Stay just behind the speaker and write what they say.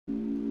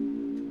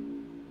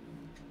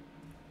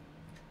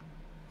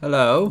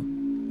Hello?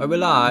 Are we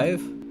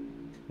live?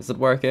 Is it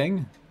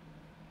working?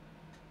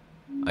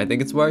 I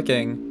think it's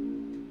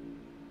working.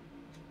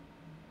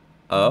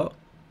 Oh.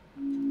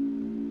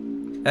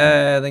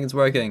 Hey, I think it's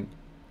working.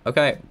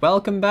 Okay,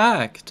 welcome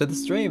back to the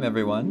stream,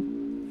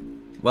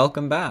 everyone.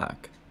 Welcome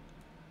back.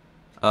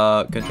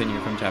 Continue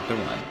from chapter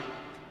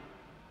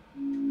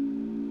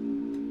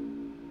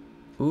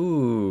 1.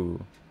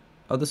 Ooh.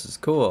 Oh, this is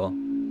cool.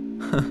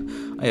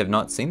 I have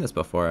not seen this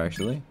before,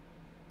 actually.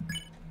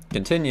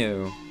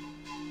 Continue.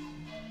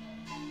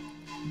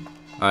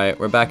 Alright,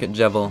 we're back at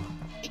Jevil.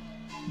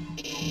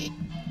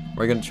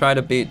 We're gonna try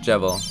to beat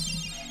Jevil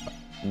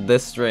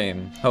this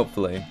stream,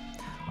 hopefully.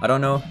 I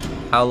don't know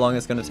how long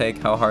it's gonna take,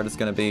 how hard it's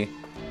gonna be,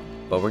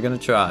 but we're gonna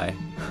try.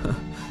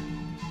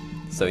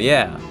 So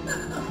yeah,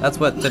 that's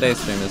what today's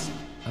stream is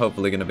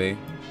hopefully gonna be.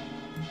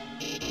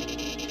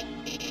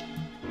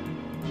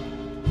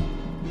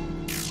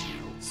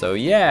 So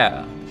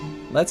yeah,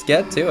 let's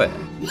get to it.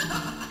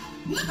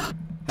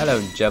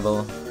 Hello,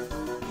 Jevil.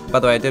 By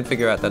the way, I did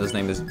figure out that his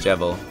name is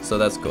Jevil, so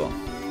that's cool.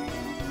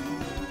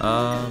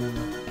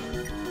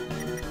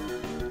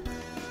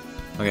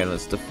 Okay,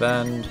 let's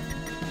defend,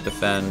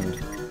 defend,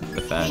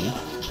 defend.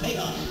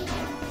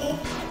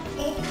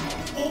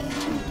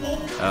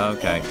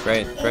 Okay,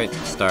 great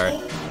start.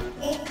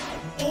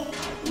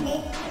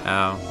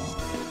 Ow.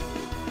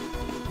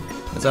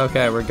 It's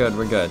okay, we're good,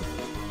 we're good.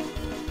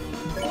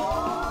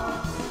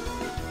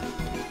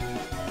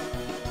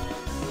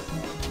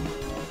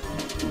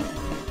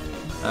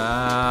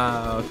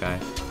 Okay.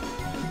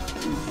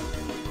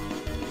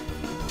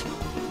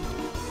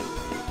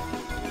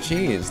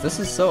 Jeez, this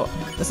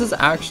is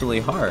actually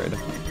hard.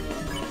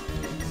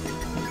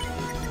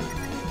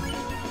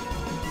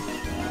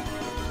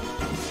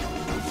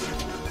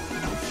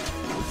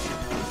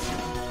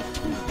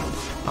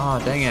 Oh,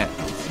 dang it.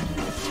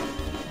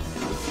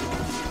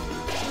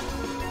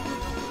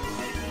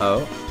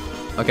 Oh.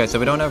 Okay, so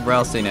we don't have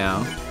Ralsei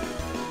now.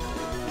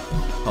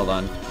 Hold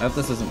on. I hope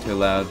this isn't too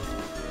loud.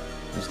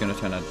 I'm just gonna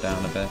turn it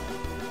down a bit.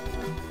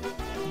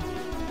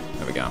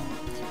 There we go.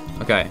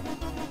 Okay.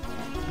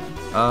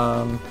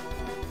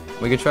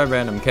 We could try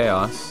random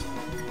chaos,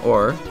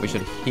 or we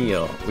should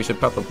heal. We should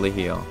probably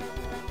heal.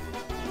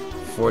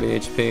 40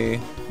 HP,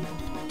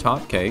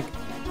 top cake,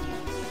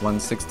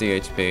 160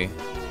 HP.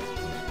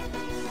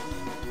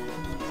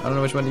 I don't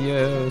know which one to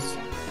use.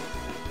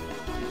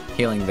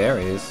 Healing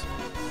berries.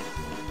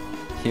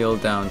 Heal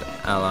downed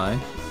ally.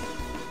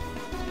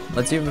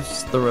 Let's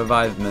use the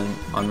revivement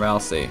on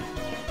Ralsei.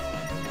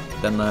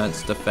 Then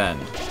let's defend.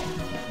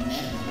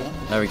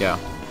 There we go.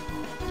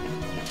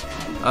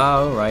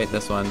 Oh, right,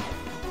 this one.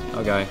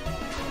 Okay.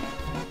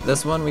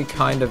 This one we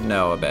kind of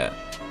know a bit.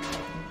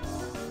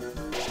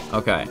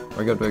 Okay,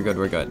 we're good, we're good,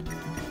 we're good.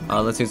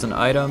 Let's use an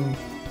item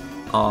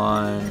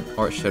on...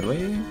 Or should we?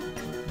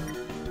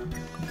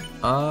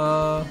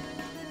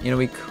 You know,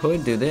 we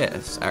could do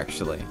this,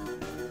 actually.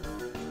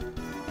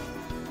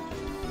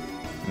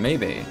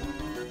 Maybe.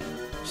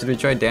 Should we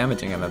try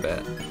damaging him a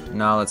bit?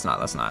 No, let's not,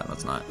 let's not,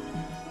 let's not.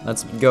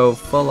 Let's go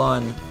full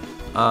on,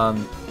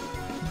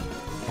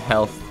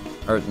 health.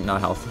 Or,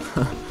 not health.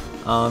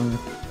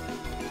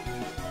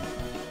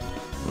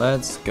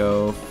 Let's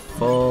go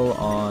full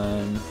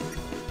on...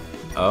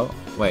 Oh,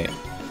 wait.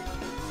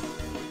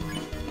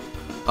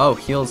 Oh,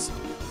 heals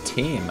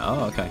team.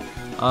 Oh, okay.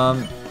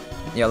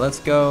 Yeah, let's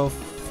go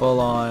full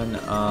on,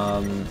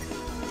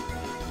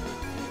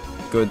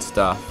 good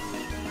stuff.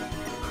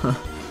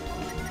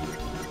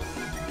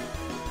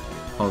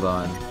 Hold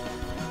on.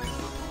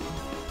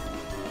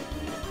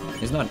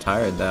 He's not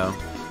tired, though.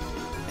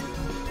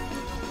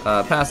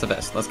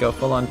 Pacifist. Let's go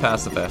full on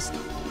pacifist.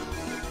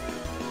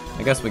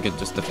 I guess we could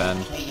just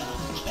defend.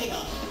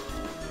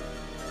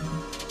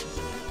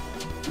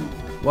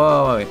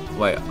 Whoa,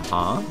 wait,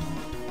 huh?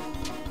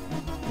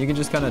 You can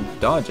just kind of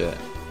dodge it.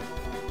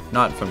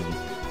 Not from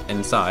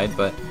inside,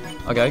 but...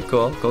 Okay,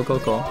 cool.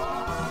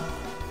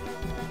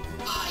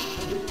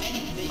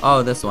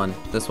 Oh, this one.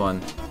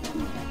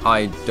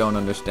 I don't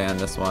understand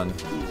this one.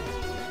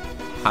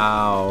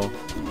 How?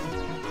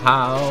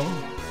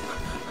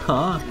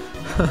 Huh?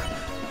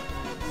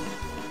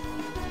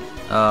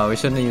 We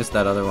shouldn't have used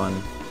that other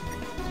one.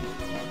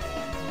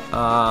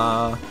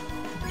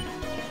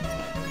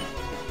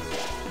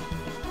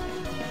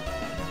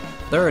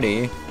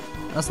 30?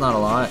 That's not a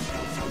lot.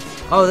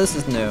 Oh, this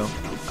is new.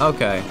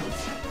 Okay.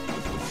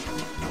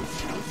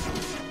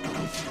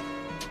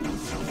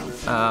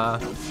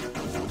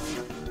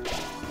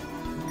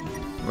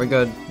 We're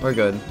good. We're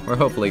good. We're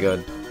hopefully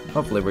good.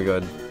 Hopefully we're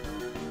good.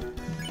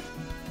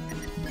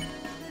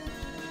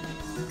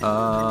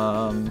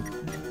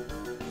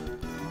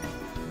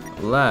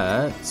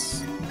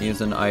 Let's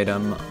use an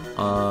item.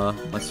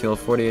 Let's heal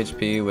 40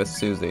 HP with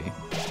Susie.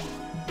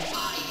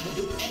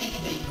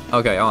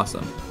 Okay,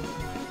 awesome.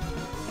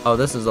 Oh,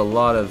 this is a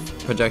lot of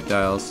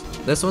projectiles.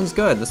 This one's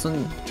good. This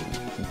one,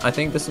 I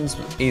think this one's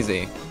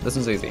easy. This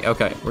one's easy.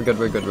 Okay, we're good,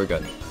 we're good, we're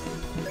good.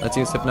 Let's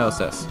use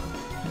hypnosis.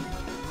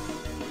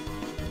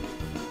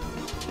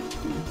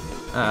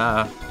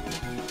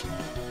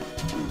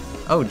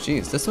 Oh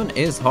jeez, this one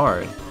is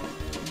hard.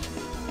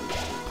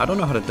 I don't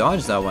know how to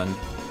dodge that one.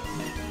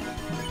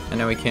 And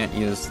now we can't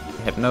use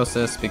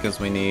Hypnosis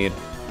because we need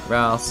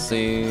Rouse.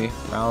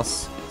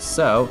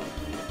 So,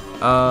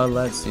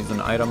 let's use an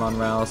item on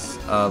Rouse.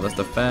 Let's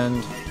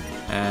defend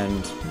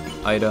and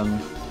item.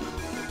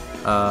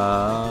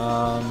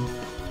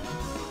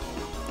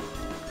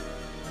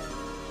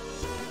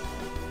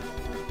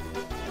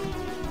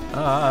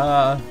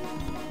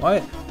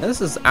 What? This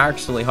is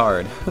actually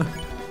hard.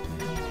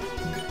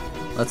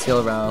 Let's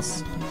heal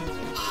Rouse.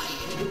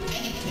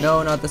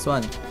 No, not this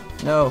one.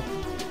 No.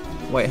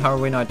 Wait, how are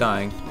we not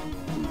dying?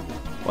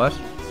 What?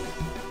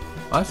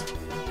 What?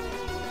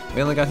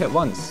 We only got hit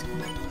once.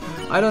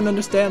 I don't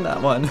understand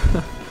that one.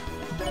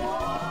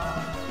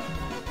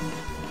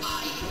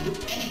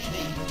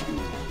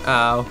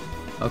 Ow.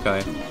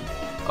 Okay.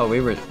 Oh,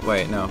 we were.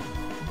 Wait, no.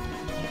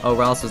 Oh,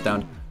 Rouse is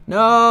down.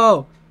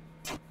 No!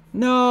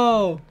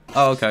 No!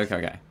 Oh,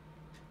 okay.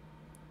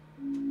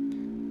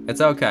 It's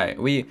okay.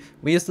 We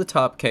used the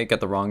top cake at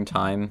the wrong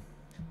time.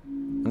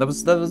 That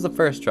was the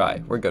first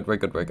try. We're good.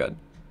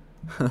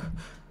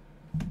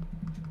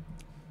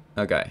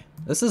 Okay.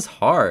 This is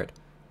hard.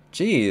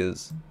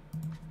 Jeez.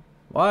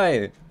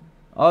 Why?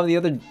 All the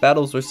other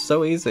battles were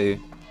so easy.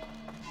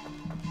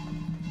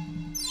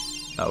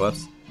 Oh,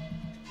 whoops.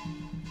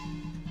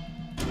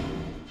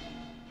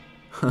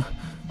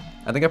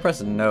 I think I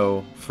pressed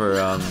no for,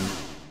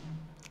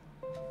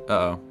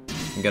 uh-oh.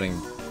 I'm getting...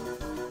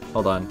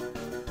 Hold on.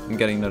 I'm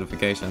getting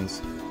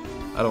notifications.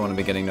 I don't want to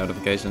be getting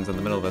notifications in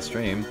the middle of a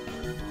stream.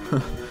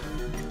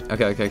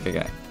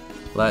 Okay.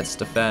 Let's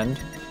defend.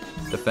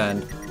 I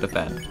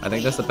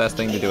think that's the best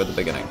thing to do at the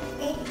beginning.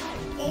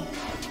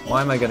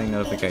 Why am I getting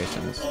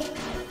notifications?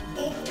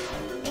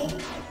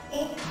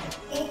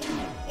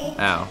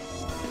 Ow.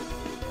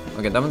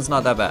 Okay, that one's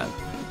not that bad.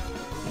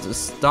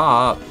 Just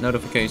stop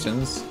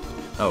notifications.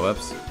 Oh,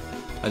 whoops.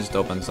 I just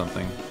opened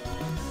something.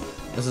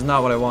 This is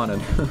not what I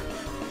wanted.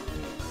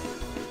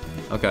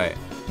 Okay,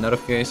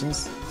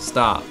 notifications,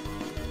 stop.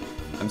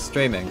 I'm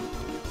streaming.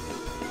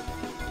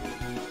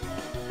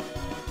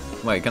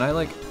 Wait, can I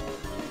like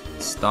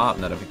stop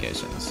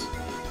notifications?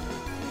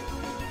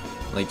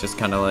 Like just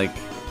kind of like,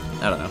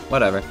 I don't know,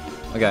 whatever.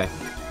 Okay,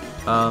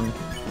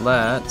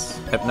 let's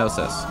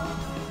Hypnosis.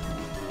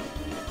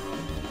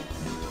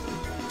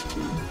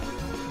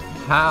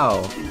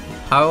 How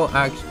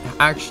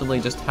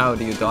actually just how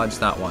do you dodge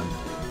that one?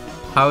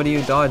 How do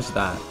you dodge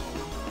that?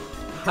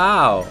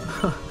 How?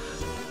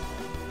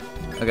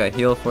 Okay,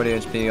 heal 40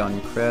 HP on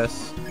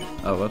Chris.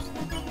 Oh, whoops.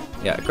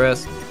 Yeah,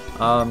 Chris.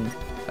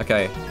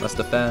 Okay, let's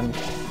defend.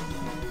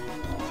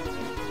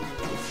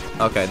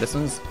 Okay, this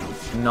one's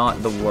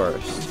not the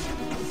worst.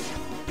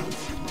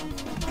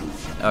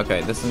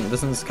 Okay, this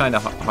one's kind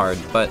of hard,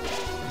 but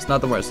it's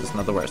not the worst.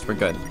 We're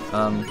good.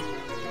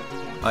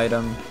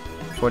 Item,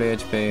 40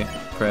 HP,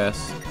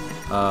 Chris,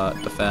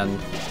 defend.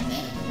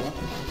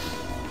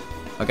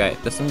 Okay,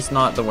 this one's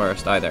not the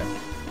worst either.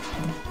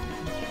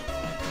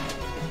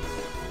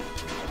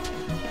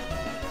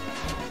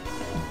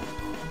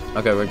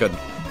 Okay, we're good.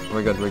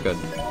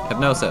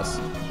 Hypnosis.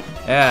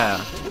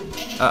 Yeah.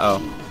 Uh-oh.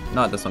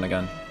 Not this one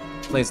again.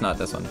 Please not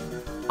this one.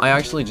 I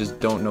actually just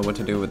don't know what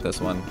to do with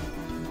this one.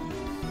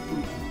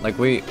 Like,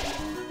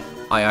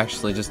 I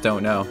actually just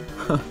don't know.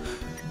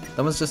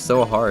 That was just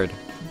so hard.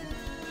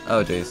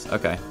 Oh, jeez.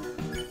 Okay.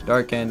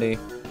 Dark Candy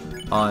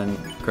on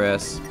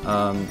Chris.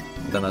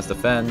 Then let's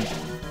defend.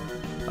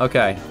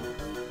 Okay.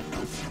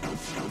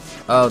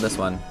 Oh, this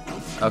one.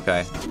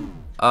 Okay.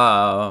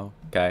 Oh,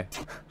 okay.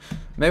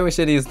 Maybe we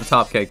should use the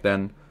top cake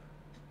then.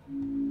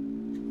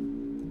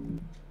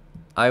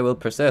 I will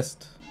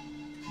persist.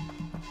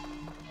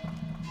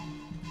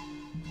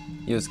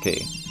 Use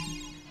key.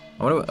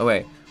 Oh,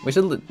 wait. We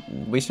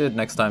should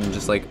next time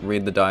just like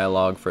read the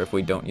dialogue for if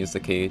we don't use the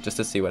key, just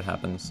to see what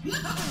happens.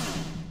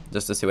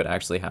 Just to see what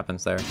actually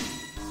happens there.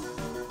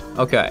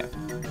 Okay.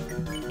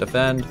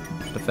 Defend.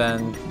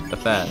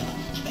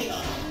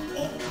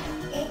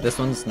 This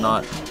one's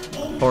not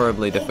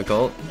horribly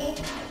difficult.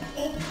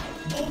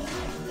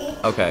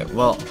 Okay,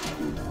 well,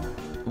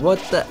 what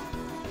the...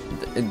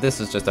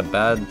 This is just a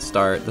bad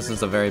start. This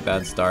is a very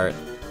bad start.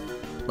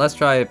 Let's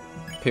try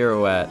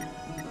Pirouette.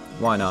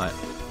 Why not?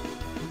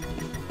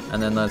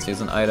 And then let's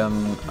use an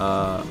item,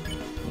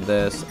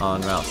 this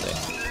on Rousey.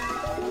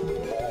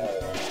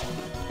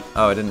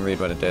 Oh, I didn't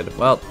read what it did.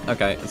 Well,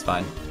 okay, it's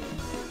fine.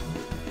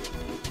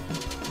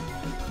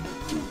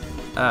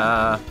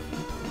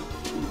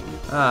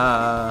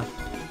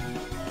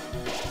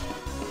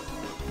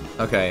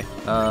 Okay,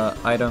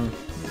 item,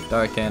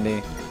 Dark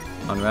Candy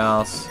on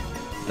Rouse,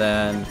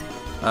 then,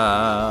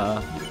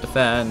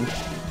 defend.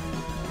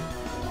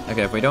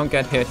 Okay, if we don't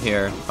get hit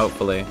here,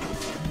 hopefully,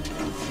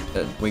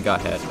 we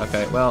got hit.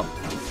 Okay, well,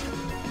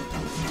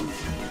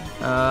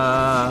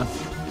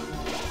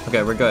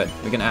 okay, we're good.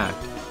 We can act.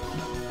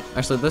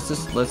 Actually,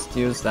 let's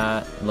use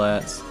that.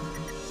 Let's,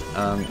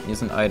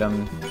 use an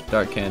item,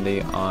 Dark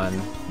Candy on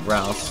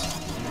Rouse.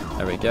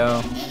 There we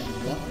go.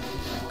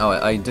 Oh,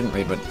 I didn't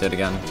read what it did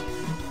again.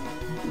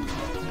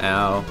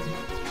 Ow.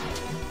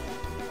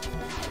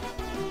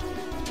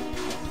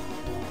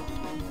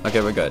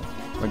 Okay, we're good.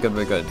 We're good,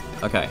 we're good.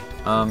 Okay,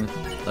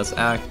 let's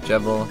act,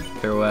 Jevil,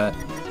 pirouette,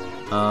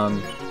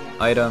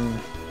 item,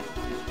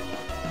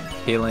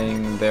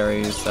 healing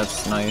berries,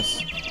 that's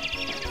nice.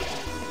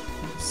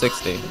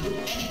 60.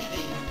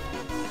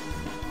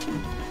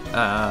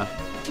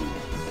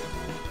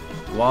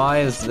 Why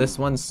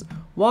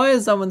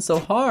is that one so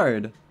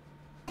hard?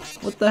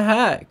 What the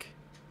heck?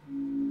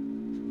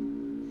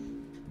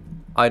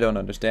 I don't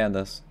understand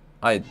this.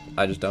 I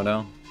just don't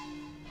know.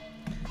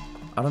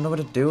 I don't know what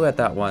to do at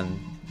that one.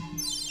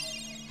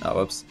 Oh,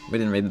 whoops. We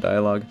didn't read the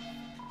dialogue.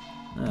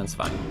 That's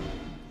fine.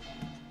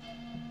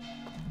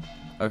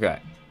 Okay.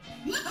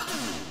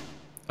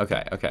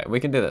 Okay, we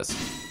can do this.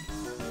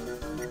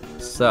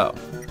 So,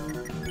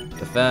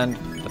 defend,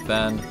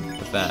 defend,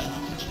 defend.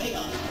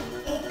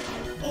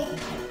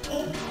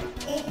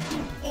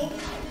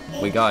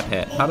 We got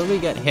hit. How did we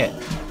get hit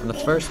on the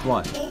first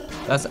one?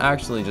 That's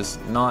actually just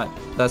not,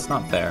 that's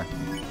not fair.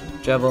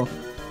 Jevil.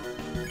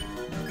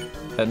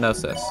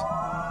 Hypnosis.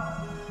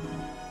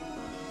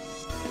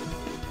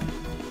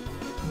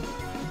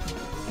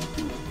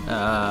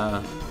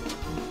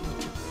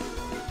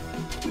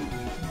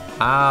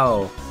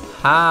 How?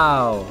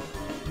 How?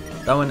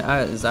 That one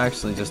is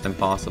actually just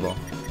impossible.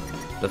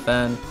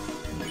 Defend.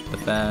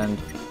 Defend.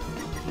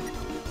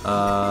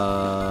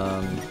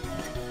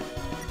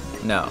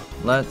 No.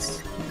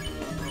 Let's...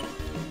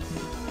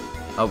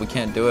 Oh, we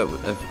can't do it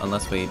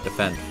unless we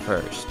defend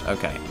first.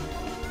 Okay.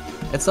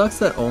 It sucks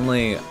that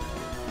only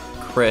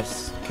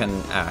Chris can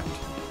act.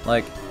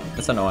 Like,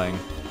 it's annoying.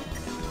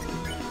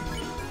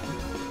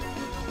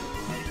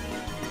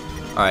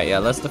 Alright, yeah,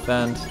 let's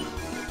defend.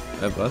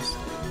 Whoops.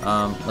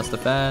 Let's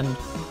defend.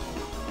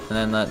 And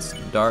then let's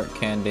Dark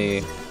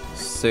Candy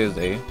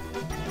Susie.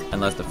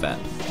 And let's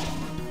defend.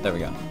 There we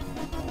go.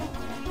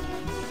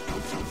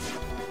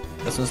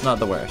 This one's not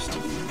the worst.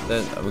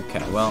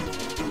 Okay, well,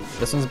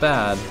 this one's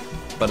bad,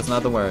 but it's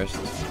not the worst.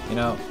 You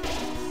know,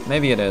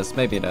 maybe it is,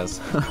 maybe it is.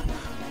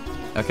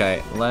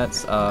 Okay,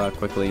 let's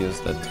quickly use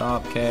the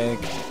top cake.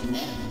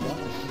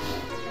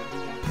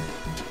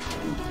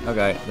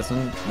 Okay,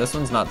 this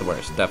one's not the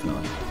worst,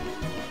 definitely.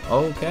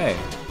 Okay.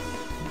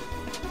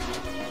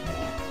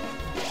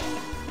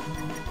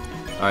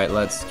 Alright,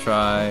 let's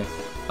try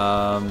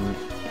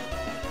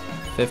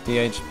 50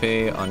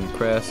 HP on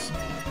Chris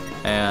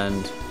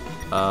and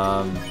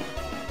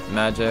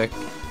magic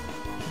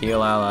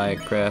heal ally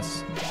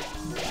Chris.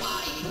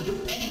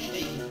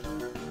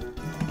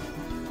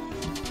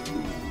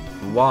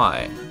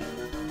 Why?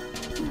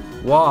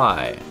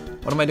 Why?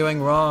 What am I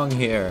doing wrong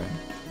here?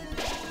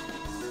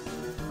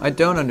 I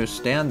don't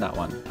understand that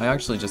one. I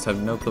actually just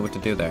have no clue what to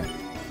do there.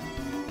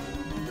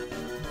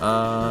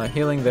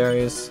 Healing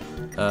berries,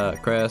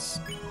 Chris,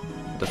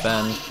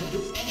 defend,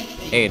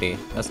 80,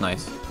 that's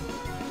nice.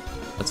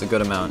 That's a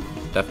good amount,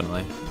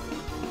 definitely.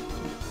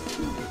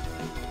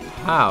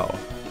 How?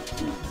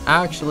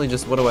 Actually,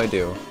 just what do I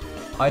do?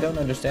 I don't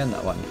understand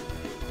that one.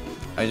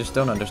 I just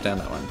don't understand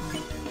that one.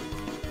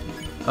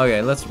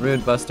 Okay, let's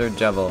Rude Buster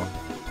Jevil,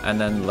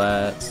 and then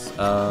let's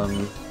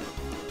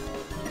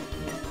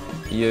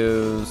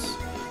use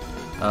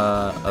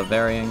a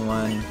varying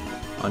one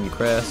on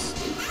Chris.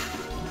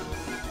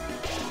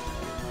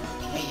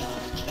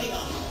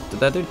 Did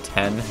that do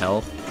 10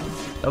 health?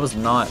 That was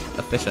not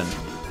efficient.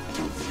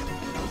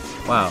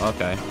 Wow,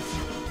 okay.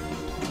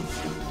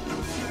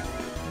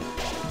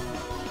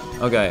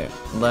 Okay,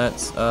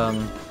 let's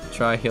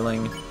try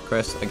healing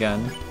Chris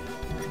again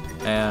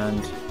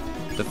and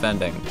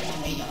defending.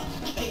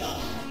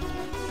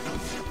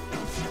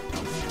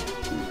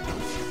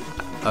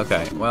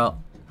 Okay,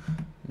 well,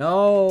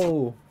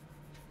 no!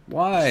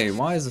 Why?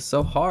 Why is it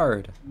so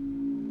hard?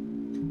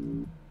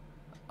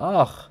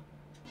 Ugh.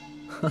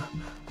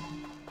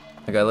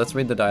 Okay, let's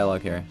read the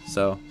dialogue here.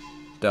 So,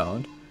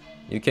 don't.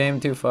 You came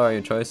too far,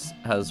 your choice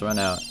has run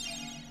out.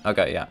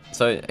 Okay, yeah.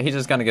 So he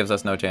just kind of gives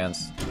us no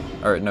chance.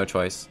 Or no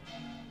choice.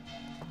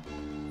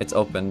 It's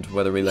opened,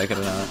 whether we like it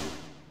or not.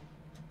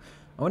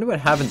 I wonder what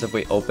happens if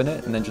we open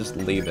it and then just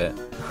leave it.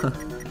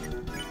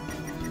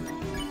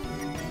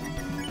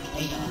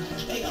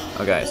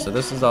 Okay, so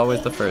this is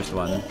always the first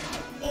one.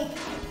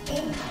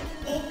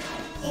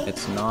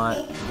 It's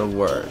not the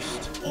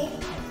worst.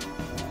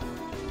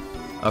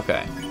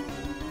 Okay.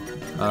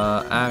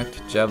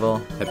 Act,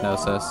 Jevil,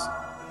 Hypnosis.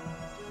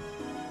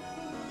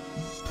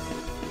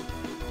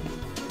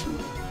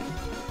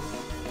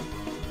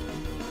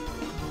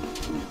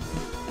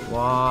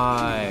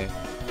 Why?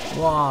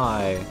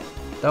 Why?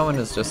 That one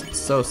is just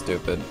so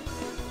stupid.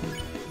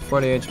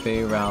 40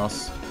 HP,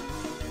 Rouse.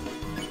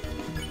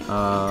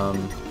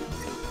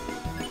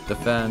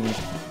 Defend.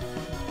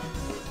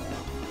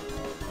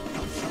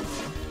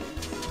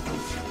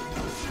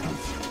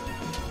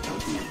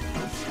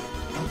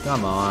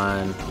 Come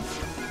on.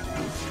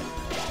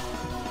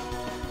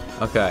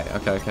 Okay.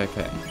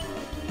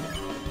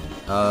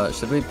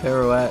 Should we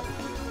pirouette?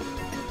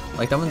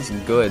 Like, that one's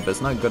good, but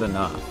it's not good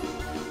enough.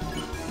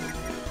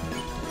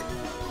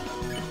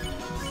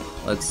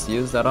 Let's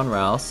use that on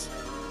Rouse.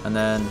 And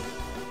then,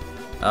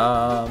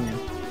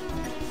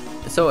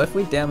 so if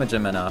we damage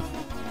him enough,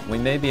 we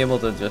may be able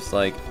to just,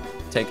 like,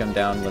 take him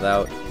down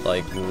without,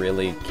 like,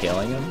 really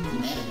killing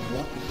him.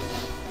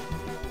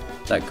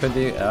 That could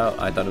be... Oh,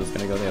 I thought it was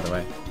gonna go the other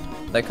way.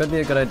 That could be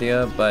a good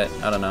idea, but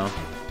I don't know.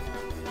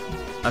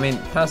 I mean,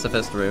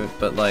 pacifist route,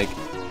 but, like,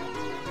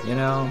 you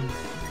know...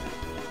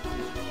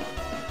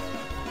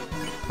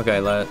 Okay,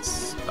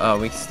 let's... Oh,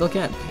 we still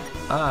can't...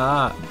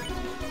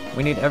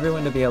 We need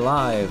everyone to be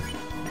alive.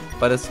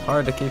 But it's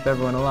hard to keep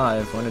everyone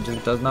alive when it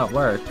just does not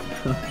work.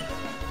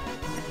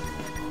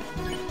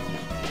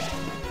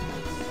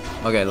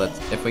 Okay, let's...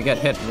 If we get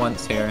hit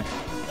once here...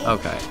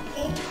 Okay.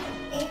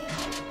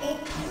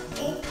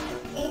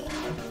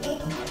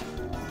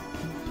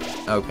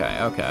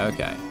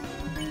 Okay.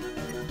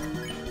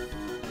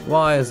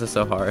 Why is this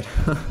so hard?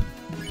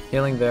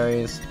 Healing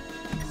berries.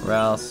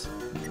 Rouse.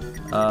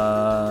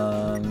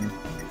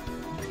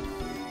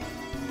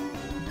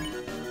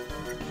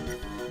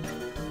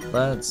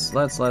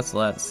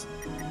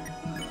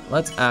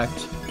 Let's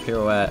act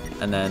pirouette,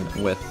 and then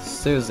with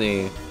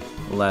Susie,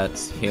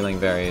 let's healing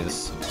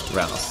berries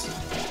Rouse.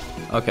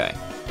 Okay.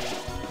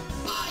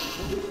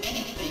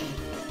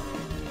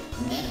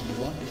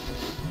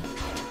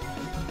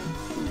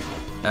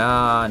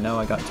 Ah, no,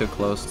 I got too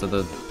close to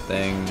the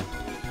thing.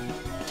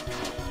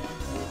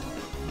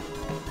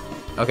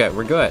 Okay,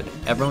 we're good.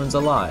 Everyone's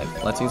alive.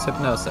 Let's use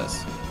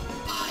hypnosis.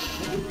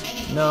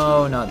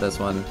 No, not this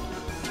one.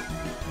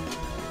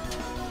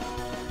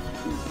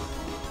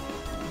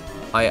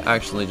 I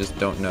actually just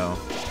don't know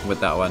with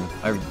that one.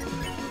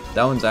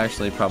 That one's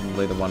actually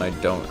probably the one I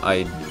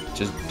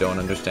just don't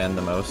understand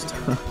the most.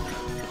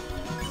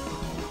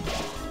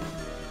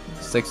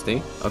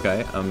 60.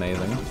 Okay,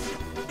 amazing.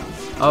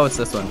 Oh, it's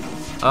this one.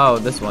 Oh,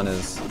 this one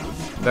is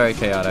very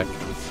chaotic.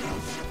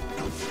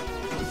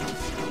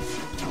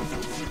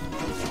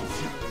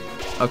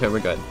 Okay, we're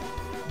good.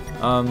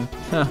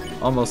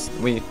 Almost,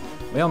 we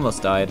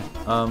almost died.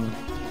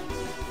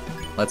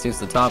 Let's use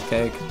the top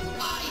cake.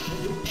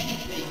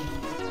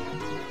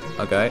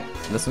 Okay,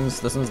 this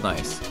one's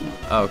nice.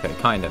 Oh, okay,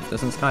 kind of.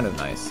 This one's kind of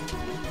nice.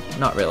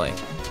 Not really.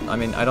 I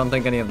mean, I don't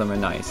think any of them are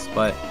nice,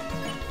 but...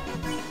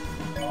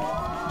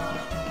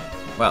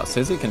 Wow,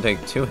 Susie can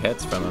take 2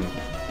 hits from him.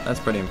 That's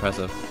pretty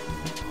impressive.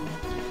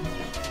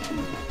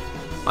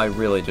 I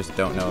really just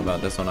don't know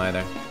about this one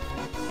either.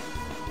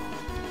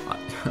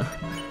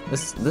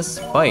 This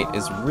fight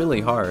is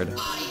really hard.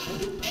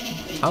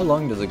 How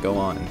long does it go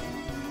on?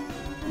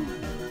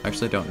 I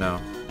actually don't know.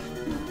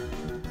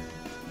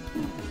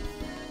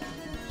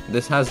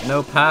 This has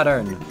no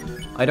pattern.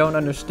 I don't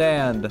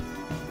understand.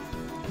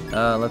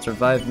 Let's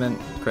revive Mint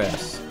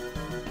Chris.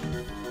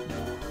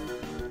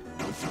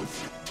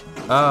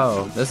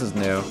 Oh, this is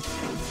new.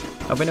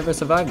 Have we never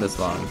survived this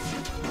long?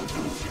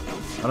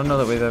 I don't know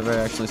that we've ever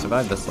actually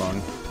survived this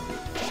long.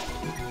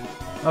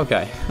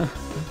 Okay.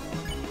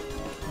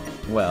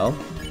 Well,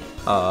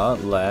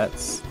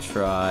 let's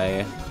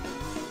try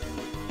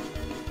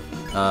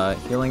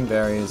healing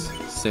berries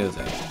Susie.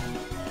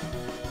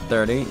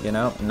 30, you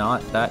know,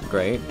 not that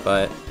great,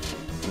 but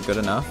good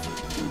enough.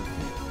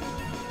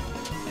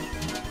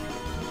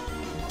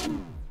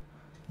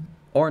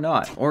 Or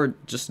not, or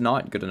just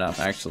not good enough,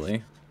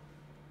 actually.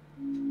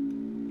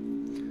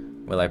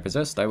 Will I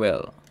persist? I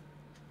will.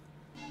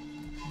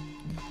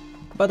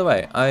 By the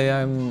way,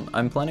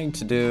 I'm planning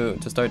to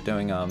start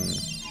doing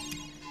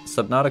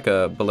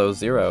Subnautica Below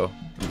Zero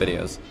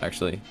videos,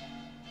 actually.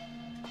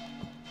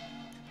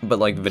 But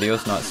like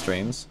videos, not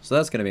streams. So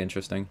that's gonna be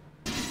interesting.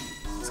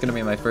 It's gonna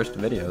be my first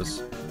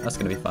videos. That's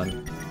gonna be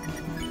fun.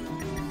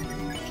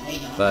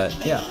 But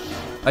yeah,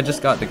 I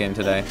just got the game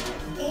today.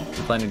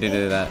 I'm planning to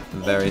do that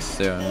very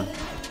soon.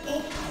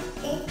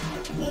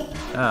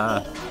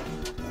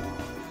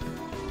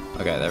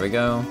 Okay, there we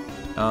go.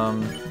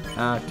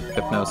 Act,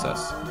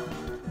 hypnosis.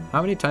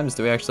 How many times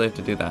do we actually have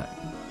to do that?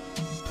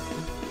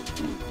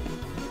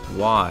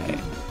 Why?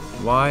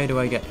 Why do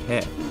I get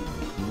hit?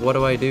 What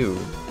do I do?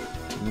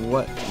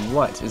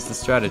 What is the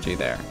strategy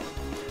there?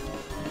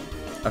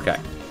 Okay.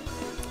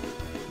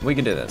 We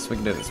can do this, we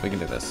can do this, we can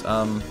do this.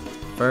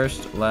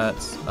 First,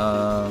 let's,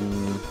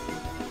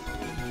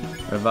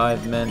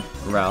 revive Mint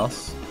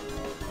Rouse.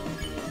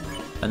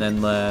 And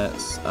then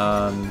let's,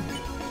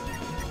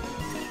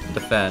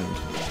 defend.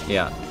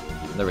 Yeah,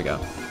 there we go.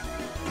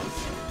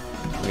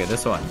 Okay,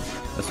 this one.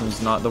 This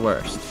one's not the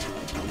worst.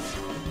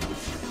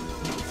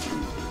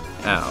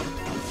 Ow.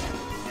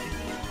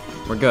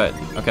 We're good.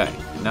 Okay,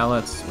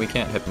 now we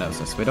can't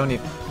hypnosis. We don't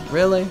need...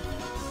 Really?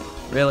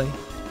 Really?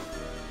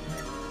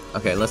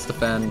 Okay, let's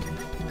defend.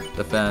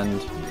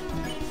 Defend.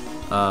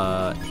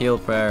 Heal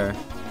prayer.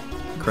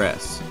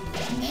 Chris.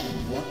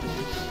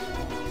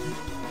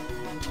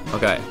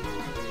 Okay.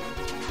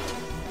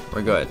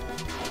 We're good.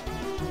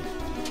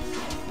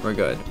 We're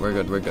good. We're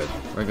good. We're good.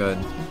 We're good.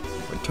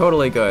 We're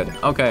totally good.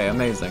 Okay,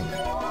 amazing.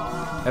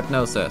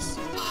 Hypnosis.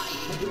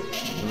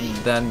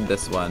 Then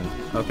this one.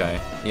 Okay,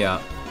 yeah.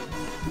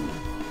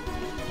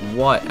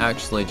 What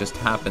actually just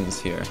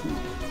happens here?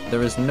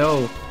 There is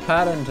no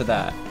pattern to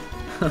that.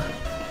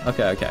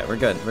 Okay, we're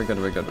good. We're good.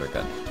 We're good. We're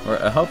good.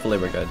 Hopefully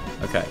we're good.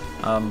 Okay.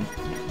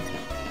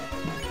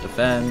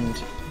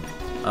 defend.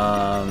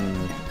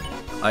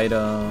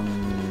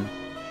 Item.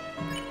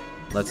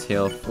 Let's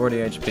heal 40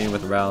 HP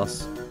with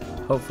Rouse.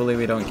 Hopefully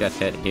we don't get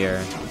hit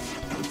here.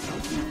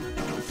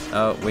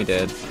 Oh, we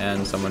did,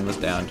 and someone was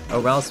downed.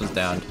 Oh, Rouse was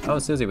downed. Oh,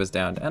 Susie was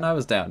downed, and I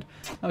was downed.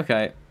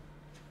 Okay.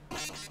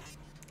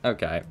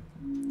 Okay.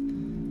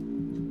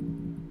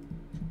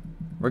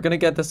 We're gonna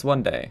get this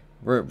one day.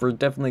 We're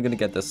definitely gonna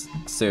get this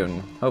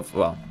soon.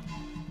 Well,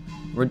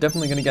 we're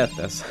definitely gonna get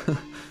this.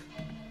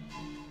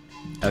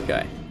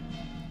 Okay.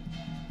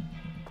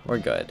 We're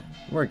good.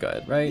 We're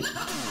good, right?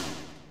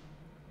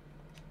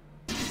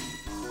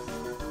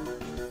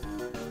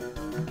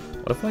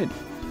 What if I...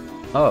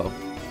 Oh.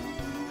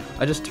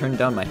 I just turned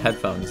down my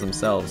headphones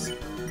themselves.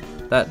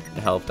 That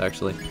helped,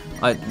 actually.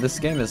 This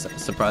game is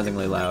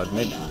surprisingly loud.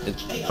 Maybe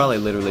it probably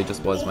literally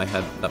just was my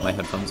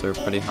headphones are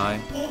pretty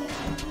high.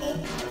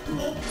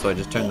 So I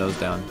just turned those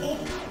down.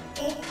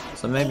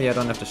 So maybe I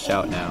don't have to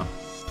shout now.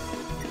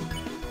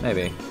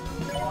 Maybe.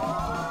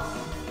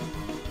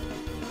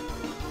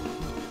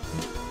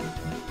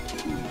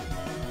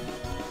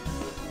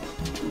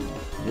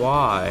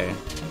 Why?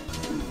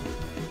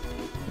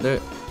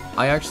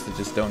 I actually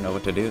just don't know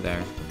what to do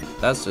there.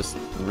 That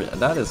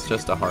is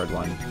just a hard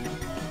one.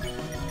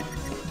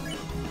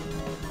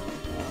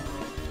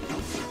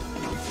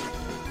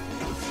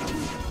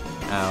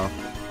 Ow.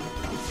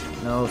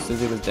 No,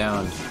 Susie was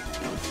downed.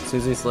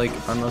 Susie's like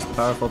our most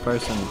powerful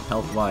person,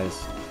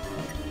 health-wise.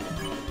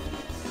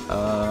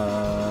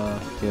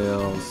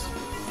 Heals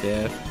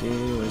 50.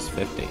 Where's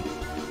 50?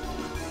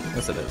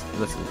 Yes, it is.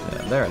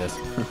 Yeah, there it is.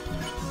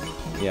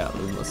 Yeah,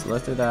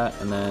 let's do that,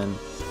 and then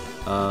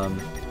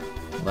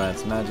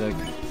let's magic.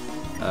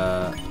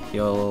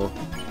 Heal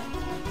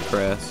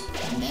Chris.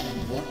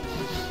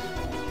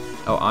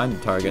 Oh, I'm the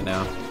target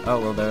now. Oh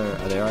well,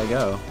 there I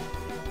go.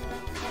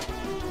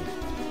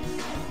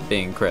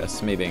 Being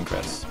Chris, me being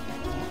Chris.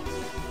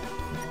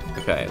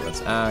 Okay,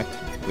 let's act.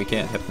 We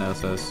can't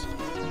hypnosis,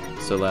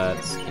 so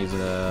let's use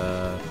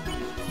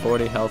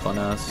 40 health on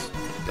us,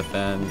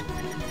 defend,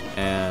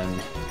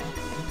 and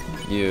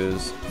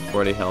use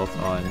 40 health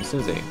on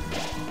Susie.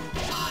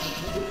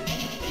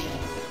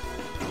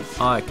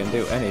 I can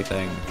do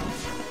anything.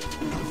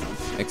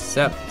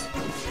 Except,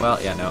 well,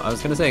 yeah, no, I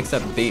was gonna say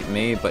except beat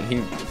me, but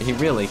he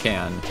really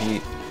can.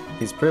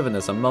 He's proven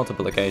this on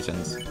multiple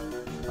occasions.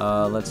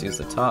 Let's use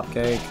the top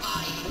cake.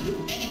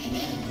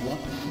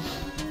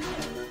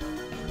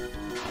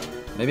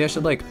 Maybe I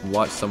should like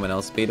watch someone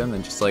else beat him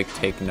and just like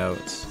take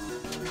notes.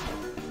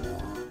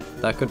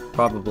 That could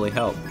probably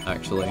help,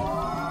 actually.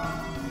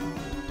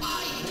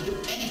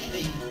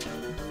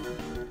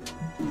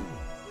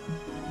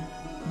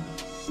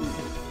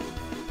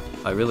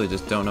 I really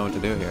just don't know what to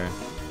do here.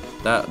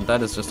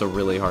 That is just a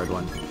really hard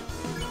one.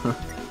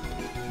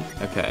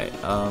 Okay,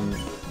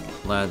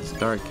 let's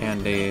Dark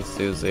Candy,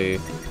 Susie,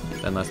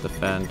 then let's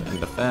defend and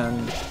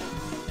defend.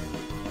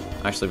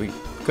 Actually, we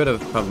could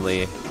have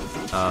probably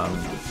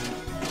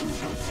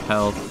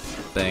health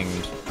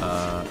thinged,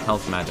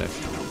 health magic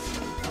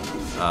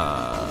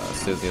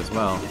Susie as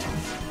well.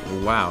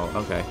 Wow,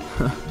 okay.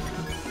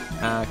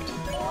 Act,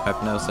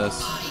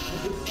 hypnosis.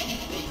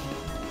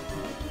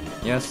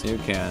 Yes, you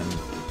can.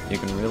 You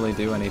can really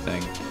do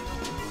anything.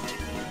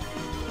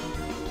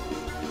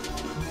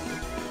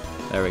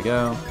 There we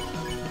go.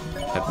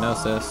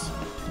 Hypnosis.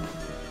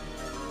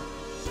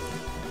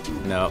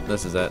 No,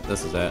 this is it.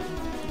 This is it.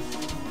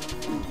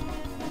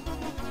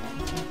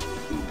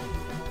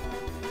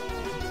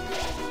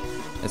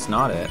 It's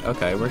not it.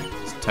 Okay, we're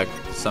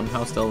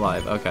somehow still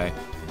alive. Okay.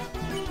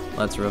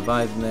 Let's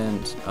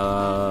revivement.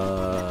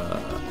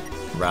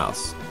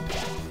 Rouse.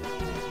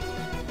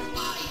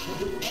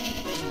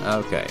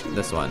 Okay,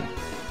 this one.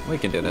 We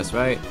can do this,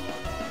 right?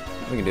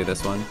 We can do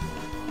this one.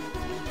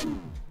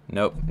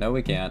 Nope. No,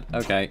 we can't.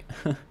 Okay.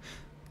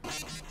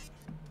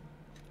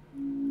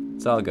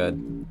 It's all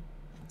good.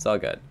 It's all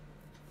good.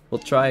 We'll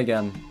try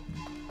again.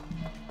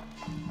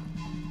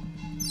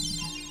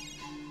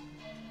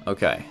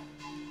 Okay.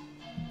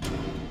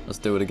 Let's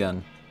do it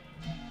again.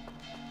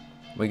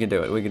 We can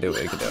do it. We can do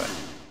it. We can do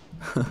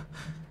it.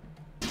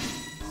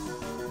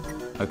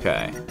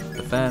 Okay.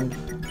 Defend.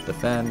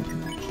 Defend.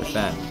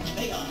 Defend.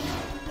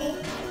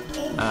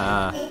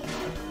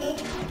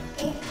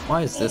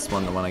 Why is this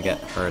one the one I get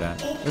hurt at?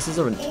 This is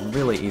a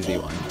really easy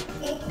one.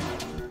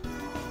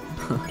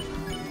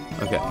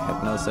 Okay,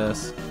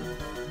 hypnosis.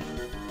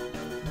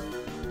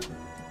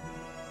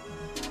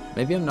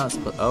 Maybe I'm not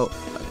supposed. Oh,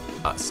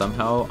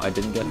 somehow I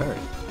didn't get hurt.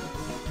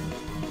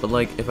 But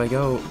like, if I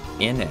go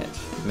in it,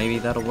 maybe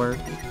that'll work.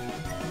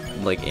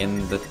 Like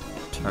in the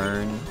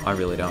turn, I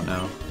really don't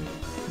know.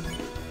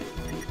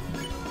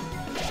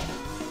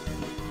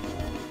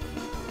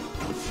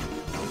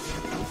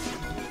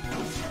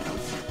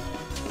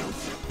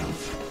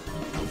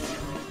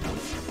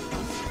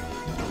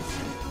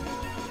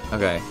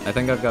 Okay, I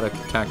think I've got a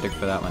tactic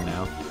for that one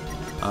now.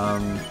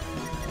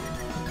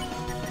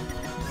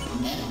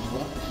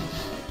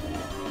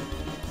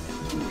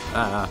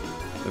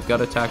 We've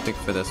got a tactic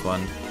for this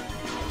one.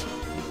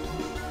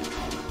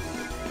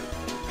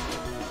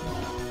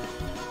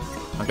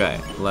 Okay,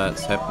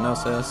 let's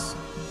hypnosis.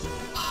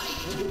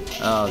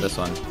 Oh, this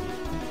one.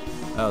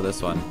 Oh,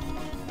 this one.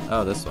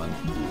 Oh, this one.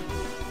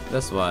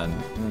 This one.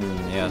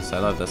 Yes, I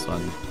love this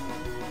one.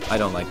 I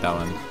don't like that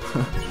one.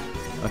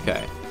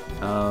 Okay.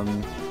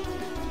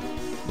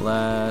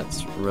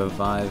 Let's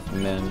revive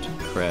Mint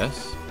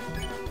Chris.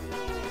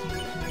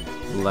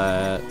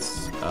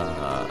 Let's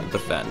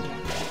defend.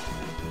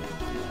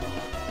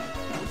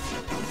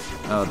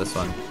 Oh, this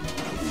one.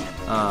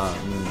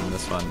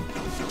 This one.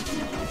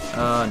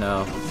 Oh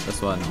no,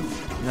 this one.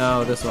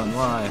 No, this one,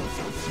 why?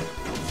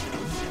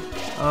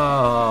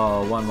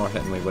 Oh, one more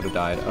hit and we would have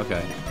died.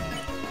 Okay.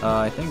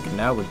 I think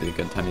now would be a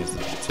good time to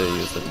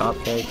use the top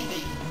cake.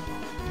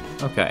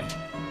 Okay.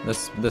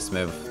 This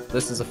move.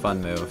 This is a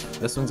fun move.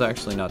 This one's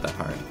actually not that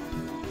hard.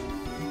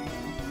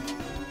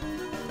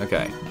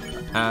 Okay.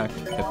 Act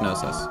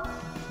hypnosis.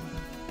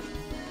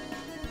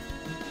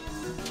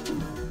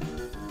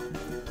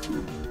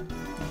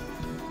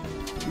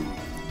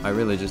 I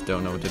really just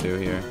don't know what to do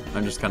here.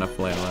 I'm just kind of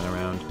flailing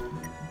around.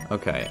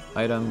 Okay,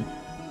 item.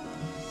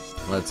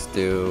 Let's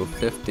do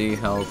 50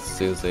 health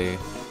Susie.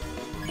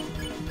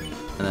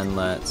 And then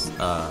let's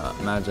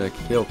magic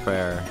heal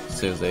prayer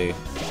Susie.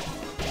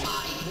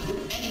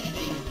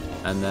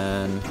 And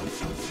then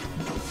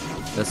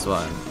this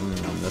one.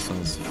 This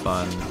one's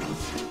fun.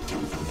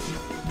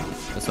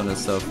 This one is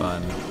so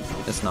fun.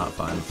 It's not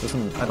fun. This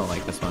one, I don't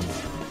like this one.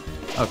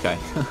 Okay.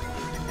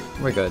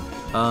 We're good.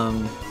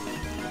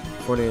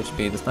 40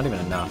 HP, that's not even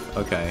enough.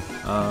 Okay,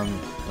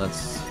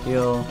 let's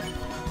heal,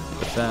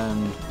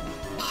 defend,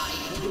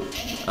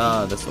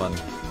 this one.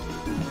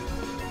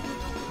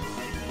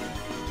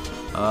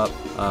 Up,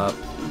 up,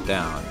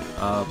 down,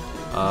 up.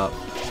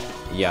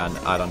 Yeah,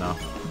 I don't know.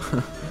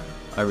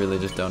 I really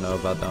just don't know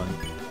about that one.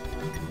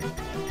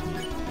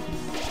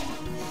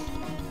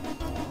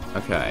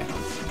 Okay.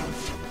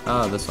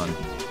 This one.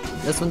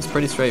 This one's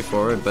pretty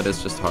straightforward, but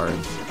it's just hard.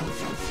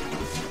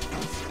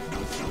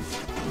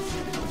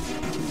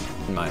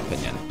 In my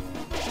opinion.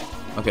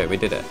 Okay, we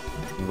did it.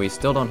 We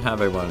still don't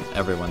have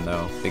everyone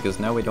though, because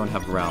now we don't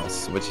have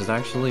Rouse, which is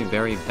actually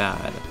very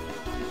bad.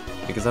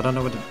 Because I don't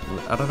know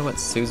what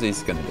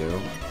Susie's gonna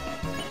do.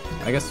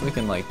 I guess we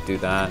can like do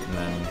that and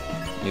then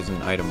use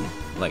an item.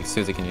 Like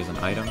Susie can use an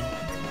item.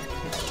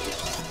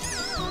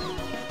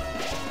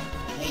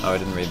 Oh, I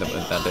didn't read what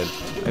that did.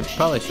 I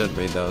probably should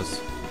read those.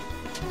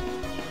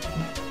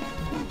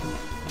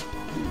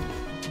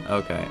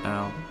 Okay,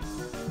 ow.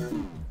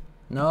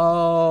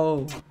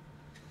 No!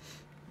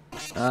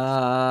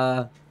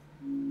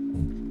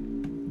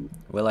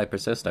 Will I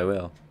persist? I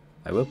will.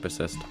 I will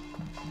persist.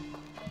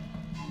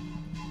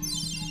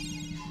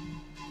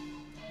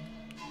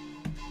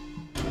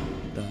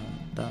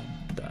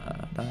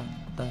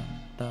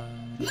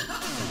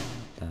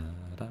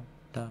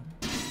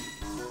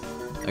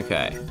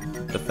 Okay.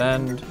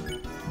 Defend.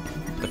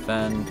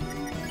 Defend.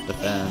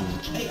 Defend.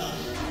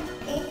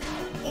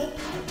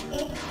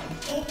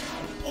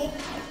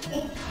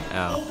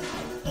 Ow.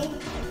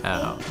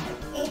 Ow.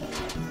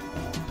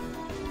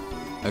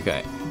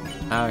 Okay.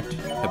 Act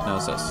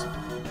hypnosis.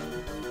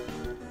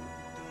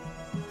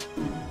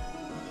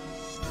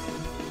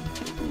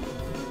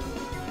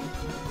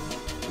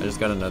 I just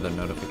got another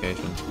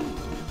notification.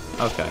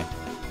 Okay.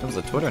 It was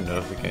a Twitter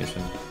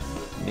notification.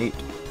 Neat.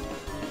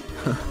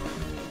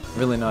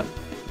 Really not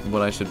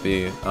what I should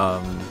be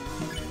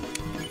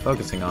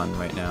focusing on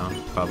right now,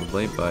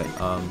 probably, but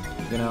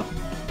you know,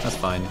 that's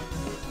fine.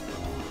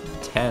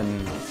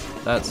 10.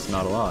 That's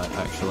not a lot,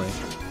 actually.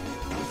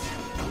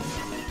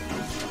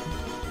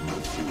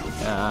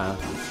 Yeah,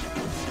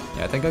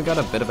 I think I got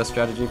a bit of a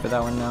strategy for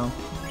that one now,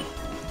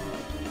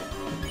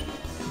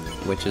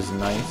 which is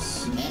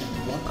nice.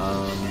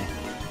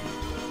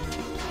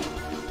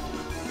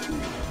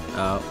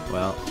 Oh,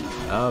 well,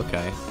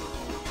 okay.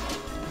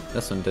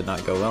 This one did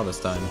not go well this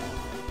time.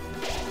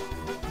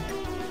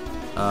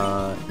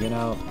 You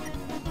know,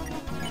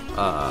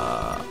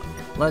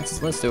 let's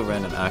do a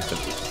random act of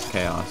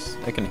chaos.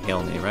 It can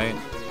heal me, right?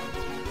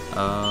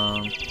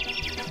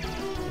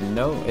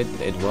 No, it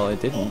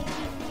didn't.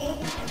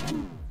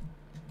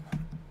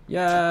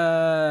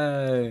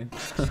 Yay!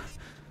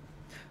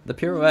 The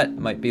pirouette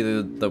might be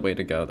the way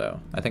to go, though.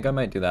 I think I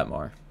might do that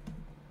more.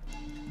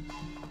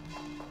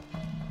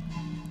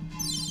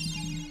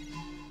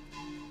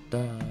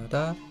 Da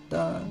da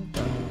da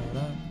da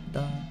da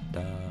da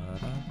da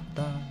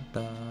da da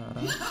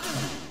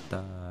da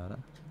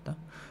da.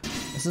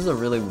 This is a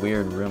really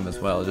weird room as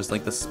well. Just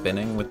like the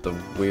spinning with the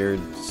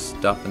weird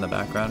stuff in the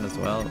background as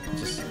well.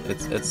 Just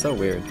it's so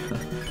weird.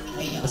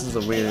 This is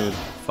a weird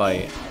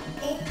fight.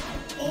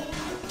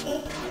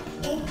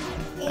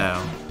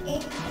 Ow.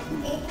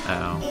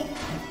 Ow.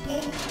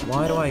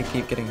 Why do I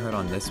keep getting hurt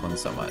on this one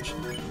so much?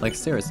 Like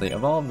seriously,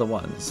 of all of the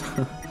ones.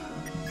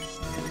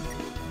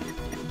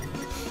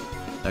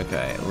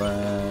 Okay,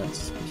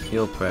 let's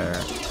heal prayer,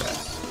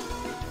 press.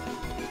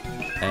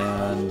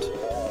 And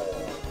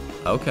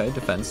okay,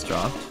 defense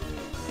dropped.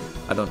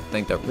 I don't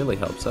think that really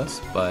helps us,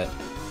 but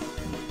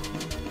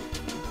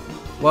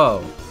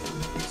whoa.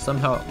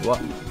 Somehow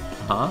what?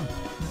 Huh?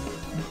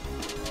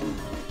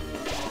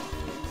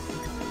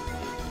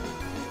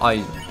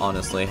 I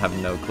honestly have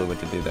no clue what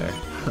to do there.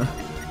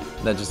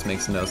 That just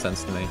makes no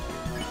sense to me.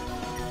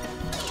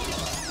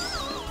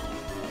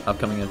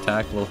 Upcoming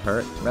attack will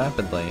hurt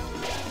rapidly.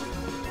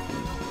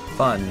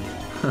 Fun.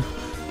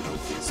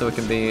 So it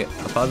can be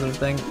a positive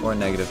thing or a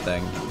negative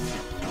thing.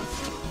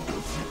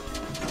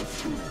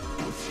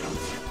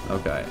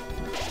 Okay.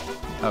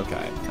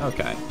 Okay.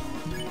 Okay.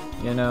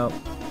 You know...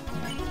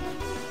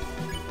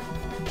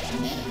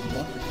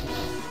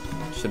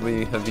 Should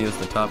we have used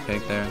the top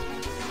cake there?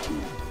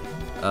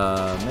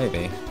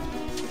 Maybe.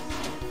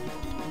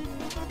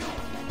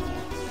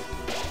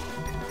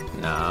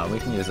 Nah, we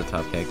can use the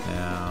top cake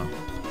now.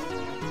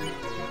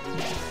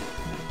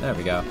 There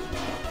we go.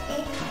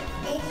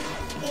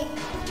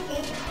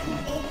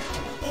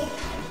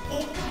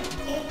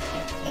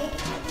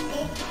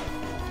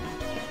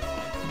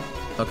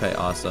 Okay,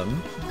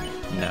 awesome.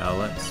 Now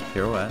let's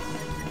pirouette.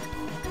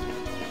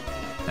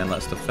 And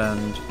let's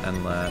defend,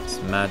 and let's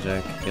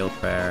magic, heal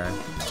prayer,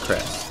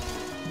 Chris.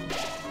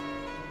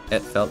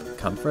 It felt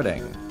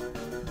comforting.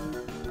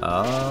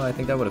 Oh, I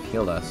think that would have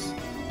healed us.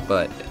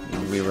 But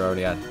we were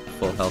already at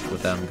full health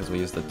with them because we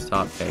used the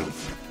top cake.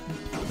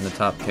 And the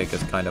top cake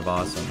is kind of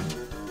awesome.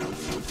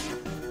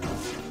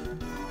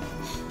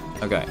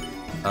 Okay.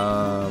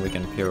 We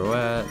can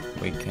pirouette,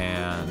 we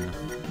can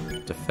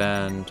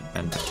defend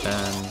and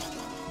defend.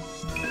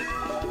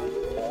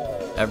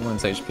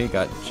 Everyone's HP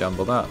got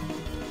jumbled up.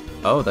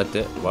 Oh, that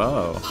did.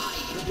 Whoa.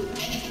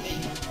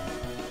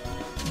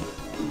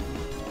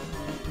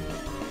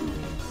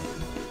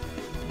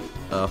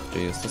 Oh,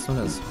 jeez. This one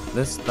is.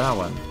 That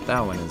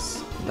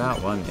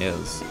one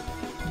is.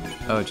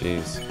 Oh,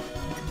 jeez.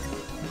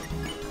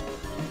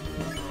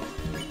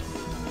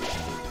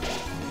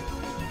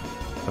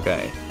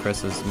 Okay,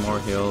 Chris is more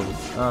healed.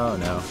 Oh,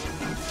 no.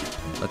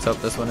 Let's hope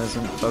this one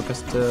isn't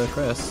focused to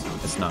Chris.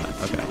 It's not.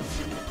 Okay.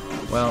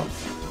 Well,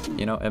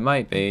 you know, it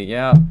might be.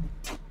 Yeah.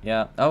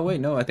 Yeah. Oh,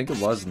 wait, no, I think it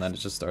was, and then it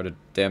just started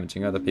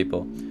damaging other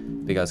people.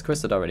 Because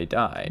Chris had already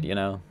died, you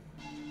know?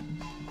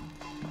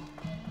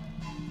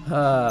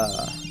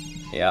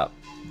 Yep.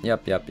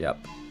 Yep.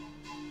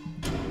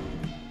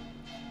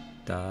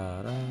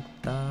 Da da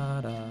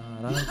da da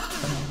da da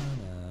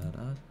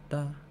da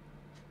da.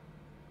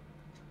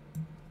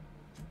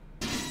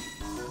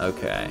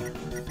 Okay.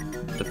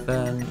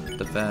 Defend,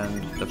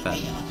 defend,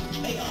 defend.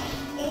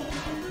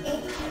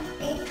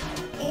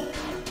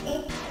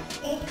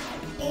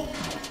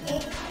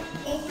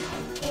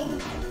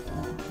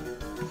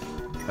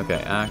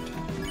 Okay, act,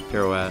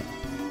 pirouette.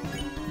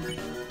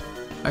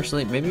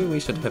 Actually, maybe we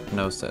should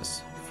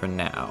hypnosis for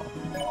now.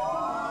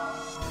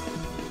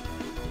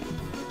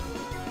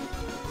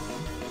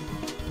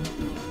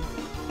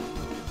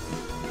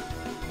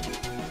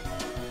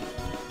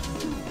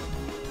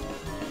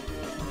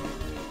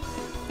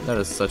 That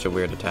is such a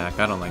weird attack.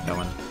 I don't like that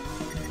one.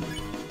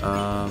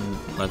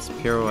 Let's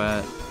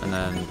pirouette and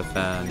then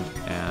defend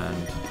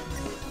and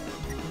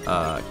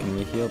can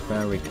we heal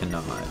prayer? We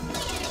cannot.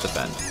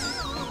 Defend.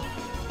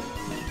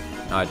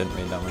 No, I didn't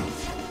read that one.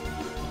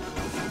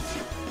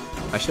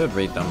 I should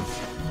read them.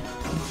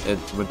 It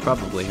would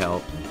probably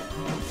help.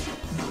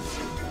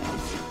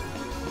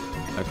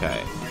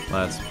 Okay,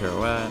 let's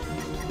pirouette,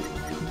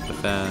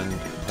 defend,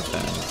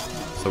 defend.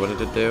 So what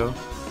did it do?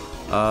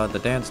 The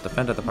dance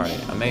defended the party.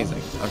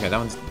 Amazing. Okay,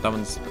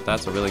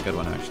 that's a really good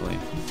one actually.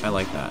 I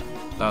like that.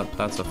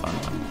 That's a fun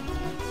one.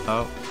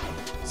 Oh,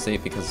 see,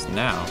 because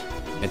now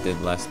it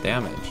did less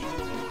damage.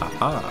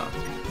 Haha.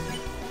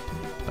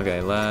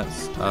 Okay,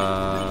 let's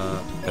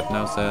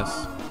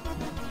hypnosis.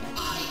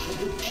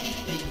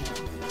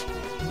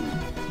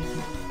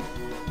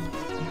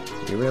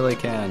 You really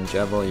can,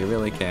 Jevil, you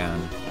really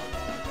can.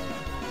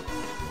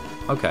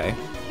 Okay,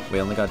 we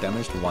only got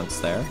damaged once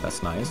there.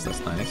 That's nice, that's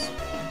nice.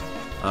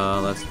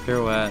 Let's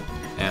pirouette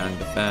and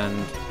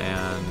defend,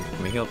 and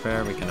can we heal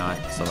prayer? We cannot,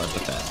 so let's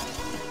defend.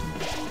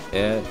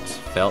 It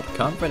felt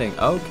comforting.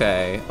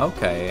 Okay,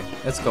 okay,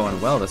 it's going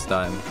well this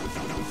time.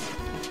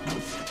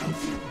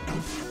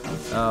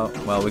 Oh,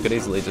 well, we could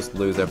easily just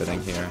lose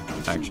everything here,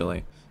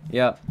 actually.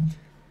 Yep.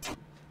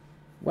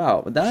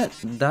 Wow,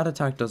 that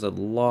attack does a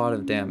lot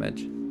of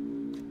damage.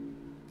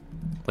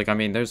 Like, I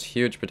mean, there's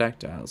huge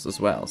projectiles as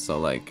well, so,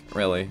 like,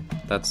 really,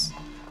 that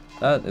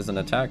is an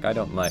attack I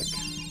don't like.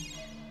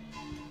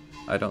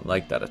 I don't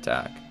like that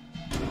attack.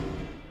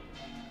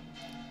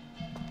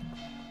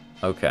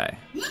 Okay.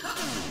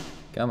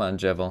 Come on,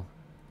 Jevil.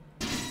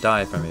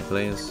 Die for me,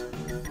 please.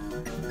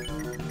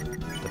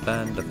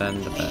 Defend,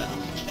 defend, defend.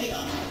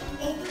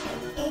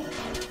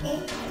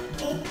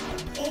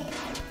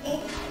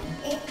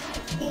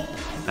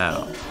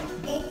 Ow.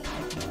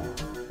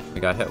 We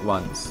got hit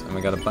once, and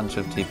we got a bunch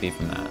of TP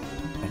from that,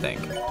 I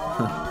think.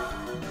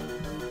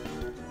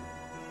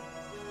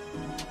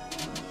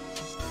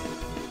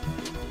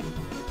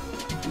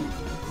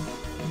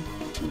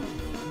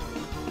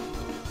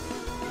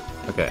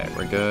 Okay,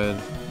 we're good.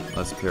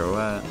 Let's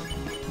pirouette.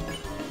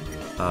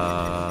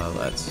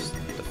 Let's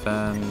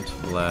defend.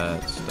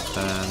 Let's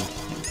defend.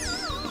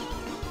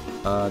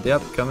 The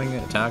upcoming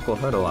attack will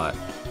hurt a lot.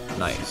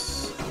 Nice.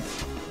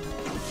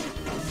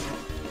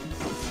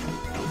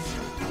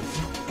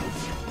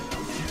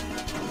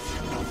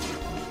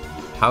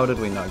 How did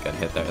we not get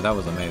hit there? That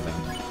was amazing.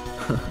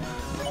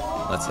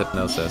 Let's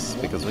hypnosis,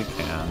 because we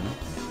can.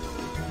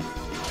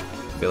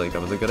 I feel like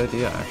that was a good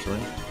idea,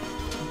 actually.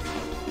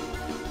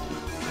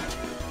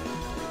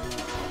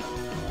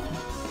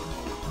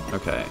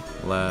 Okay,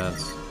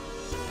 let's...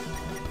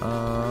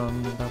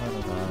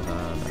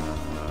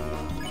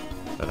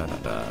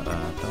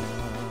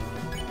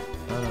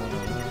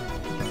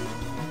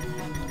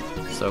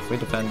 So if we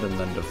defend and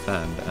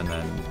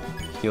then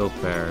heal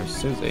prayer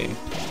Susie.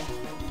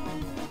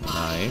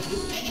 Nice.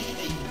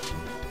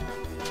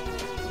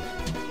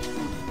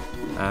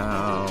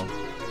 Ow.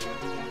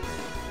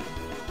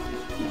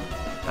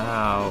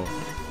 Ow.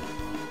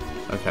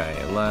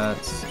 Okay,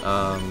 let's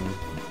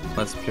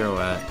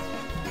pirouette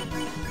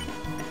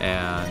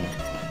and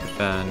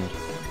defend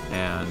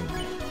and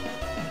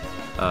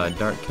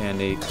dark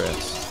candy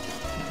Chris.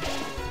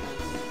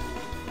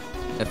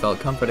 It felt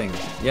comforting.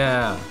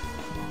 Yeah.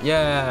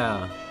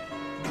 Yeah.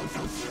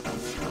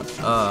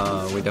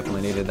 We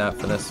definitely needed that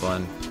for this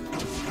one.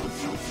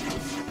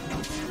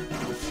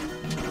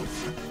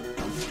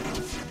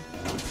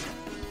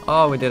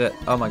 Oh, we did it.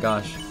 Oh my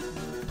gosh.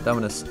 That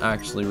one is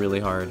actually really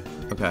hard.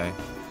 Okay.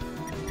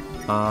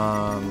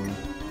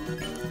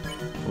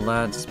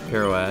 Let's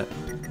pirouette.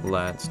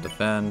 Let's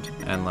defend.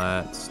 And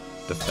let's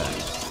defend.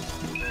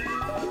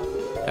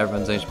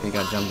 Everyone's HP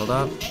got jumbled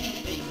up.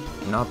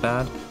 Not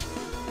bad,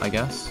 I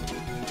guess.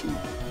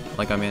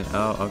 Like, I mean,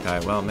 oh, okay.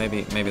 Well,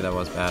 maybe that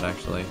was bad,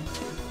 actually.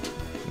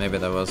 Maybe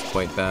that was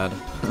quite bad.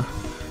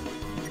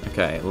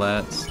 Okay,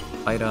 let's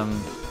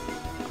item,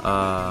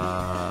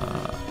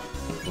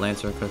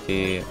 Lancer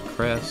Cookie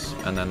Chris,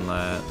 and then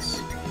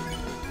let's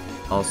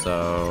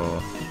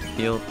also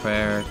heal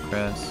prayer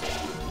Chris,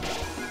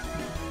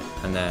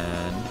 and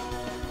then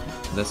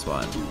this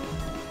one.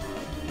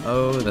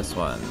 Oh, this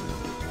one.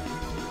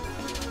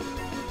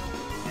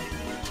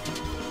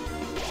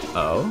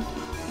 Oh?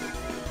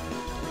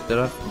 Did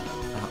I?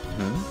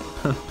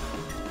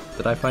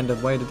 Did I find a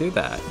way to do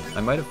that?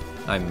 I might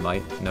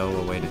know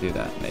a way to do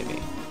that, maybe.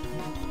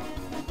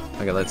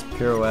 Okay, let's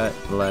pirouette.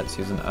 Let's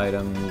use an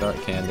item, Dark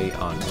Candy,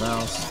 on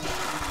Rouse.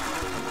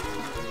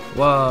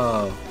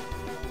 Whoa!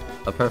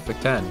 A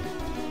perfect 10.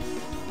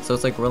 So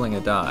it's like rolling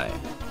a die.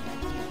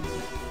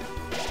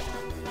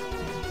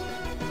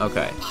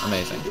 Okay,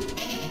 amazing.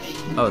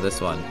 Oh,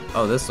 this one.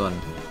 Oh, this one.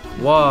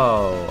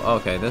 Whoa!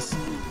 Okay, this...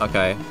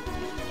 Okay.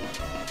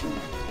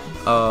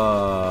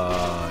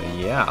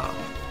 Yeah.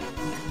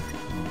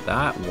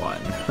 That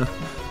one.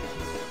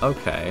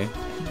 Okay.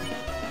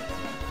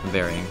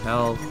 Varying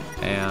health,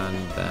 and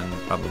then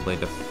probably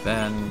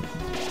defend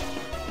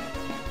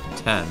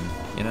 10.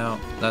 You know,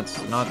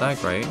 that's not that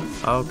great.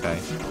 Okay.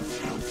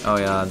 Oh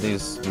yeah,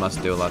 these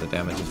must do a lot of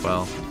damage as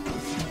well.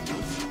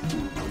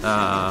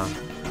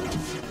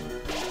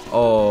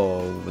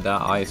 Oh,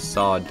 that I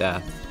saw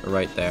death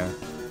right there.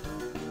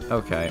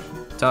 Okay.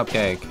 Top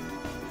cake.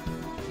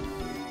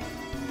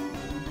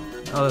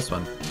 Oh, this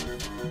one.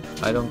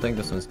 I don't think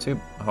this one's too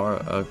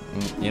hard.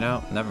 You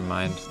know, never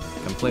mind.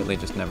 Completely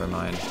just never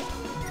mind.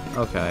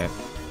 Okay,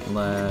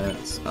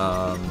 let's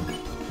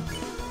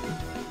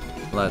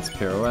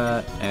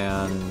pirouette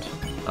and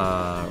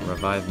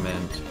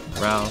revivement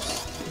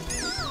Rouse.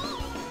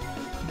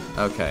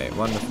 Okay,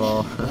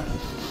 wonderful.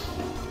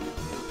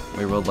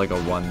 We rolled like a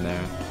 1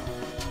 there.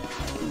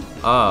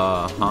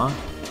 Huh?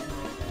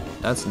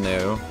 That's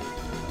new.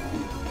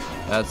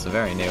 That's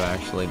very new,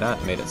 actually.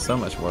 That made it so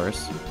much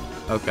worse.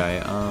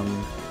 Okay,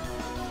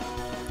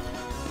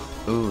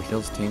 ooh,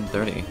 heals team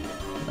 30.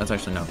 That's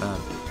actually not bad.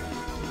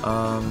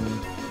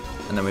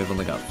 And then we've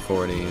only got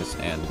 40s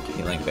and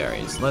healing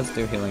berries. Let's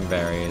do healing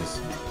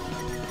berries.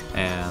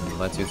 And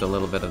let's use a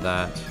little bit of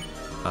that,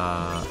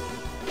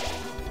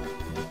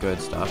 good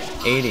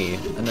stuff. 80,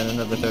 and then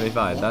another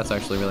 35. That's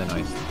actually really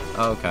nice.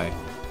 Okay.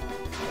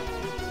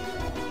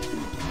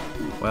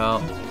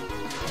 Well,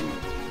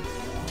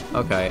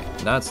 okay,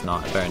 that's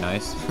not very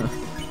nice.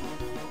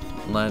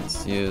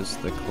 Let's use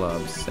the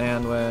club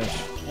sandwich.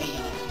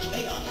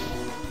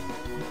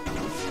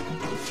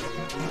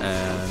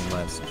 And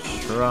let's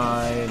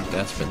try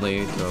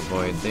desperately to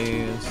avoid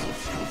these.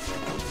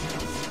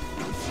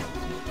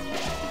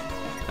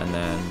 And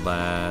then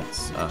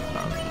let's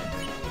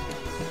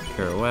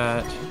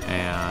pirouette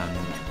and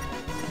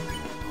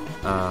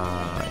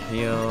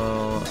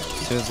heal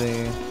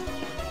Susie.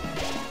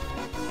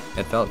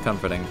 It felt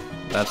comforting.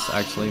 That's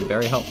actually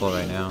very helpful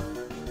right now.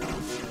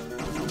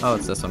 Oh,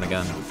 it's this one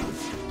again.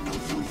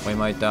 We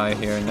might die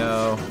here.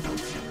 No.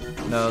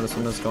 No, this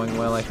one was going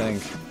well, I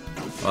think.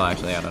 Well,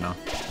 actually, I don't know.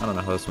 I don't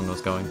know how this one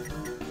was going.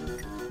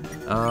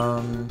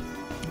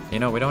 You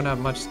know, we don't have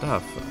much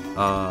stuff.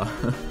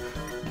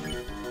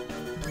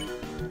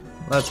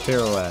 Let's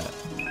pirouette.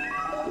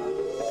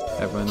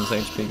 Everyone's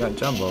HP got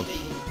jumbled.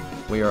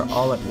 We are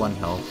all at 1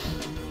 health.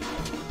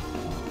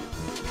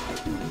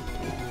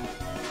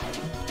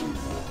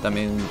 I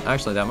mean,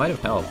 actually, that might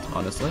have helped,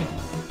 honestly.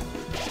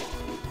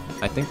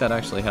 I think that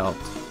actually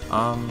helped.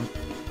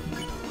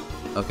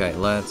 Okay,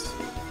 let's...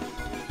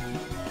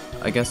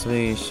 I guess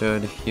we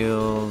should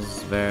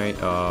heals very...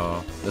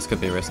 Oh, this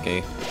could be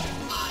risky.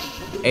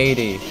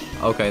 80.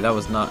 Okay, that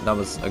was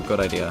a good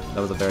idea.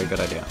 That was a very good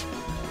idea.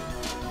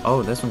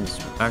 Oh, this one's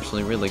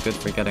actually really good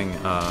for getting,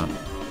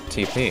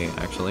 TP,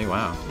 actually,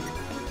 wow.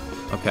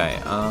 Okay,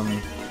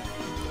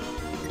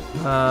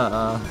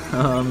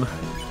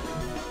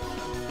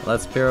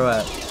 let's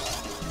pirouette.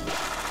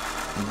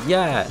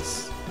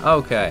 Yes!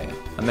 Okay,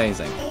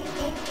 amazing.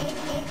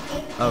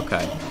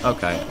 Okay,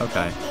 okay,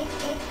 okay.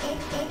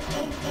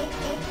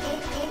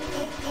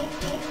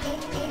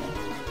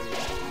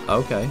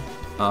 Okay,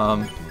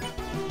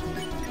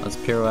 let's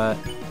pirouette.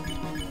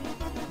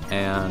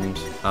 And,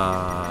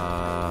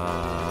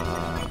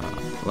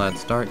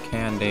 let's Dark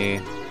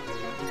Candy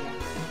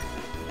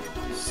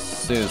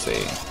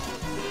Susie.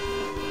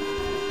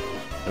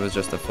 It was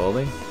just a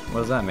Foley?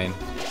 What does that mean?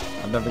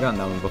 I've never gotten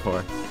that one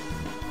before.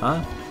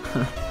 Huh?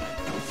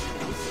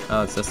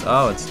 Oh, it's this.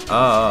 Oh, it's,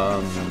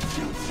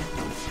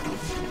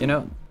 you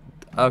know,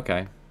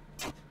 okay.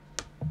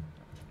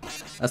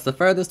 That's the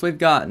furthest we've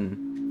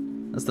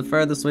gotten. That's the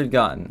furthest we've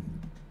gotten.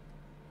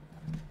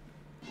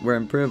 We're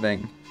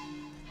improving.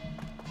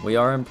 We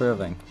are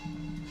improving.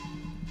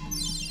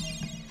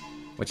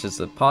 Which is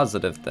a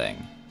positive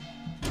thing.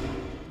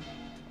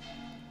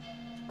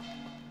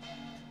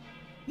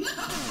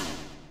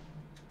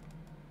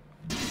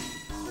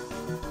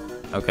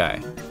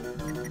 Okay.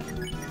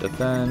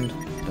 Defend,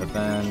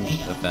 defend,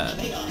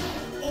 defend.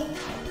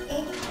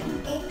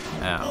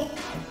 Ow.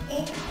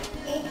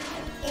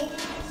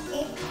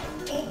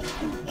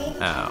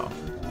 Ow.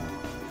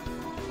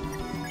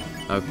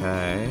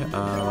 Okay,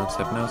 let's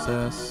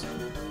hypnosis.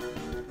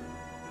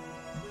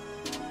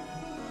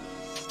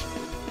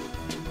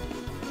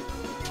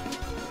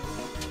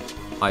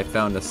 I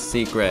found a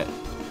secret.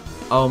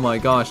 Oh my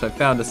gosh, I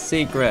found a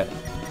secret.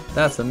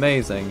 That's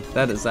amazing.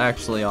 That is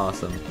actually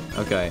awesome.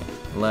 Okay,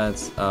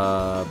 let's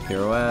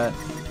pirouette,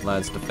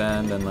 let's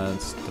defend, and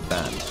let's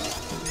defend.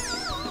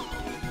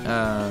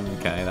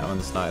 Okay, that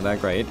one's not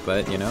that great,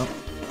 but you know,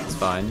 it's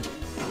fine.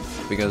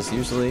 Because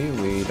usually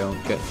we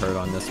don't get hurt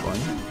on this one.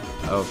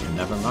 Oh,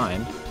 never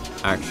mind.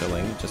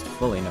 Actually, just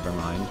fully never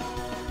mind.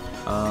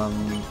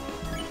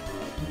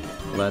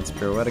 Let's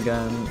pirouette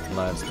again,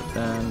 let's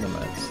defend, and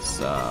let's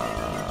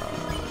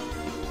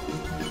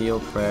heal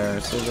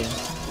prayer, Susie.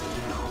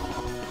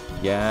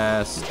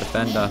 Yes,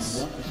 defend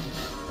us.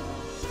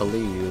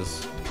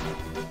 Please.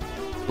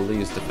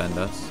 Please defend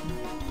us.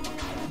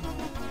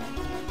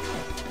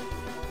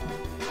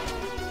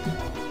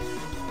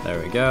 There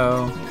we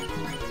go.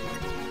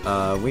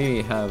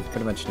 We have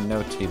pretty much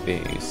no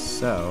TB,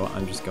 so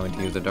I'm just going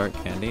to use the Dark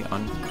Candy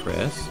on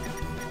Chris,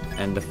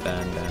 and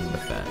defend, and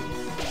defend.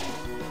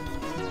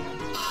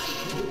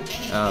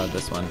 Oh,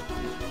 this one.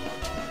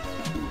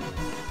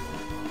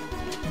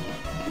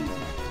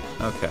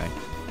 Okay.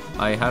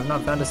 I have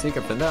not found a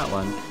secret for that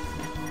one.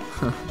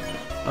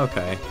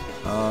 Okay.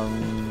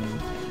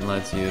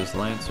 Let's use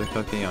Lancer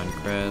Cookie on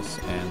Chris,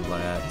 and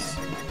let's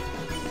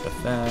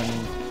defend.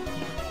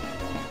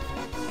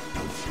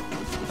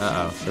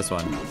 Uh-oh, this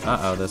one.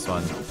 Uh-oh, this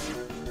one.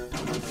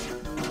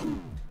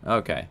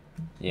 Okay.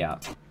 Yeah.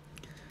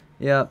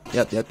 Yep.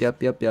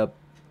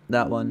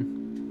 That one.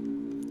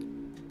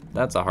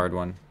 That's a hard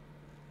one.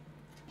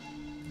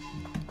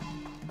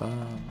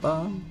 Bum,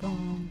 bum,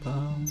 bum,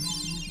 bum.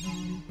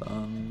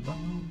 Bum,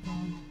 bum,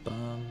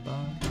 bum, bum,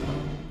 bum,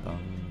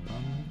 bum,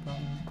 bum,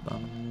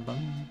 bum,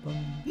 bum,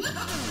 bum,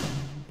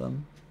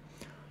 bum.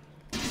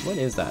 What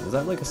is that? Is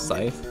that like a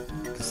scythe?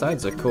 Because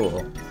scythes are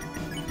cool,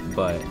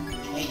 but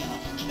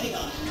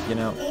you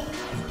know,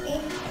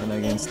 when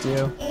against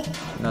you,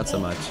 not so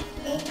much.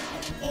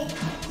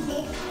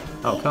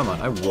 Oh, come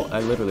on, I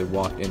literally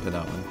walked into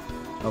that one.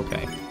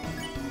 Okay.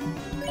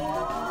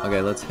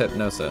 Okay, let's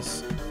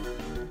hypnosis.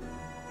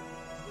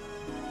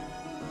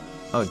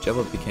 Oh,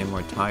 Jevil became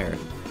more tired.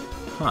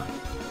 Huh.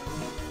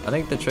 I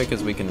think the trick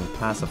is we can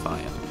pacify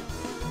him.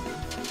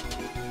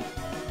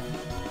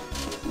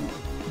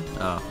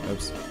 Oh,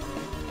 oops.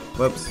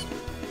 Whoops.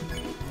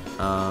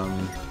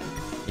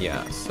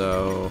 Yeah,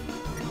 so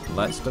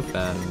let's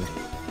defend,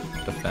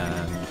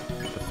 defend,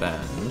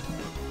 defend.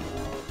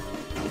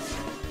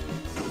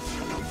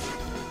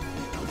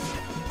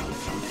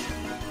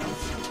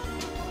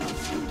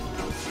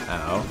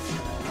 Ow.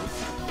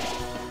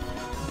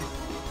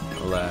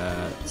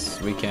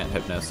 We can't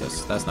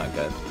hypnosis. That's not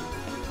good.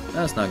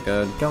 That's not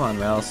good. Come on,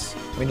 Rels.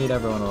 We need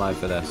everyone alive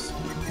for this.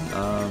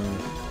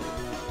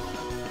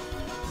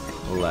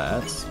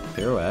 Let's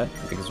pirouette,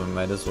 because we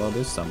might as well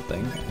do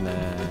something. And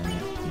then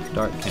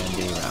Dark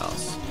Candy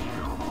Rouse.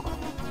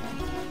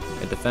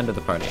 It defended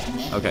the party.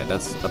 Okay,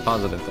 that's a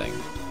positive thing.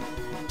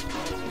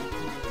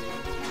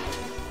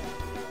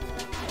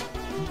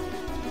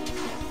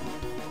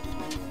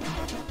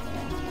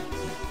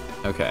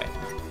 Okay.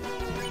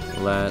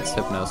 Let's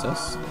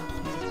hypnosis.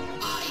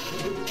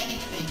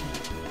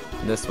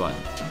 This one.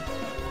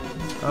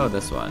 Oh,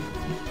 this one.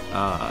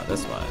 Ah,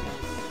 this one.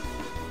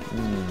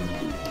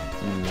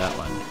 That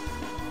one.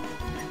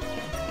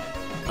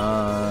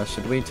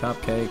 Should we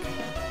top cake?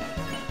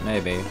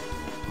 Maybe.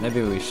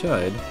 Maybe we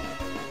should.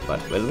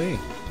 But will we?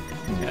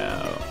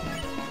 No.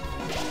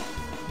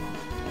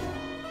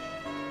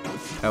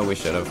 Oh, we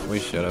should have. We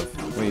should have.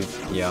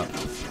 Yeah.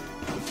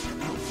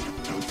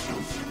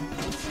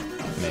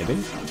 Maybe?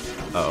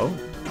 Oh.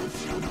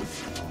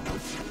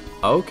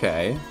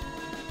 Okay.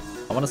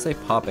 I want to say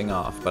popping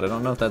off, but I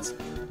don't know if that's,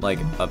 like,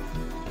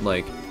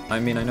 I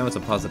mean, I know it's a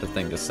positive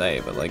thing to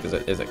say, but, like,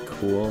 is it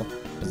cool?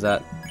 Is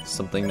that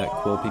something that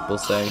cool people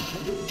say?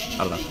 I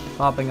don't know.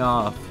 Popping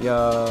off,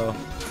 yo!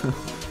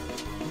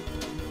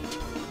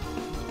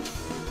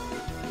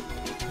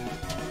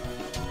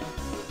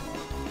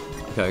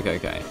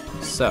 Okay.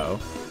 So,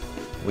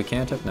 we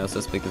can't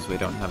hypnosis because we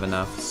don't have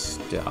enough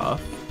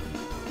stuff.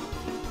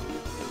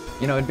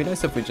 You know, it'd be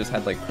nice if we just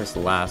had, like,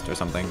 Crystal last or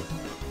something.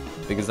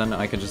 Because then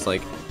I could just,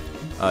 like,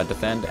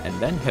 defend and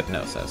then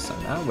hypnosis,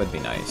 and that would be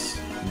nice.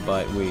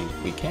 But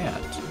we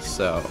can't,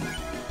 so...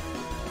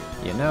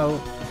 You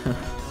know...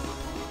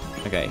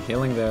 Okay,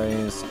 healing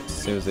berries,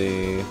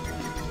 Susie,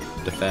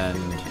 defend.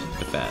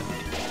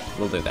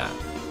 We'll do that.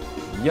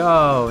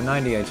 Yo,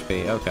 90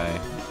 HP, okay.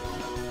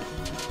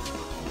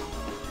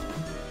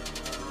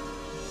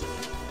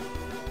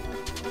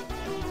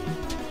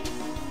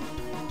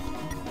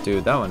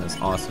 Dude, that one is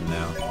awesome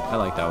now. I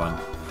like that one.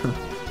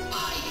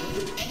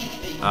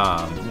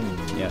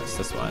 Yes,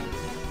 this one.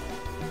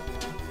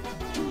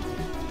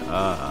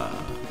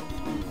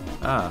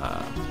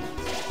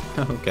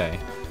 Okay.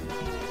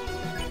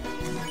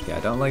 Yeah, I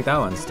don't like that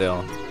one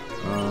still.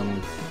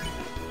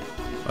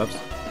 Whoops.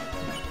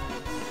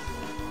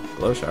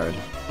 Glow shard.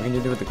 What can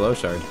you do with the glow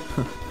shard?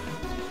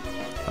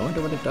 I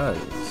wonder what it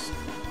does.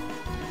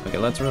 Okay,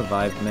 let's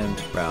revive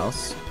Mint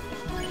Rouse,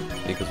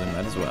 because we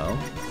might as well.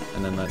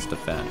 And then let's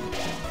defend.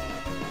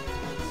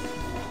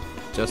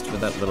 Just for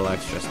that little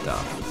extra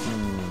stuff.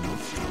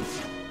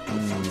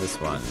 This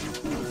one.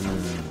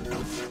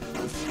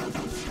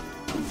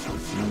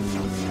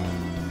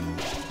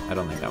 I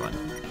don't like that one.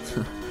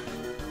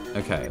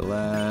 Okay,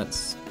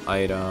 let's...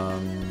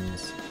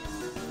 Items...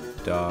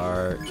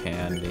 Dark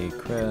Candy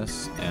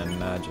Chris, and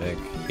Magic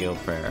Heal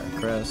Prayer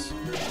Chris.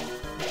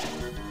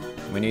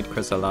 We need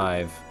Chris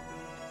alive.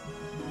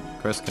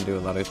 Chris can do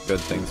a lot of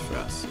good things for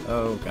us.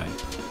 Okay.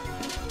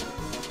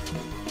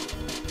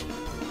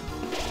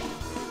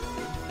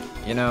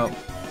 You know,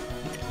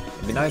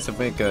 it'd be nice if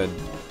we could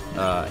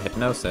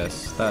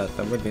hypnosis. That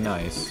would be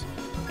nice.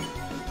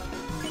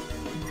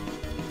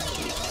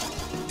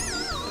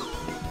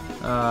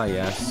 Ah,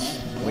 yes.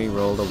 We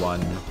rolled a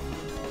 1.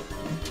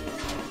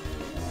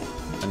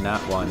 And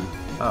that one.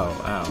 Oh,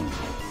 ow.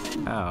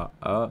 Ow.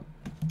 Oh.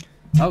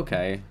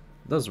 Okay.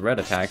 Those red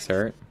attacks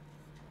hurt.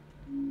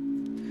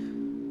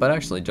 But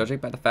actually, judging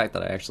by the fact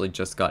that I actually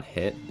just got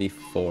hit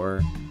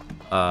before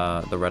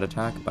the red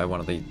attack by one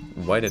of the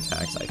white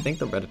attacks, I think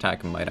the red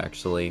attack might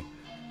actually,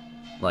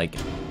 like,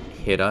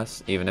 hit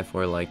us, even if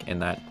we're, like, in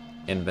that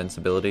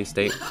invincibility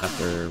state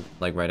after,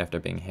 like, right after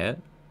being hit.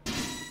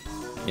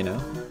 You know?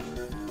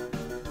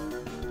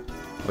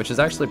 Which is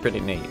actually pretty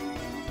neat.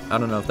 I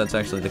don't know if that's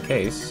actually the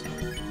case,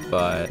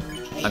 but,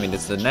 I mean,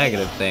 it's a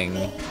negative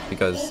thing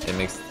because it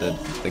makes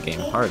the game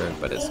harder,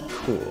 but it's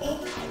cool.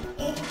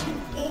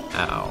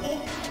 Ow.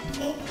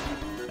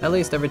 At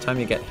least every time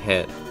you get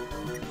hit,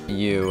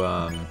 you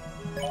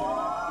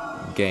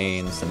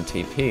gain some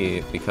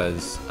TP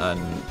because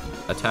an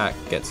attack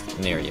gets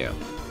near you.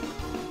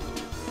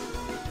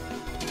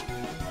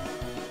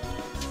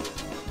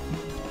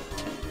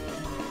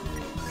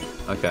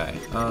 Okay,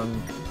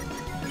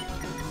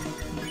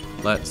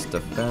 let's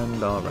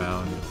defend all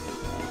around.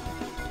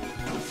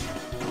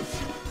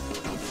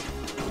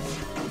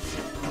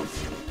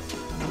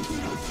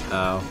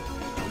 Ow.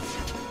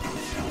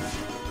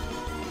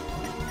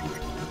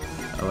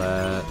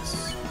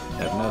 Let's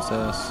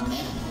hypnosis.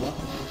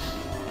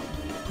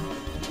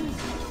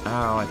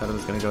 Ow, I thought it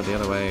was gonna go the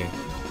other way.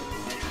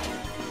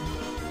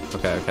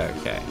 Okay.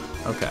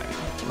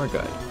 We're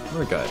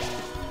good.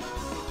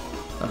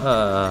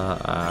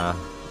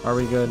 Are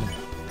we good?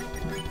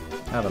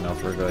 I don't know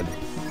if we're good.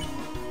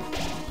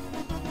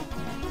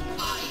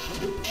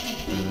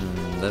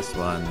 This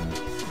one.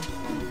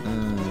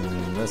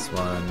 This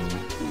one.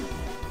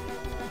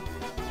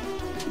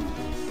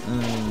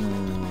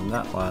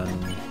 That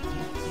one.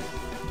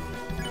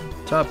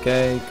 Top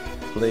cake,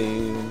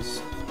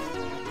 please.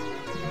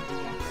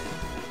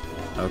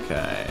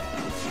 Okay.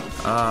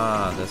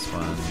 Ah, this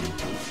one.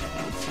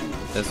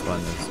 This one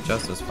is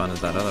just as fun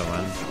as that other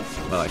one.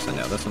 Well, actually,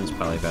 no, this one's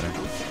probably better.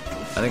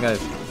 I think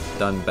I've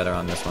done better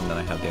on this one than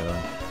I have the other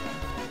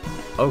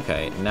one.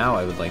 Okay, now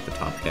I would like the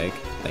top cake.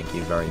 Thank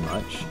you very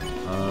much.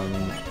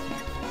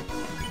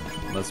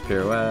 Let's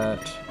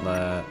pirouette.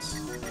 Let's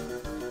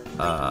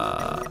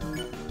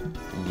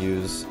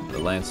use the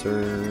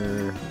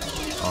Lancer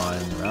on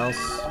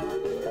Rouse.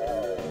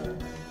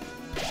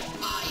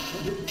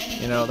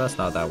 You know, that's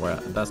not that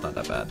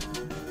bad.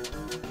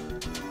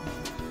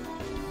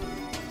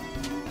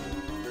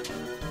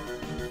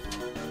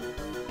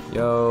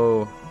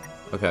 Yo.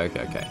 Okay.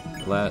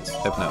 Let's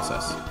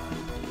hypnosis.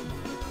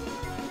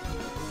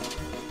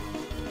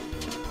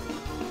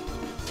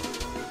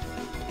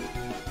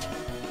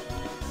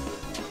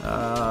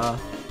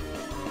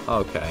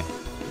 Okay.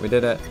 We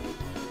did it.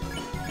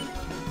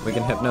 We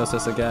can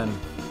hypnosis again.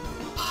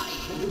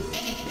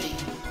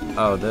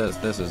 Oh,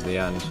 this is the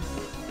end.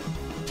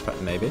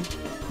 Maybe?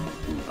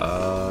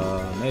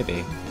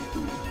 Maybe.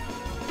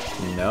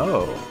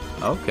 No.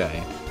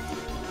 Okay.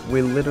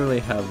 We literally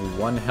have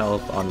 1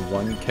 health on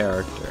 1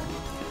 character.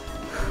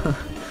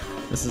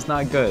 This is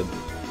not good.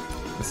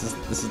 This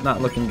is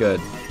not looking good.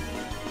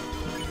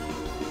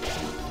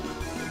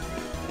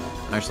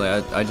 Actually,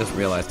 I just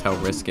realized how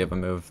risky of a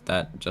move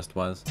that just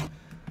was.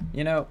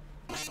 You know,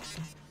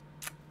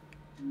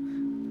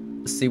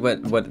 see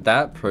what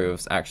that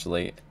proves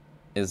actually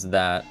is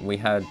that we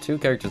had 2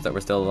 characters that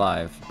were still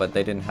alive, but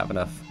they didn't have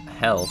enough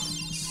health.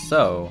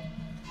 So,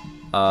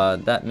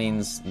 that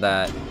means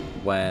that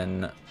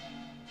when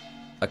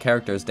a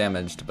character is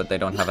damaged, but they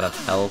don't have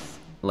enough health,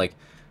 like,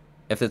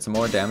 if it's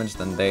more damage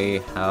than they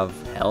have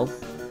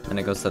health, then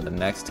it goes to the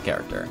next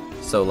character.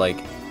 So,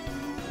 like,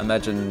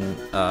 imagine,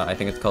 I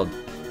think it's called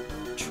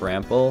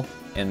Trample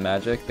in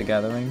Magic: The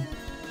Gathering,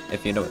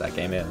 if you know what that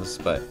game is,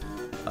 but,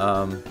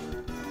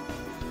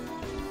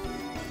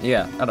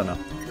 yeah, I don't know.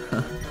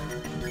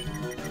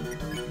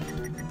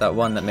 That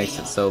one that makes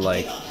it so,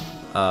 like,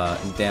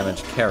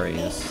 damage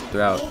carries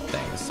throughout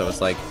things. So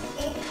it's like,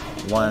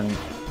 one,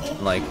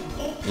 like,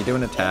 you do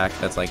an attack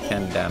that's like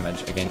 10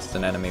 damage against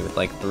an enemy with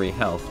like 3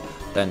 health,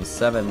 then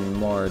 7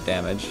 more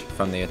damage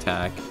from the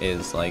attack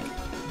is like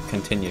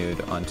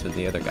continued onto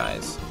the other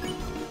guys.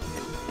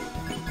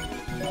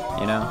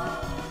 You know?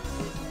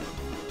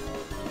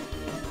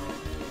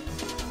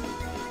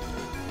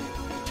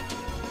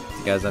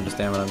 You guys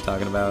understand what I'm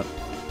talking about?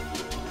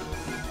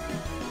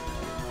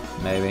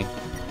 Maybe.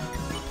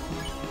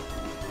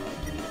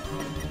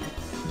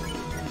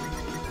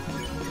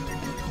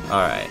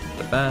 Alright,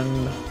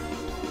 defend.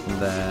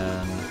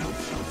 Then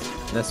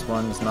this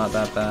one's not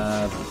that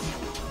bad.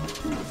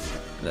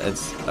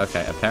 It's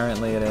okay,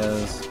 apparently it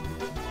is,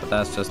 but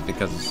that's just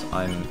because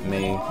I'm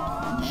me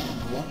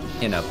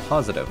in a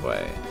positive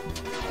way.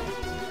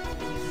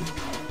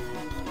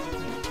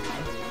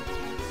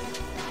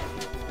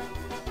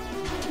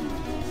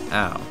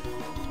 Ow,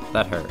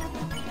 that hurt.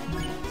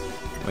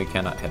 We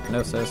cannot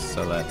hypnosis,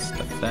 so let's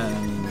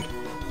defend.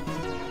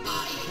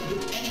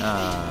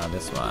 Ah,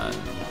 this one.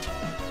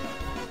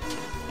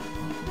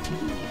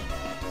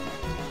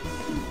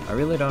 I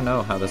really don't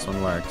know how this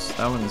one works.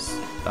 That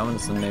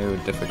one's the new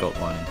difficult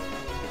one.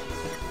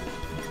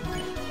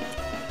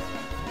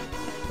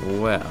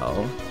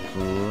 Well,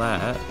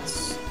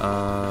 let's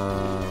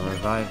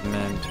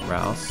revivement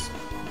Rouse.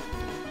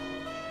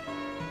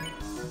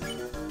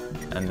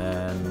 And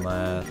then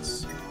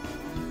let's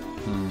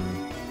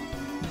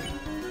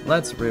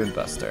Rude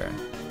Buster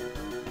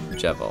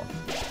Jevil.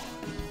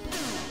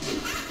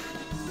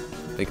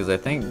 Because I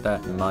think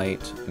that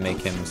might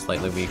make him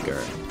slightly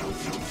weaker.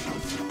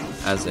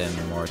 As in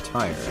more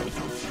tired.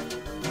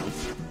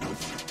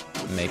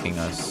 Making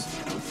us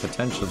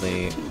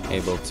potentially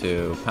able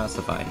to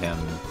pacify him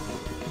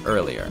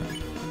earlier.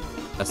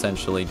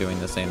 Essentially doing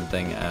the same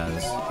thing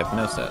as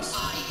hypnosis.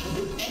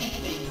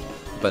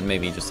 But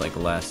maybe just like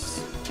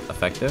less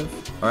effective?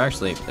 Or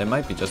actually, it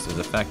might be just as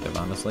effective,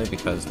 honestly,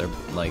 because they're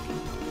like,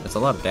 it's a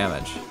lot of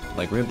damage.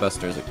 Like, Rude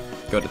Buster is a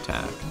good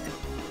attack.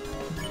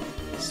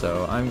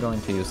 So I'm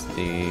going to use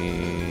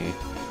the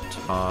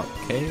top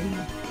cave.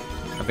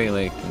 I feel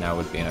like now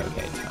would be an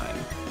okay time.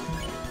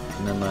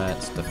 And then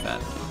let's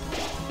defend.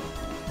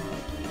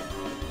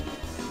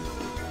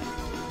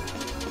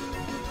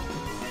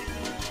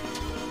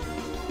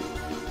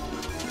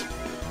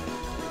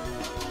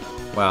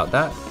 Wow,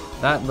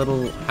 that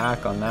little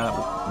hack on that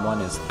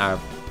one is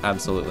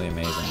absolutely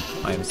amazing.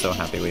 I am so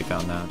happy we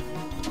found that.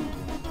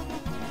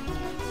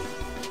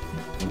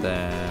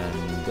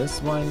 Then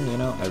this one, you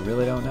know, I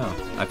really don't know.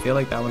 I feel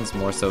like that one's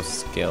more so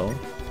skill,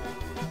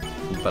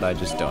 but I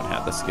just don't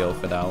have the skill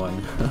for that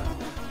one.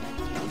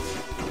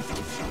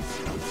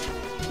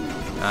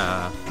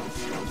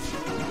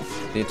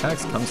 The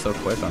attacks come so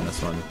quick on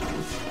this one.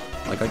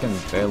 Like, I can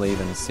barely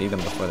even see them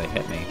before they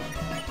hit me.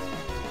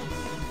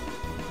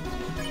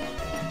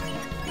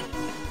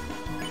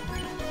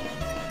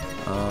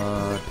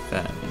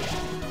 Defend.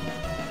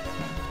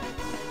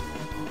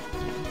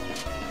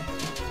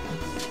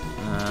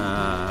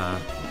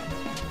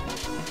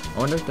 I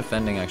wonder if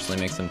defending actually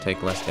makes them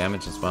take less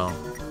damage as well.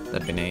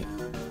 That'd be neat.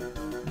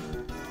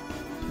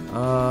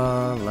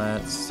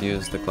 Let's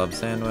use the club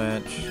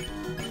sandwich.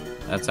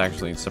 That's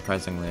actually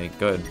surprisingly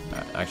good,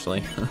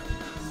 actually.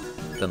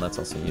 Then let's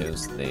also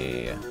use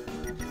the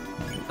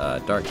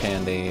dark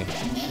candy.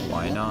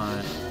 Why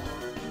not?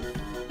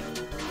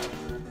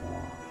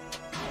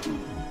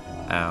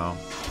 Ow.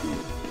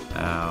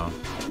 Ow.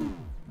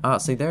 Oh,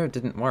 see, there it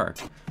didn't work.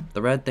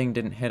 The red thing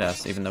didn't hit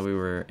us even though we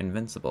were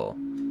invincible.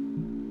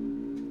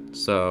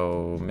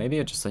 So maybe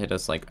it just hit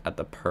us like at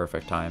the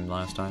perfect time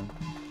last time.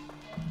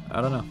 I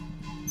don't know.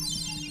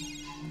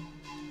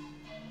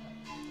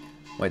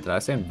 Wait, did I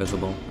say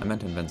invisible? I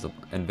meant invincible.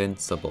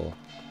 Invincible.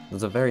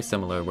 Those are very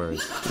similar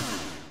words.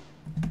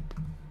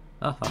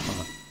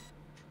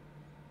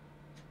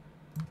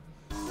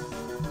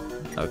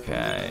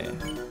 Okay.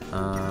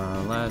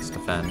 Let's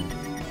defend.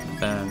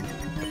 Defend.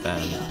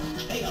 defend.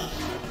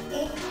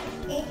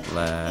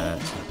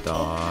 Let's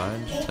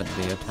dodge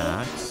the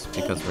attacks,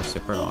 because we're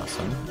super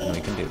awesome, and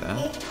we can do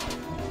that.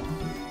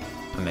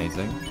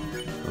 Amazing.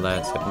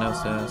 Let's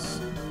hypnosis.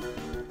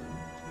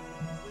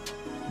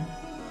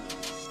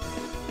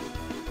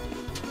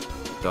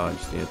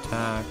 Dodge the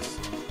attacks,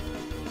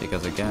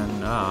 because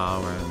again,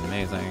 we're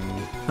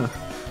amazing.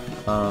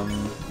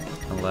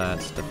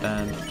 Let's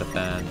defend.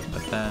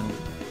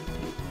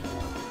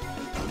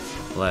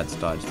 Let's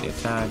dodge the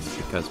attacks,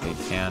 because we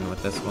can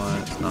with this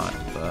one. It's not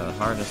the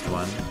hardest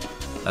one,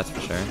 that's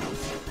for sure.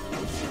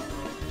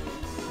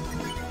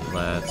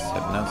 Let's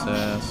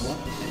hypnosis.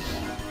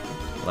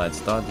 Let's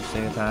dodge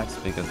the attacks,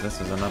 because this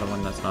is another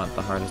one that's not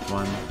the hardest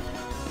one.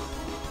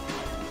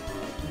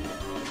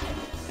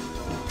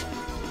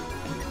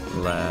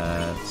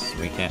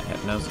 We can't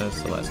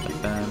hypnosis, so let's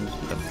defend.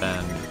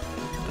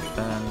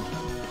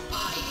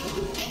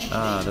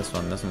 This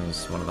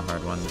one's one of the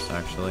hard ones,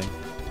 actually.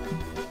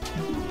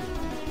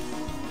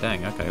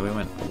 Dang, okay, we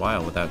went a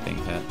while without being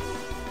hit.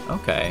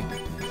 Okay.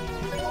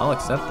 I'll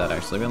accept that,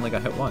 actually. We only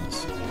got hit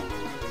once.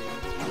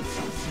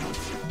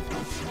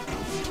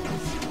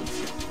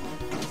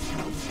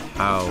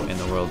 How in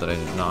the world did I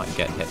not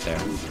get hit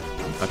there?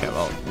 Okay,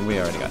 well, we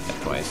already got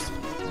hit twice.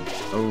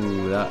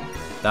 Oh,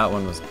 that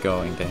one was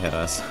going to hit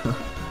us.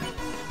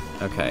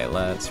 Okay,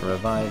 let's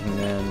revive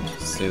Mint,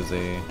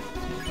 Susie.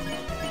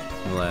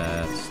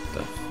 Let's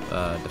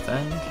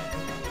defend.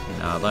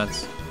 Now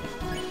let's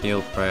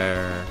heal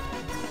Prayer.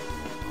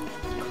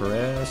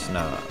 Chris?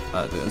 No,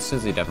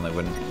 Susie definitely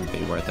wouldn't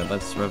be worth it.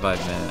 Let's revive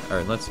Mint,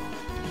 or let's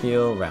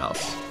heal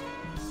Rouse.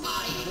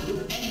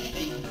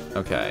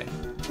 Okay,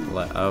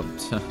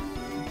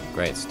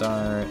 great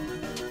start.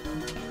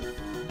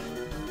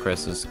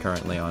 Chris is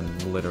currently on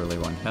literally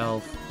 1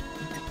 health.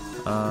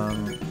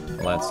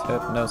 Let's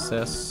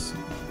hypnosis.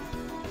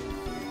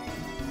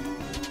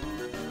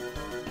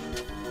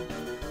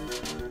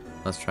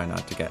 Let's try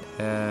not to get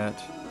hit.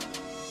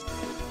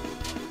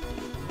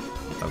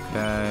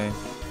 Okay.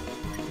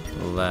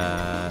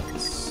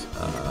 Let's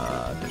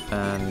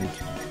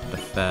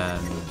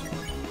defend.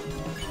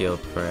 Heal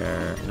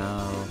Prayer.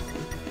 No.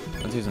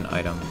 Let's use an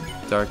item.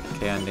 Dark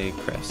Candy,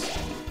 Chris.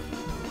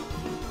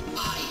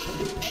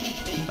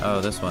 Oh,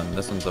 this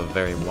one's a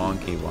very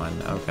wonky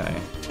one. Okay.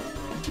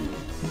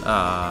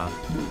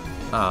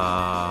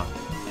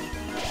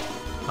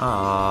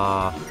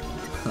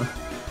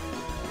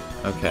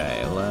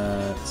 Okay,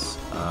 let's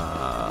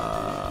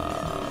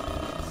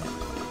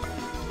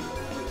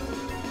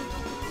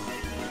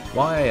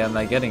why am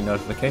I getting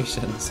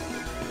notifications?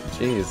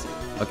 Jeez.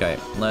 Okay,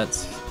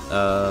 let's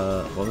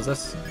what was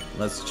this?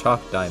 Let's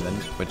Chalk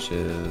Diamond, which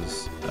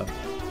is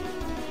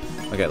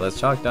okay, let's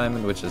Chalk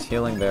Diamond, which is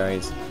healing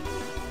berries.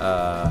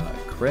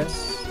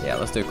 Chris? Yeah,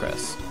 let's do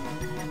Chris.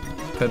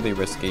 Could be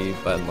risky,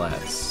 but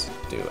let's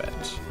do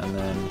it. And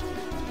then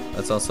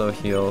let's also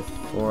heal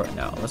for...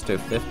 No, let's do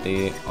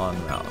 50 on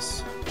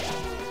Rouse.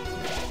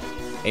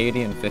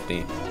 80 and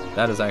 50.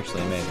 That is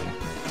actually amazing.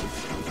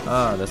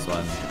 Ah, this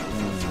one.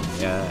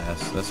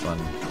 Yes, this one.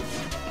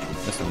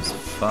 This one's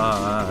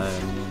fun.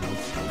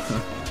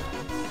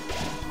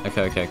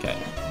 Okay.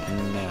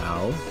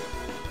 Now,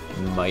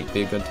 might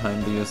be a good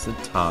time to use the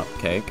top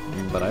cake,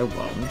 but I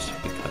won't,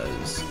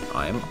 because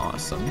I'm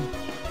awesome.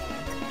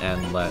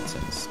 And let's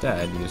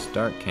instead use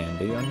Dark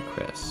Candy on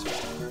Chris.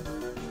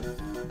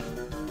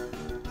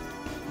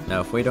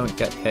 Now, if we don't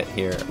get hit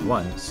here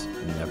once,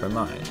 never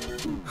mind.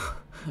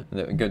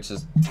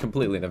 Just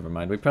completely never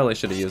mind. We probably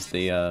should have used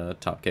the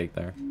top cake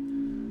there.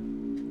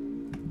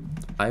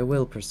 I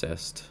will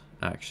persist,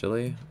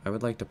 actually. I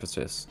would like to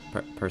persist.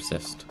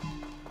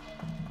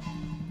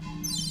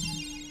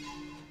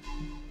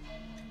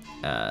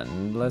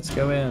 And let's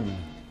go in.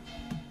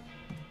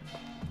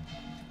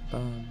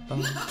 Bum,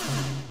 bum,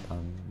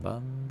 bum,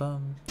 bum,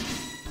 bum.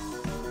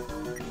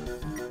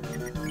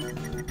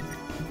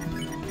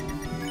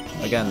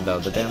 Again, though,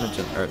 the damage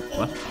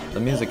the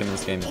music in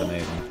this game is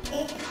amazing.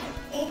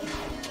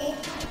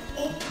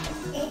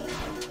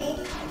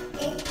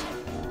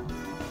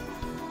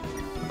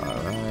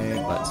 Alright,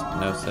 let's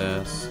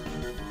hypnosis.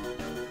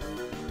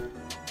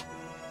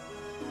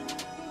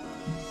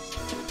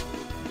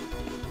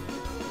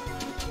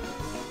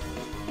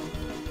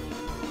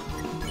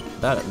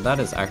 That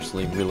is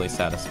actually really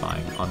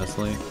satisfying,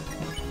 honestly.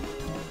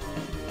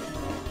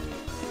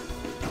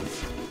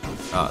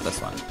 Ah,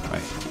 this one,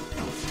 right.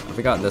 I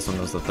forgot this one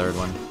was the third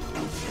one.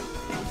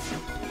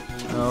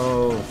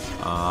 Oh,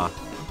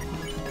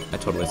 I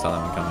totally saw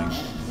that one coming.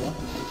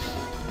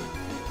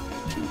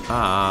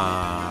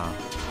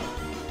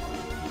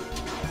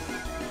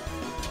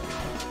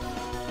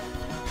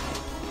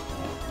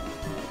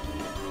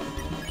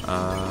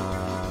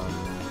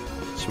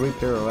 Should we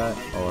pirouette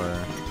or...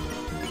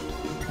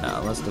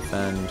 No, let's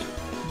defend.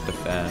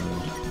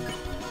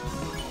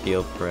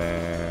 Heal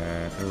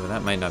Prayer. Ooh,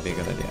 that might not be a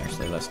good idea,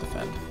 actually. Let's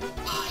defend.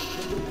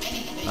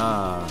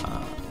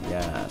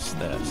 Yes,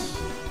 this.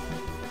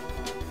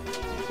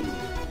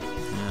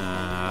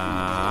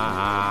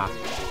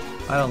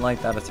 I don't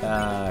like that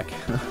attack.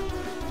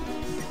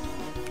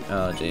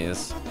 Oh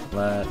jeez.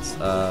 Let's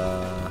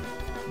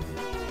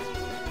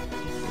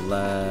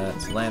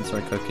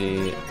Lancer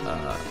Cookie,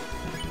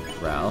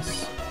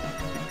 Rouse.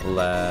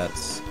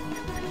 Let's,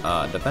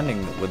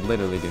 defending would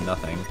literally do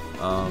nothing.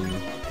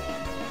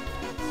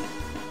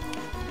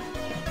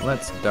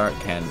 Let's Dark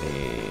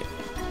Candy,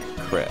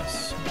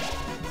 Chris.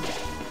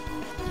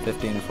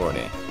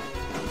 1540.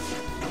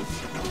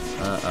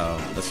 Uh-oh,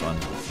 this one.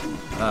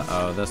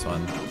 Uh-oh, this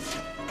one.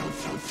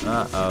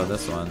 Uh-oh,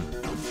 this one.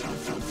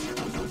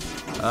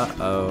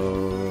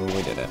 Uh-oh,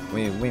 we did it.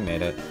 We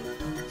made it.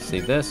 See,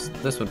 this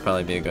would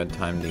probably be a good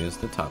time to use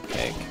the top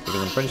cake,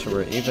 because I'm pretty sure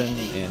we're even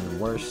in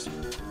worse,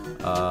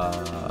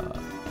 a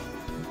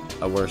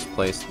worse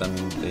place than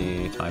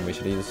the time we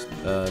should use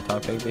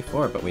top cake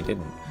before, but we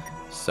didn't.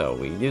 So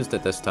we used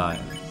it this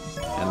time.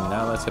 And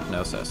now let's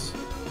Hypnosis.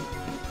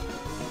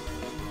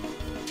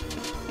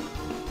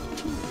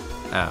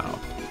 Ow.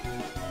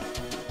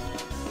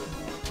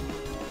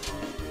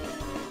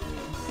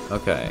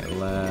 Okay,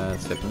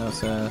 let's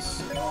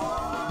Hypnosis.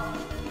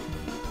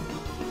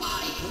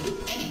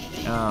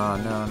 Oh,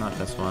 no, not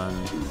this one.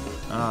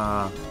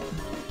 Ah.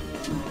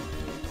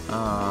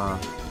 Ah.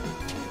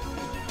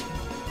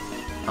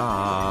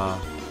 Ah.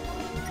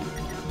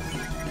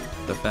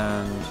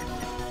 Defend.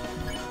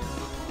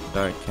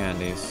 Dark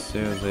Candy,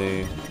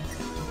 Susie.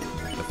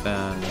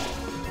 Defend.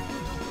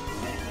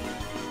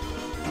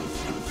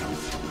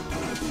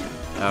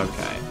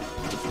 Okay.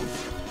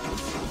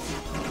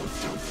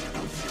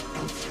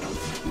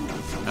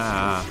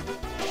 Ah.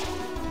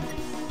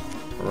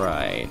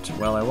 Right.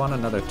 Well, I want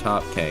another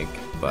top cake,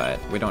 but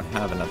we don't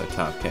have another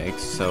top cake,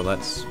 so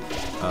let's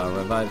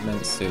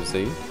Revivement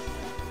Susie.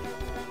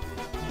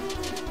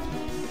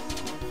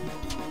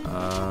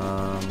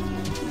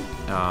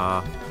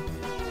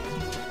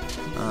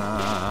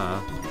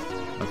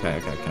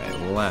 Okay.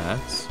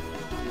 Let's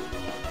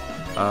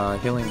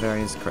Healing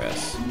Berries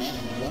Chris.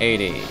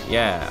 80.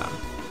 Yeah.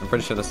 I'm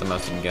pretty sure that's the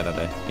most you can get out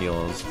of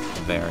heal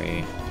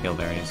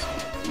berries,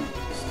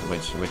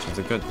 which is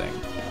a good thing.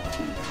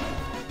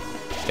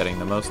 Getting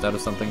the most out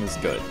of something is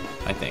good,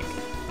 I think,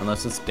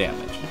 unless it's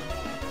damage.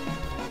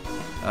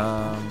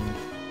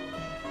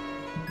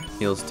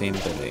 Heals Team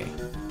Billy.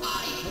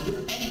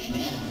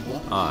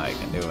 I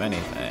can do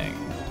anything.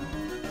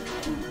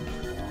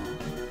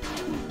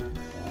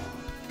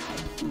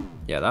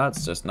 Yeah,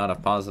 that's just not a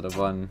positive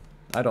one.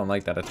 I don't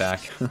like that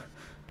attack.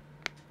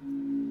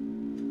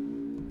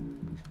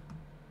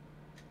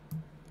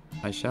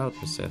 I shall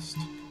persist.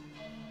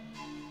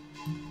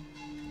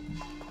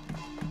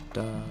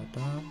 Da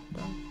da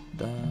da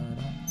da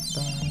da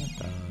da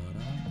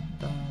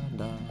da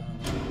da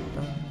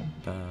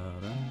da da.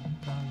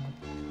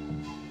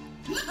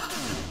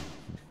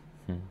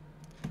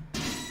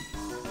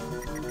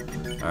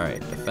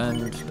 Alright,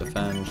 defend.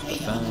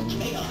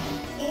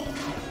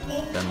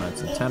 Then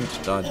let's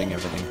attempt dodging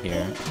everything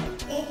here.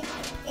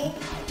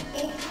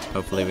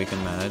 Hopefully we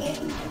can manage.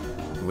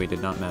 We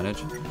did not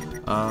manage.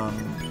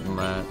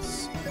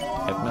 Let's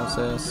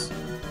Hypnosis.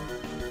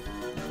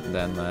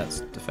 Then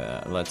let's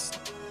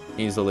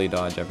easily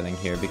dodge everything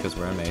here because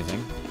we're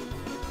amazing.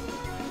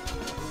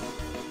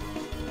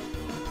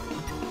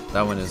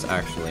 That one is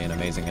actually an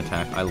amazing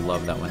attack. I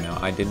love that one now.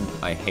 I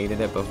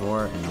hated it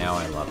before, and now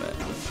I love it.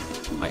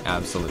 I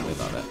absolutely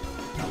love it.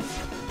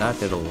 That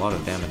did a lot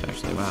of damage,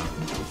 actually. Wow.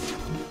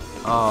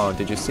 Oh,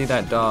 did you see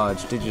that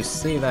dodge? Did you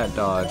see that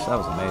dodge? That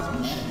was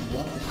amazing.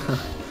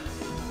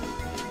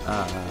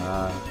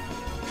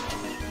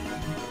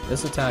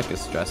 This attack is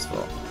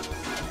stressful.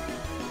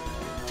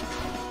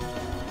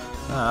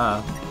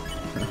 I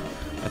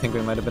think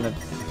we might have been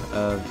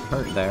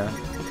hurt there.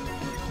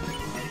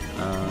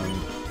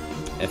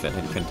 If it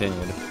had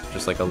continued,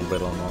 just like a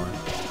little more.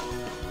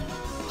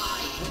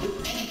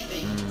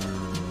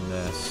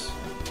 This.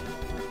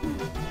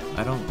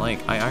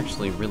 I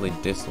actually really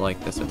dislike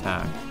this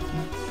attack.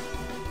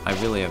 I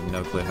really have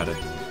no clue how to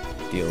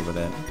deal with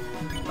it.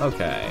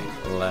 Okay,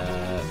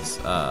 let's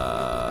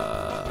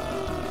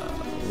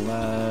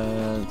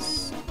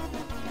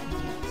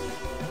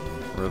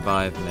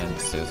revive Mint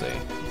Susie.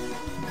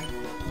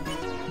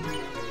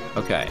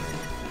 Okay,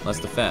 let's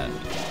defend.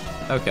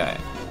 Okay,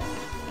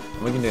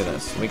 we can do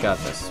this. We got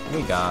this.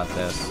 We got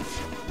this.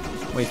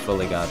 We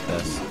fully got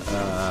this.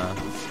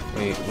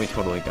 We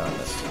totally got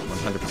this.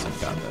 100%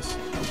 got this.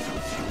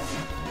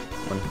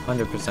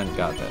 100%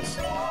 got this.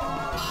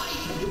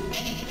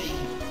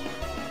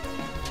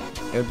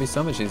 It would be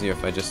so much easier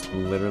if I just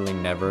literally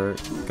never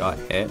got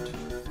hit,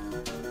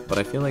 but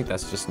I feel like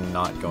that's just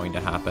not going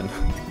to happen.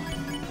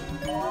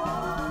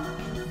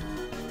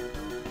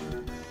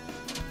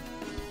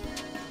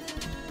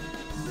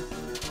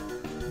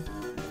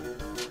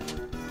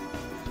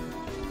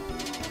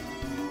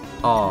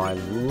 Oh, I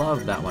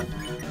love that one.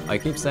 I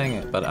keep saying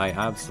it, but I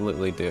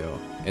absolutely do.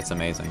 It's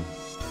amazing.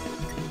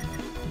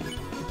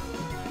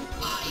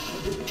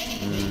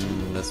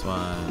 This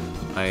one.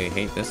 I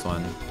hate this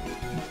one.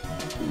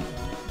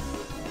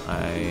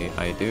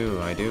 I do.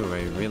 I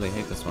really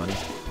hate this one.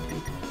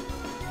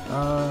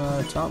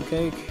 Top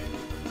cake?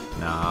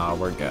 Nah,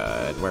 we're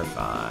good. We're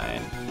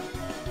fine.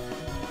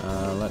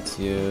 Let's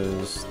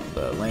use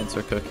the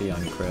Lancer cookie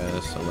on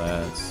Chris. So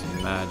let's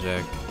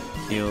magic,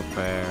 heal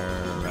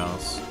prayer, or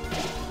else.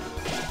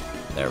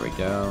 There we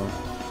go.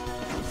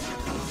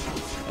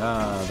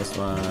 Ah, this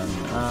one.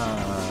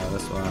 Ah,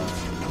 this one.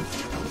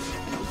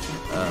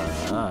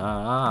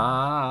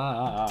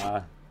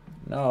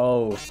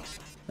 No.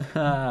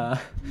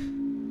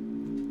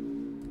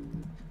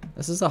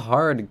 This is a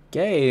hard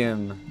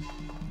game.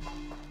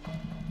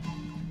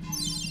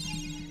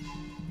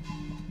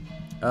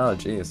 Oh,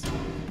 jeez.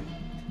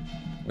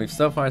 We've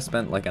so far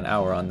spent like an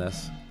hour on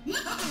this.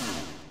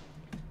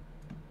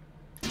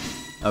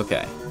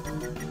 Okay.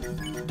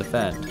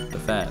 Defend,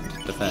 defend,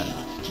 defend.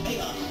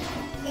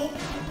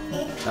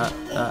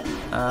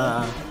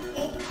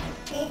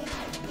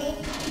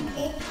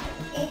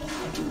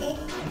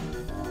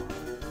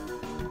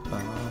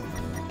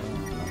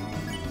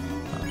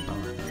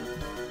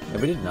 Yeah,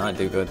 we did not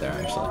do good there,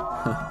 actually.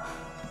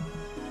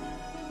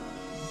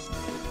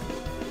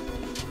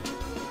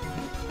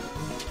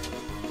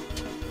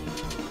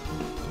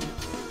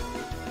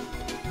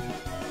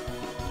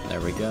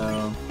 There we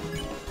go.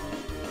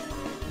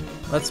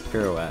 Let's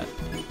pirouette.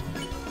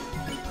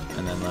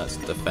 And then let's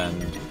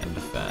defend and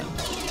defend.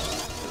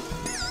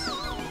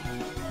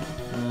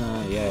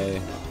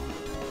 Yay.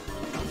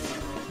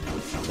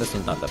 This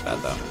one's not that bad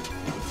though.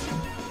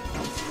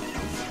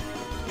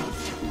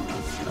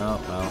 Oh,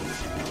 well.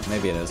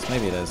 Maybe it is.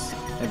 Maybe it is.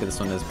 Maybe this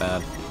one is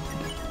bad.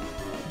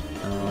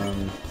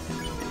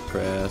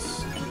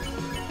 Chris.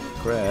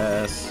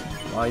 Chris.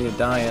 Why are you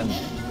dying?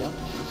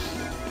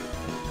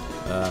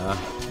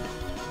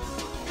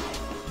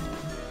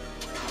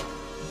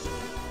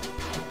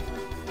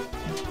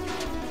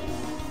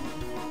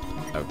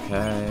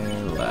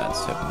 Okay,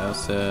 let's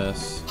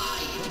hypnosis.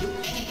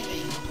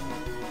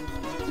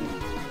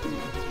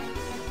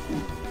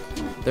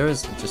 There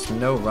is just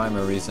no rhyme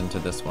or reason to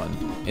this one.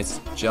 It's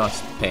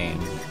just pain.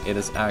 It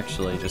is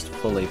actually just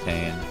fully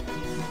pain.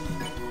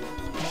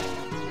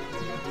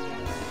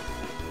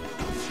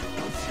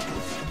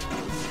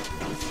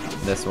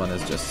 This one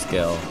is just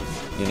skill.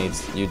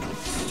 You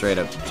straight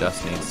up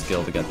just need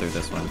skill to get through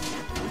this one.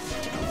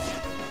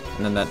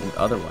 And then that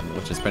other one,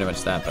 which is pretty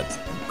much that, but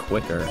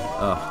quicker.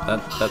 Oh,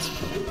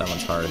 that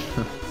one's hard.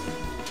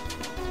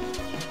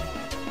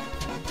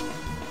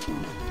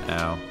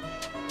 Ow.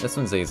 This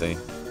one's easy.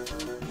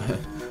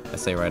 I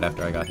say right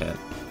after I got hit.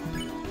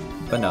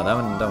 But no, that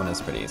one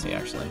is pretty easy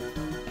actually.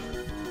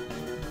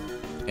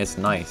 It's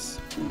nice.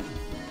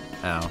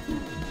 Ow.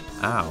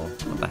 Ow.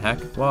 What the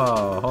heck?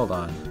 Whoa, hold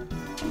on.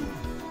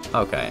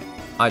 Okay.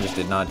 I just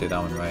did not do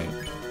that one right.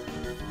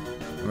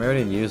 We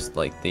already used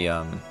like the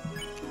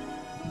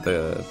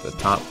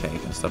top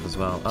cake and stuff as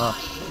well. Oh.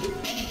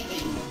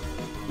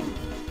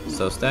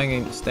 So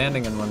standing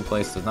in one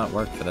place does not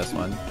work for this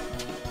one.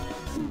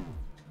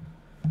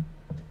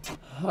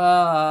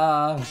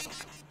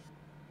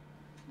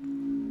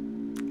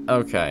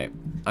 Okay,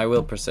 I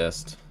will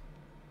persist.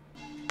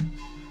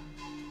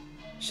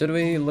 Should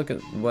we look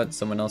at what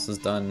someone else has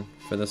done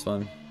for this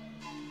one?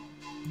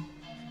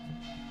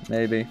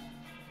 Maybe.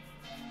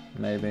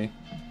 Maybe.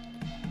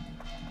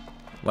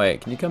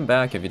 Wait, can you come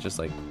back if you just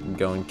like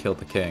go and kill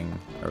the king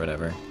or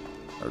whatever?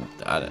 Or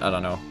I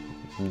don't know.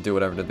 Do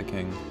whatever to the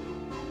king.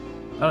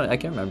 I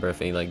can't remember if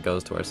he like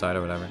goes to our side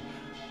or whatever.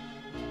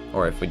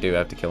 Or if we do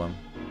have to kill him.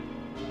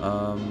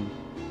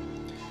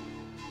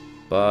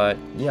 But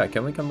yeah,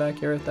 can we come back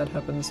here if that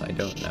happens? I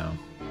don't know.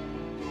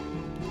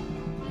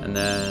 And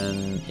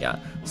then yeah.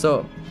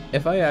 So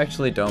if I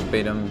actually don't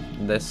beat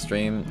him this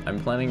stream, I'm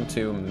planning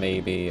to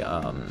maybe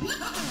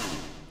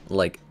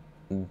like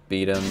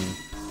beat him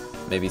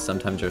maybe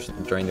sometime just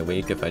during the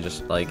week if I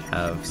just like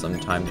have some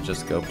time to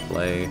just go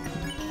play,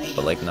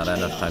 but like not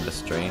enough time to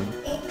stream.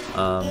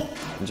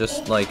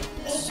 Just like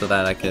so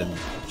that I could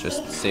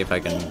just see if I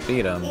can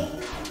beat him,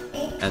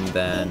 and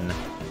then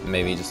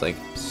maybe just like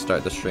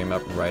start the stream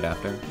up right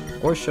after.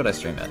 Or should I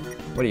stream it?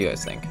 What do you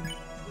guys think?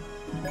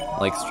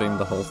 Like stream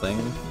the whole thing?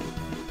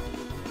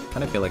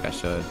 Kind of feel like I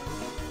should.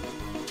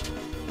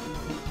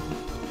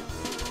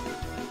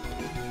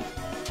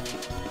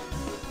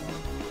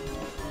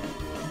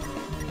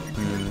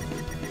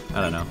 I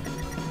don't know.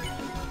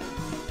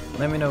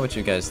 Let me know what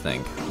you guys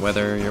think.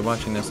 Whether you're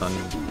watching this on,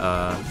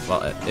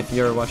 well, if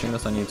you're watching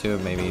this on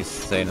YouTube, maybe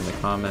say it in the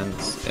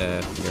comments.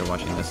 If you're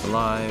watching this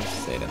live,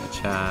 say it in the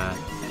chat.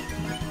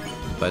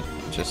 But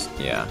just,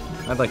 yeah,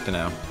 I'd like to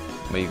know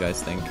what you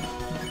guys think.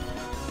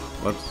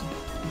 Whoops.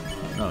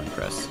 Not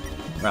Chris.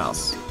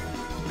 Rouse.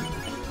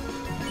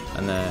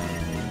 And then,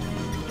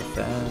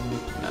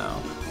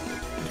 no.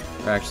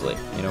 Or actually,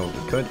 you know what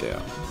we could do?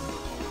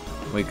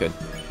 We could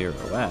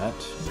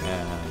pirouette,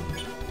 and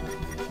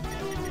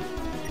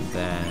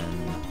then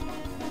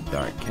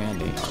dark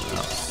candy on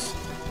us.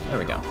 There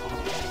we go.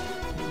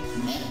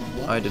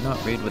 I did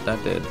not read what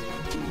that did.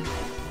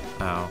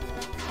 Ow.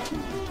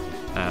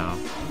 Ow.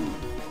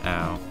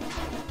 Ow.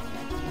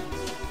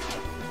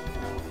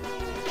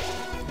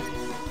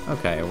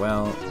 Okay,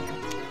 well,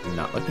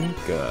 not looking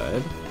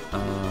good.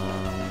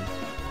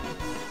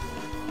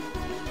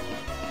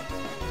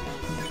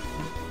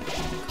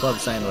 Club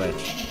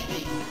sandwich.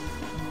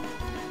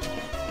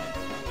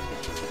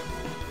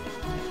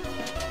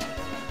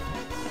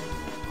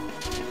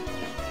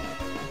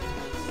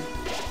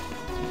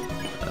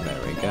 Oh,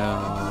 there we go.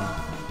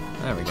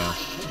 There we go.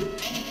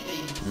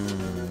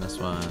 This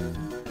one.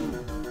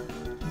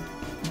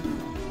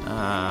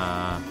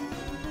 Ah.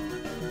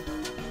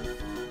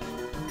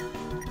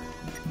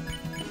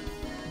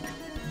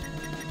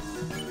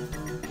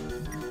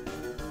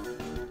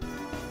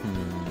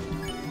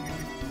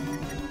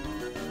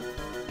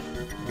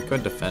 We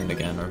could defend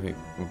again, or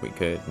we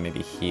could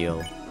maybe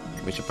heal.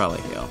 We should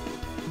probably heal.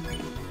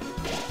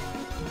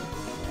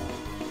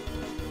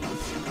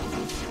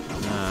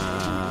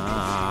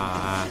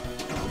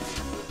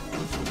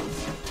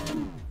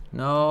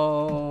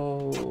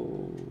 No.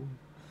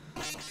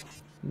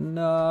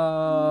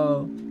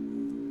 No.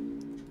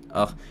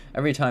 Ugh,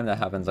 every time that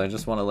happens, I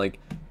just want to like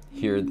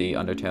hear the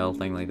Undertale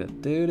thing like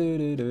that. Do do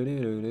do do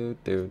do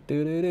do do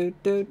do do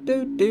do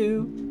do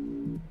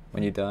do.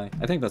 When you die,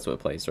 I think that's what it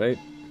plays, right?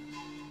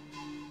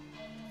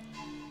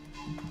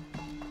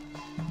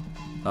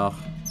 Oh,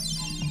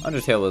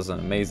 Undertale was an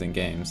amazing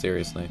game,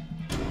 seriously.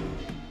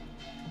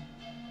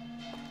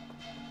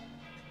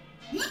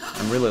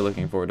 I'm really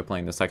looking forward to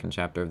playing the second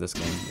chapter of this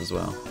game as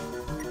well.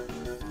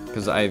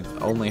 Because I've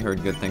only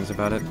heard good things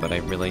about it, but I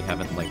really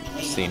haven't like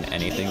seen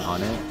anything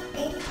on it.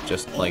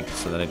 Just like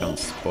so that I don't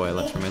spoil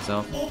it for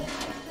myself.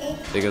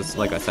 Because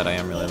like I said, I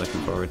am really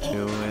looking forward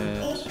to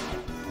it.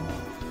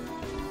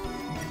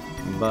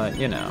 But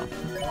you know.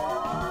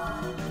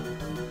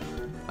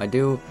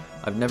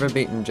 I've never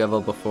beaten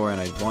Jevil before,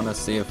 and I want to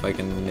see if I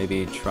can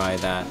maybe try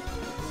that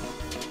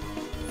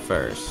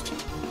first.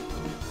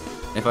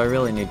 If I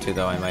really need to,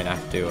 though, I might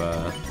have to,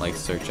 like,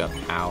 search up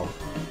how.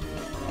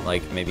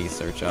 Like, maybe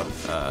search up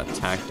a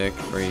tactic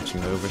for each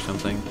move or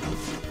something.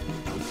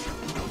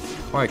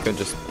 Or I could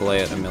just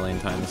play it a million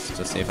times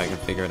to see if I can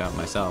figure it out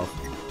myself.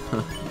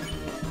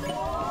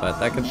 But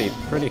that could be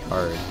pretty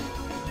hard.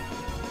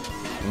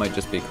 It might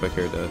just be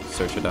quicker to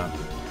search it up.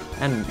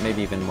 And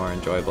maybe even more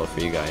enjoyable for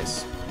you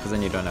guys. Because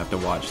then you don't have to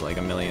watch like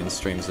a million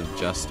streams of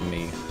just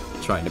me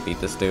trying to beat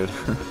this dude.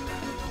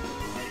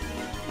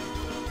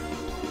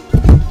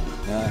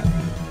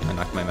 I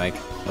knocked my mic.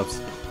 Oops.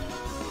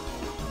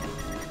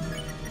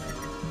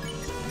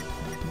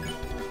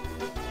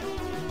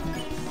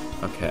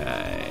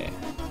 Okay.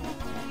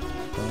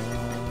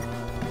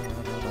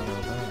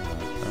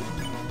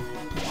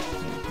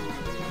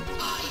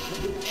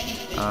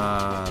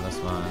 This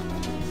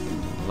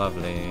one.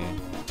 Lovely.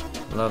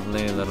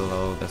 Lovely little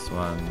old this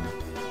one.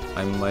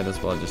 I might as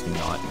well just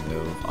not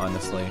move,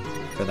 honestly,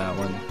 for that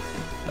one.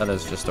 That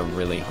is just a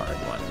really hard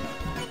one.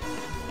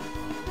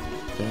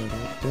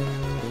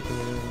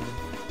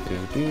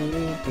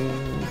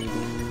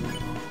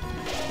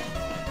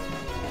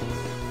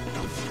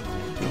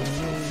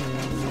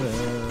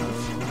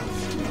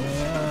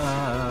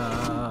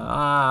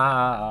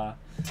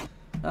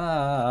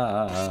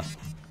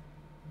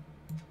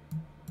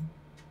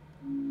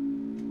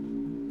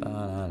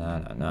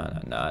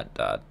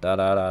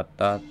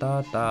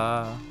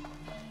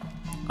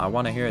 I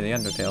want to hear the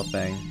Undertale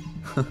thing.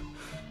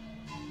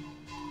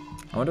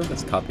 I wonder if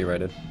it's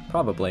copyrighted.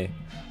 Probably.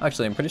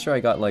 Actually, I'm pretty sure I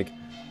got like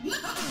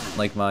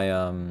my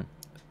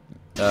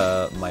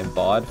my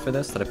VOD for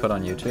this that I put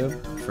on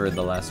YouTube for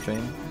the last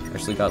stream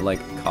actually got like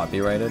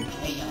copyrighted.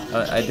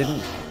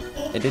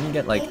 It didn't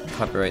get like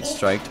copyright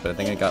striked, but I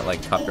think it got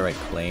like copyright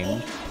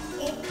claimed.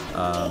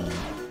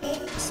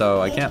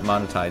 So I can't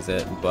monetize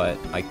it, but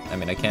I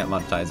mean I can't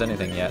monetize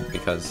anything yet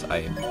because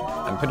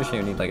I'm pretty sure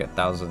you need like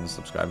 1,000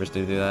 subscribers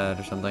to do that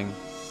or something.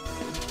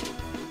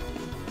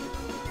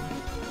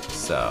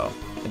 So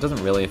it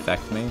doesn't really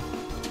affect me,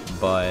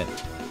 but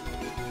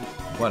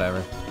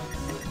whatever.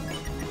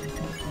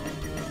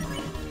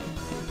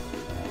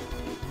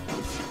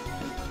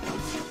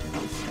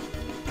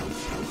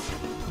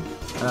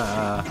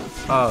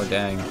 Oh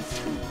dang.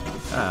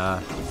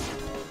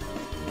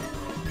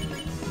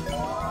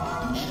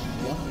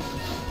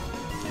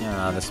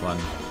 This one.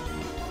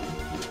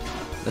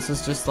 This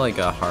is just like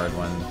a hard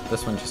one.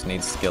 This one just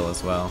needs skill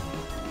as well.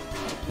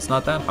 It's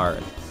not that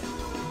hard.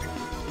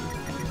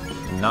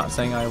 I'm not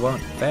saying I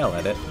won't fail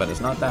at it, but it's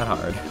not that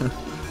hard.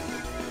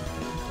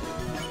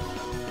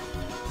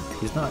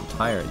 He's not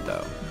tired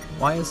though.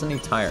 Why isn't he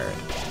tired?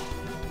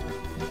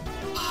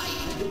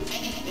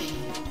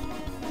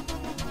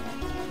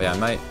 But yeah, I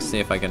might see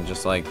if I can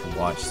just like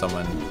watch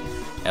someone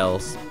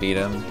else beat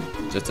him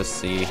just to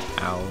see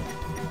how,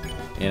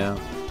 you know?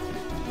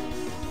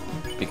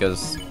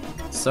 Because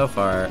so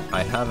far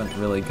I haven't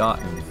really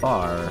gotten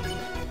far,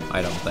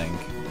 I don't think.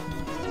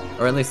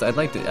 Or at least I'd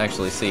like to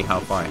actually see how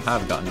far I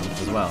have gotten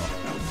as well.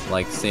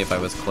 Like see if I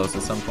was close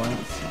at some point.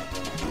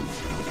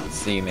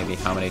 See maybe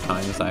how many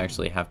times I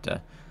actually have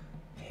to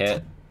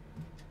hit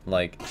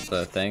like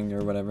the thing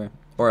or whatever.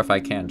 Or if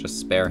I can just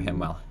spare him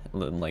while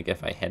like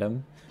if I hit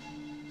him.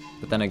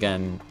 But then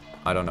again,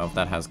 I don't know if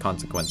that has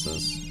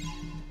consequences.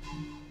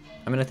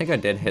 I mean, I think I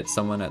did hit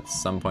someone at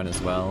some point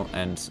as well,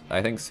 and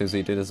I think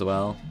Susie did as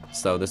well,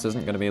 so this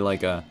isn't going to be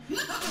like a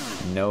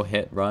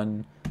no-hit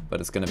run, but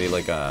it's gonna be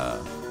like a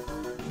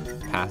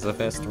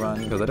pacifist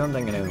run, because I don't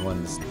think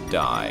anyone's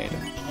died.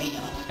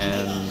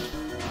 And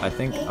I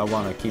think I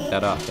want to keep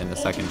that up in the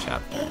second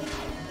chapter.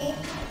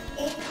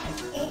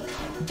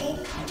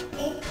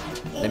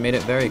 They made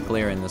it very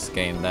clear in this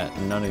game that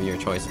none of your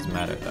choices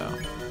matter, though.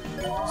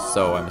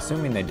 So I'm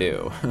assuming they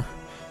do.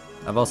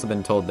 I've also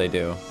been told they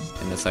do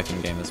in the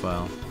second game as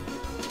well.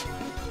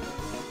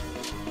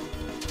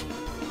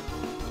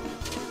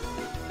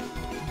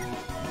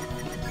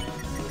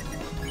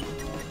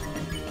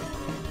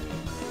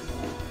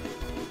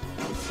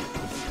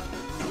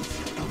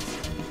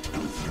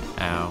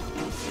 Ow.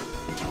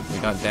 We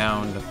got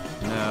downed.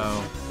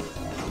 No.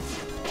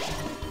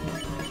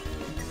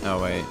 Oh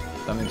wait,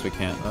 that means we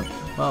can't.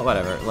 Well,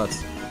 whatever.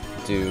 Let's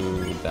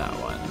do that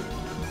one.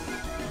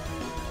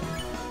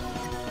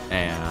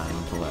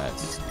 And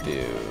let's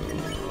do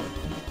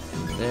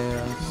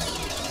this.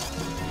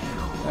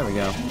 There we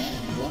go.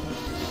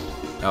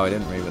 Oh, I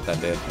didn't read what that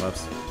did.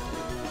 Whoops.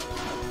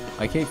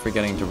 I keep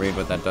forgetting to read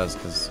what that does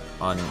because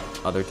on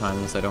other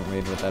times I don't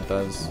read what that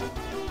does.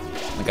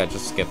 Like I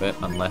just skip it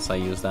unless I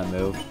use that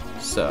move.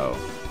 So.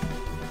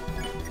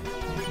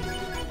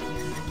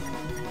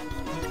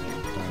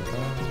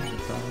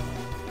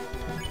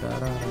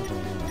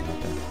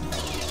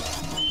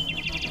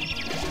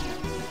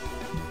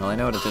 Well, I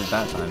know what it did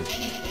that time.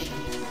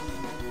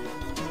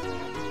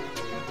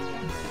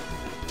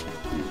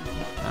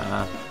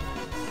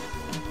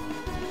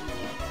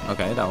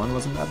 Okay, that one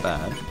wasn't that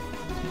bad.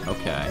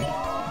 Okay.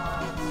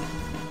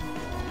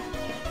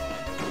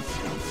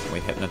 We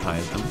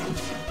hypnotized them.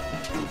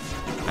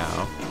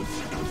 Ow.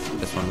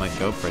 This one might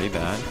go pretty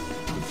bad.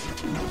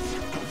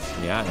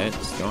 Yeah,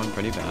 it's going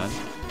pretty bad.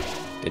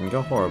 Didn't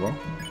go horrible,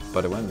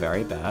 but it went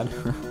very bad.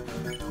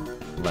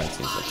 Let's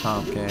use the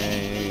top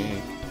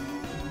cake.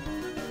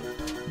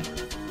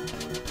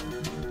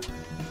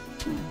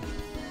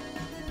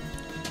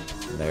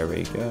 There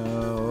we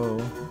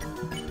go.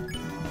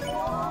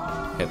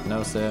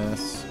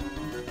 Hypnosis.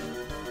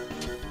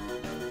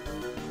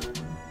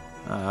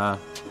 Ah,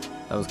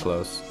 that was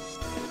close.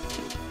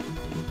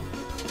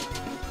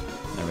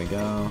 There we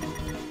go.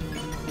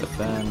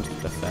 Defend,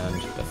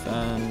 defend,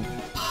 defend.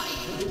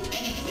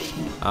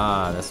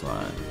 Ah, this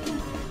one.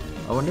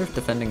 I wonder if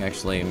defending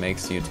actually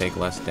makes you take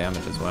less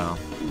damage as well.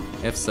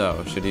 If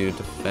so, should you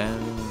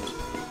defend?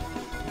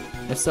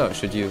 If so,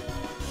 should you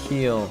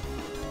heal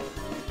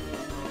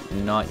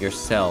not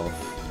yourself?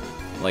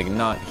 Like,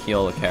 not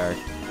heal a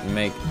character,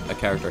 make a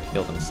character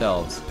heal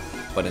themselves,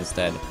 but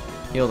instead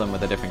heal them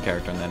with a different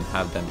character and then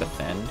have them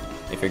defend,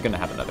 if you're gonna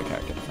have another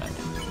character defend.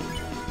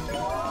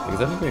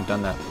 Because I think we've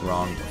done that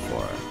wrong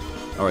before.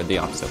 Or the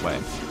opposite way.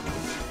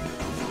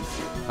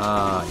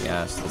 Ah,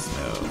 yes, this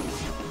move.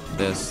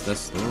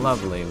 This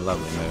lovely,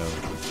 lovely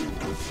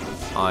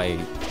move. I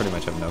pretty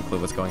much have no clue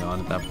what's going on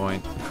at that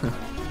point.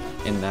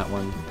 In that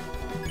one.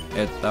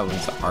 That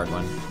one's a hard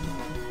one.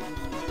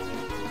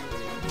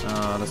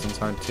 Oh, this one's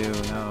hard too.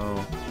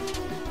 No.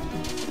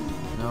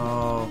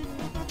 No.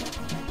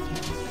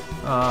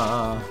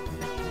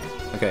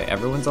 Okay,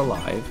 everyone's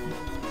alive.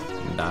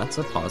 That's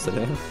a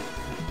positive.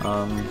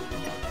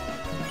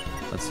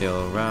 Let's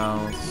heal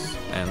Rouse,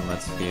 and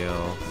let's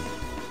heal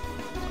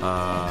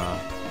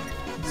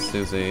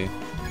Susie.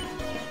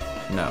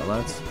 No,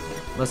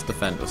 let's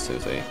defend with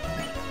Susie.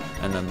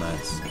 And then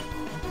let's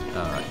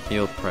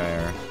heal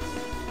Prayer.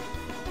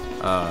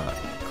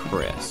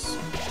 Chris.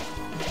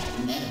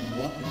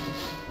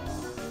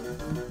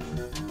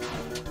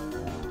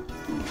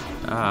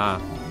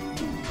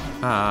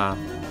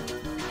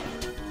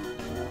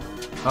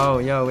 Oh,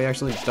 yo, we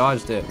actually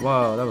dodged it.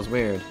 Whoa, that was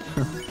weird.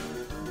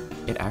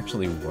 It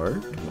actually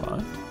worked?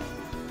 What?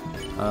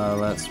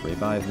 Let's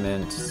revive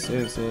Mint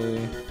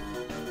Susie.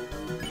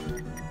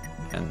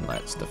 And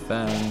let's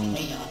defend.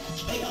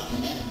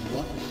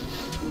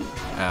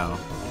 Ow.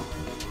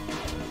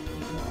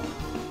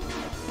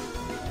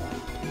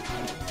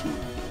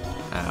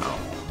 Ow.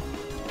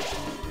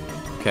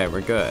 Okay,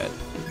 we're good.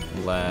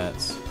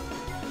 Let's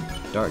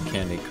Dark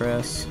Candy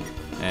Chris,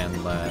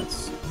 and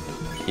let's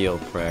Heal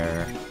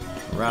Prayer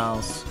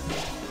Rouse.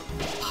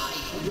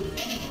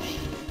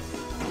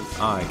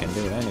 I can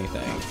do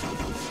anything.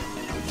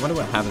 I wonder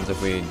what happens if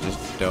we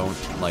just don't,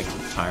 like,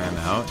 tire him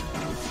out,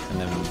 and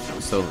then,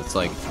 so it's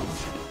like,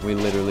 we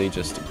literally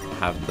just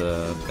have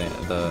the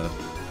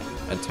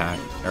attack,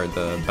 or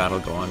the battle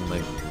go on,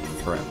 like,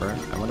 forever.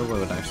 I wonder what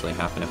would actually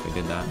happen if we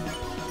did that.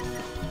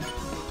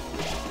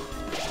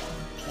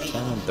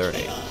 10 and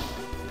 30.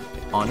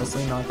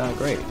 Honestly, not that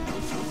great.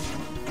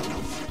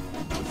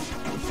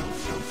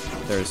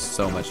 There's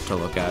so much to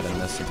look at in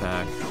this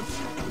attack.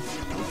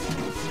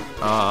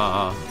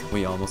 Ah,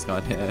 we almost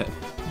got hit.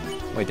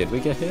 Wait, did we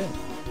get hit?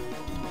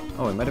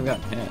 Oh, we might have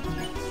gotten hit.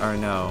 Or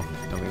no,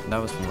 that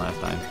was from last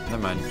time.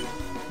 Never mind.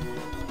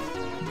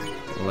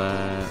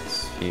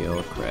 Let's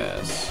heal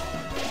Chris.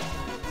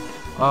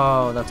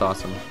 Oh, that's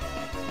awesome.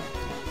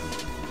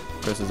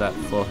 Chris is at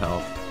full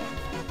health.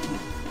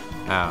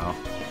 Ow.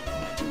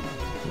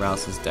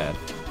 Rouse is dead.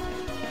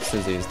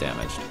 Susie is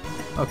damaged.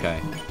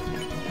 Okay.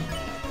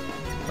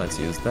 Let's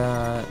use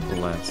that.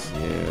 Let's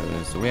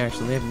use... We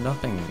actually have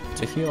nothing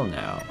to heal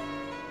now.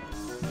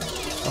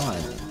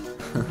 Fun.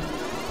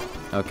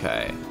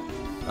 Okay.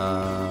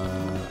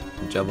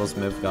 Jevil's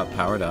move got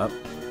powered up.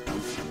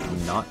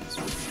 Not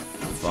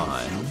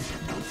fun.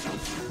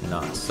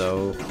 Not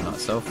so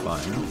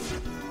fun.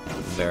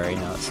 Very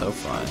not so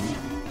fun.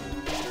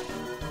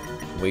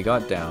 We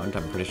got downed.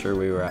 I'm pretty sure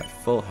we were at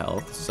full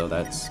health, so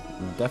that's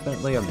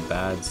definitely a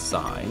bad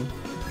sign.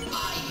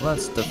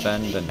 Let's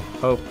defend and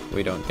hope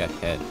we don't get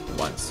hit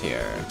once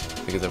here.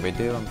 Because if we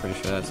do, I'm pretty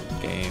sure that's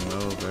game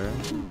over.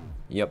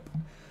 Yep.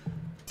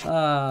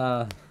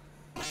 Do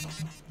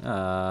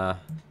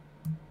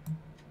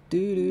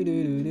do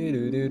do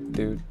do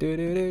do do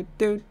do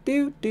do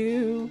do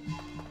do.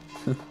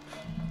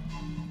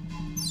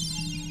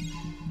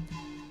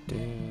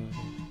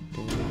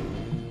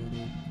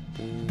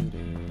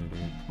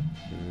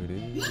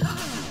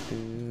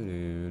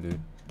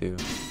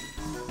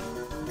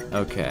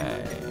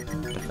 Okay.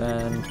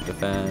 Defend,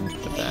 defend,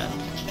 defend.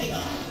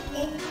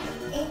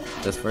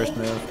 This first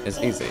move is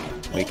easy.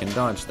 We can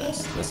dodge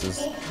this. This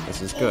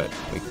is good.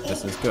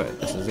 This is good.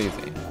 This is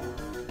easy.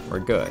 We're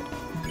good.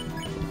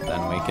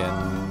 Then we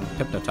can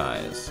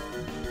hypnotize.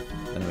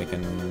 Then we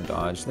can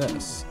dodge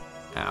this.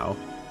 Ow.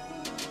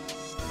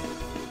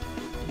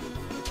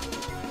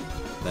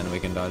 Then we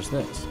can dodge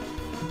this.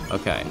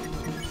 Okay.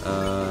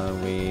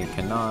 We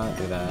cannot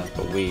do that,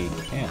 but we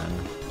can,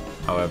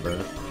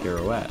 however,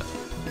 pirouette.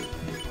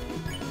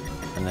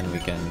 And then we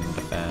can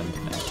defend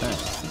and defend.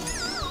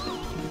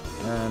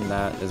 And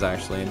that is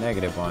actually a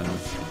negative one.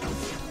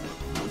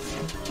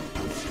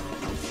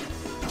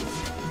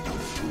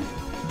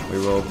 We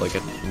rolled like a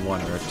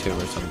 1 or a 2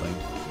 or something.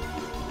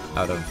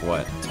 Out of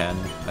what, 10,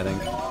 I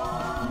think?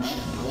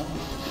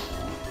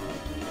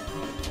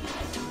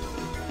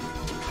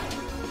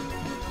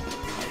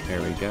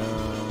 Here we go.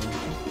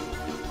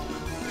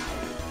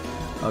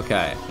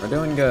 Okay, we're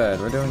doing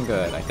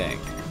good, I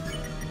think.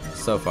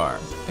 So far.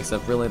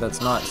 Except really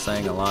that's not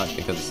saying a lot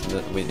because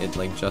it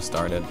like just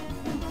started.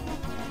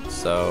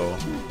 So...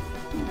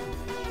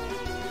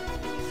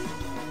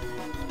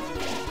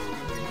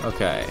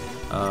 Okay,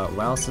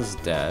 Rouse is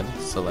dead,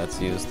 so let's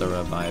use the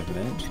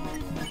revivement.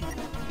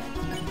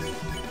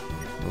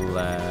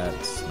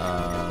 Let's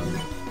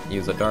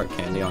use a dark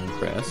candy on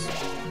Chris.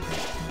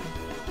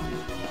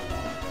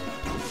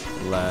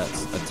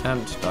 Let's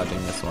attempt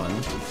dodging this one.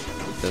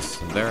 This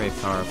very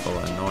powerful,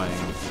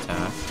 annoying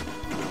attack.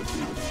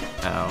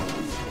 Ow.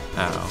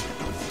 Ow.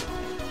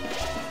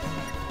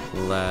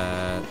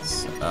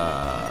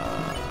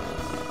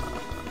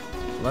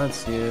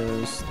 Let's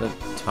use the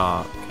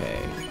top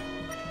cake.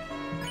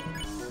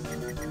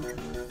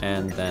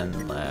 And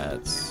then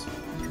let's...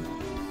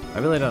 I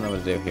really don't know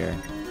what to do here.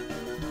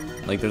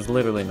 Like, there's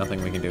literally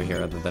nothing we can do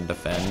here other than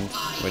defend,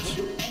 which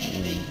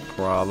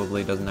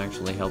probably doesn't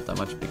actually help that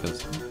much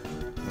because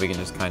we can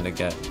just kind of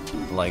get,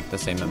 like, the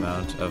same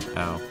amount of,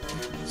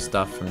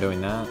 stuff from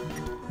doing that.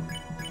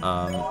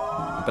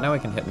 But now we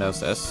can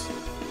hypnosis,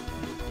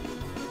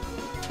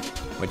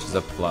 which is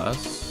a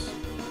plus,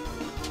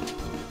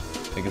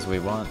 because we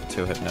want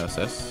to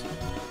hypnosis.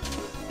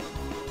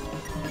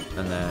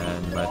 And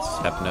then let's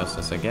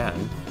hypnosis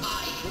again.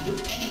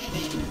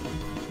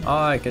 Oh,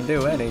 I can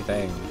do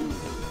anything.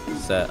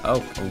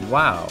 Oh,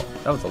 wow.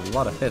 That was a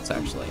lot of hits,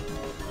 actually.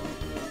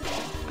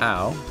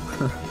 Ow.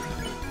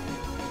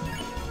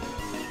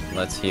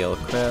 Let's heal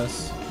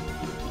Chris.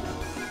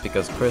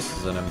 Because Chris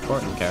is an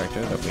important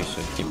character that we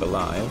should keep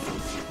alive.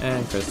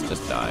 And Chris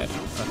just died.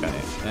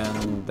 Okay,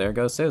 and there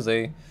goes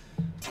Susie.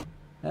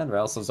 And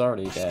Ralph is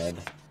already dead.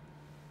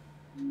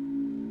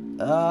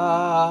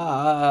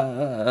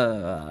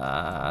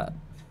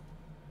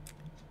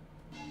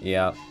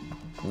 Yeah,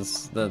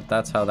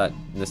 that's how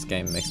this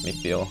game makes me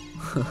feel.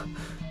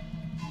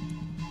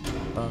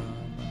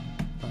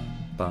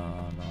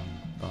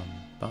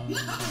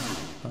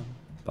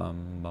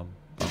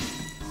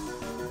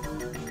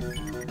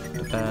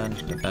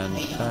 Defend, defend,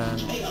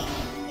 defend.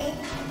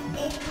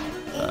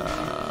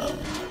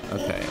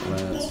 Okay,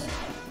 let's...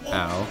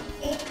 Ow.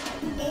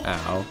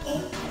 Ow.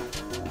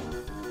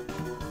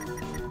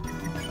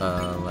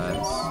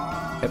 Let's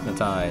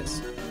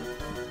hypnotize.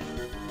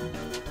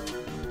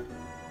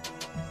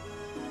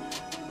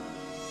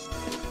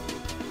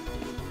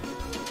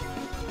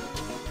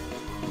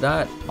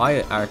 That,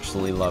 I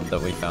actually love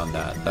that we found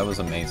that. That was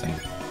amazing.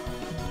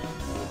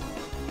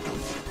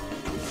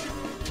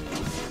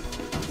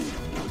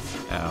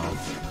 Ow.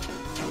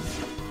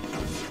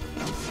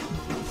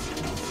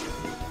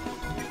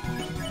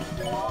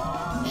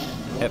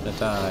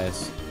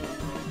 Hypnotize.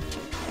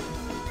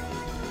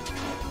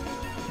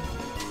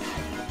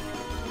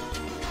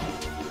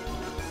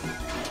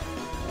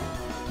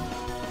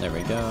 There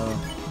we go.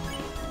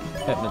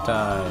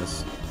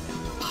 Hypnotize.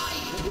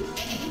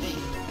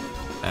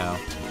 Ow.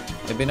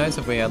 It'd be nice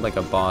if we had like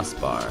a boss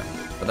bar,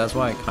 but that's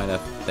why I kind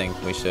of think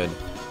we should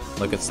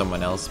look at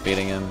someone else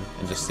beating him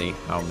and just see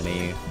how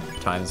many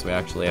times we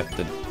actually have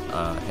to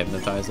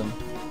hypnotize him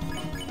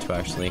to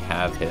actually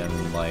have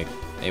him like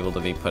able to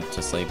be put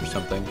to sleep or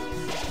something.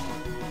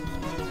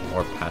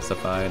 or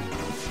pacified.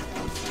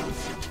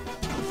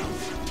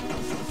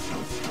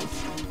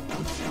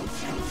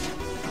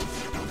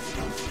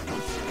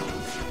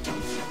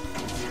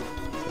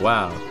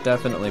 Wow,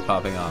 definitely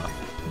popping off.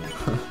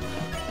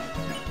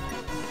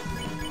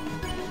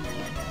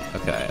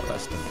 Okay,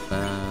 let's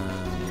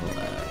defend.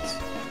 Let's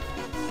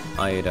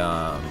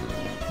item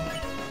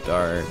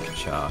dark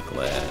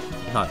chocolate.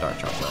 Not dark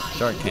chocolate,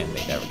 dark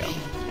candy. There we go.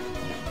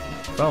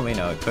 For all we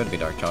know, it could be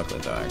dark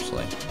chocolate though,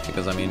 actually,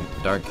 because I mean,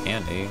 dark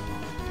candy.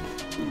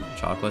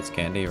 Chocolate's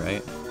candy,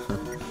 right?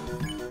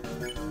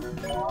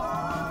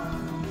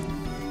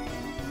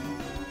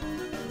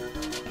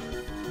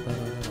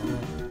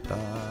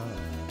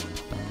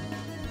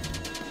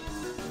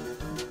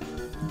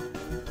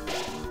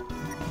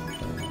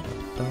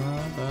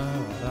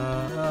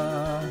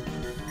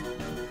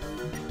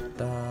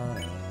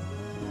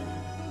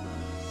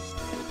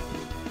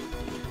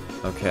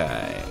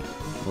 Okay,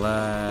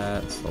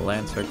 let's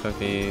Lancer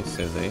Cookie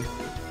Susie.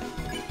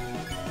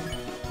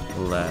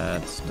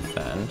 Let's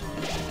defend.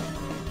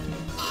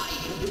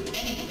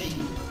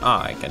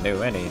 I can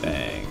do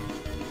anything.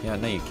 Yeah,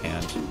 no you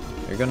can't.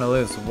 You're gonna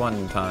lose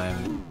one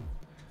time.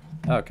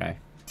 Okay.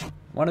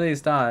 One of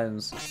these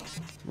times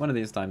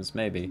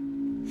maybe.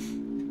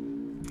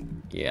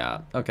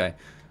 Yeah, okay.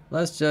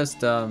 Let's just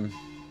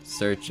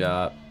search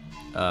up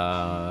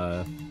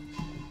go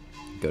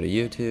to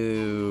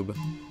YouTube.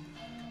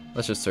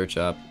 Let's just search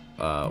up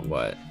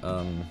what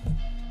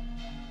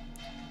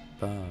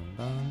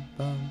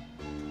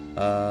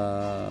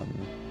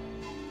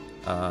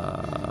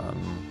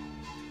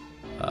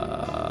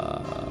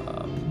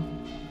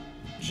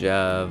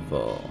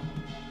Jevil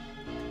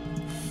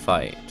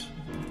fight,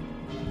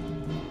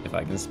 if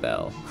I can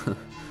spell.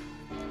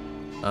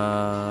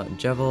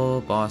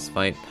 Jevil boss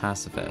fight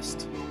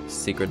pacifist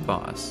secret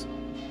boss,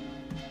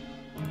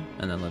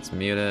 and then let's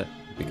mute it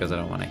because I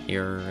don't want to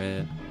hear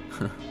it.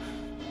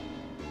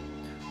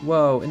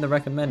 Whoa, in the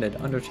recommended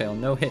Undertale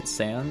no hit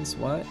Sans?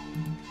 What?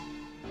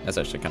 That's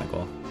actually kind of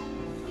cool.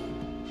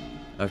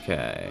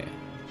 Okay,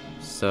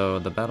 so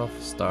the battle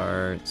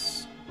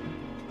starts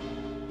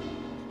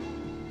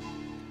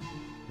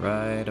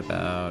right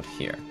about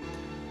here.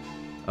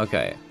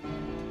 Okay,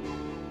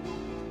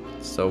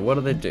 so what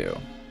do?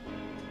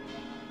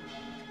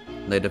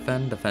 They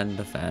defend,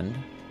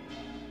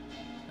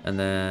 and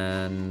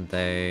then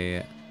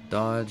they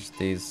dodge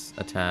these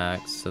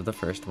attacks of the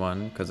first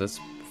one because it's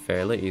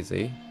fairly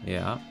easy,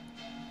 yeah.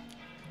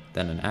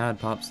 Then an ad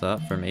pops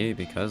up for me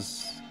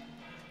because,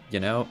 you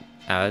know,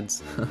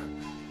 ads.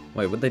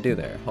 Wait, what'd they do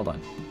there? Hold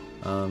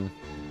on.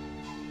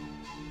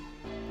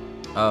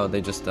 Oh, they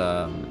just,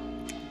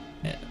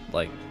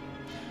 like,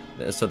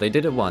 so they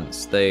did it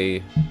once.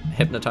 They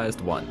hypnotized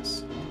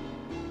once.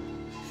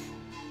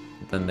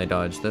 Then they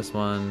dodged this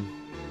one.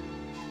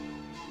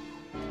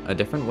 A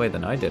different way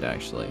than I did,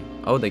 actually.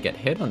 Oh, they get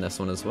hit on this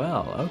one as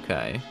well.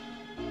 Okay.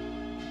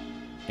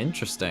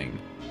 Interesting.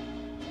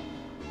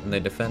 And they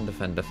defend.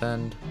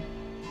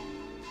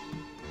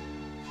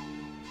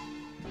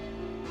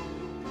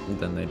 And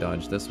then they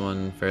dodge this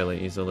one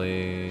fairly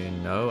easily.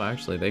 No,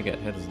 actually, they get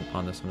hit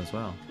on this one as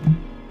well.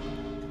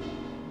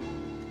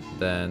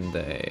 Then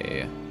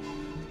they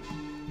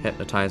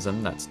hypnotize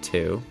them. That's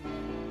 2.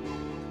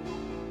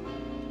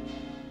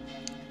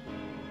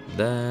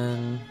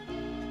 Then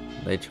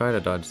they try to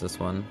dodge this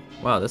one.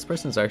 Wow, this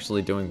person's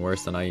actually doing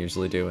worse than I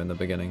usually do in the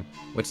beginning,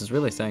 which is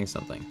really saying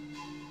something.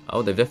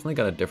 Oh, they've definitely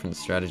got a different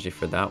strategy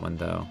for that one,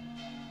 though.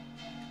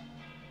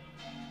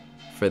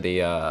 For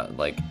the,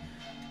 like,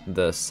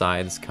 the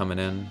sides coming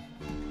in.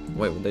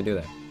 Wait, what'd they do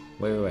there?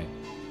 Wait.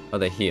 Oh,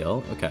 they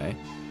heal. Okay.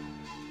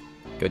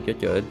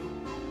 Good.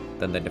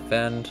 Then they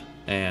defend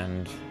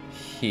and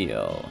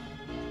heal.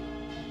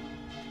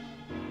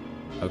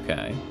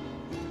 Okay.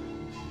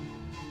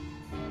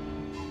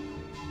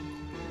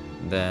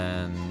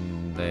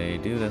 Then they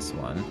do this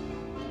one.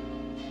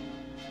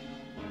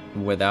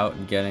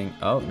 Without getting...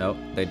 Oh, no.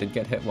 They did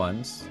get hit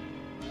once.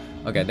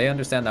 Okay, they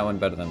understand that one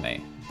better than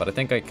me. But I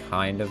think I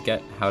kind of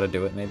get how to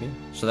do it, maybe.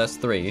 So that's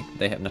 3.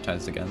 They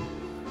hypnotized again.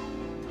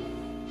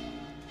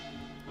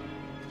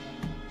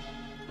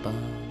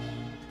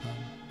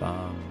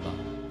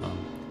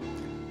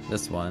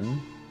 This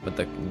one, with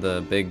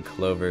the big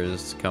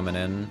clovers coming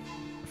in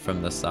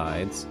from the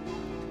sides.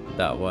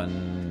 That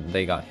one,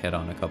 they got hit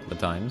on a couple of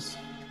times.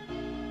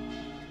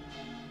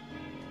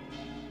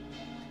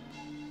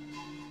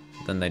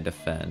 Then they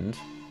defend.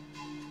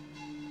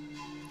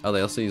 Oh,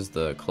 they also use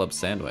the club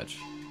sandwich.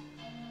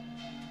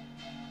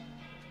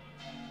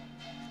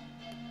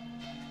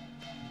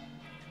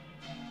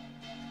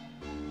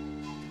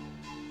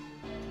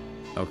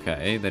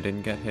 Okay, they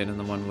didn't get hit in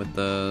the one with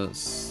the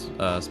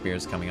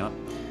spears coming up.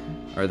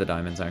 Or the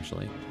diamonds,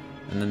 actually.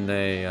 And then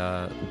they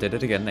did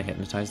it again, they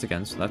hypnotized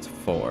again, so that's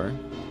 4.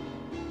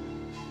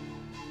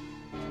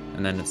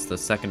 And then it's the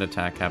second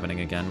attack happening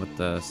again with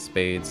the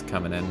spades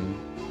coming in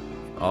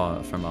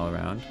from all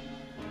around.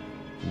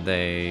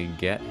 They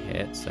get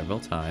hit several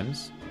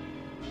times.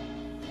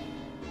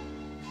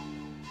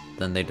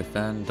 Then they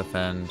defend,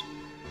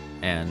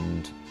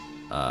 and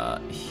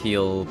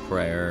heal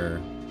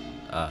prayer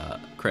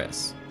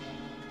Chris.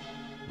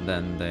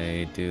 Then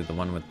they do the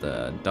one with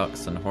the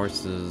ducks and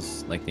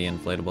horses, like the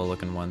inflatable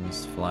looking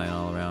ones flying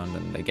all around,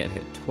 and they get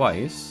hit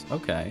twice.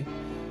 Okay.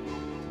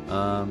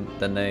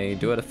 Then they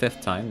do it a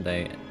 5th time.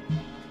 They,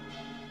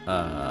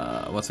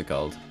 what's it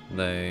called?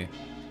 They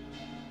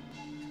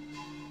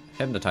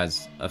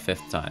hypnotize a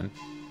 5th time.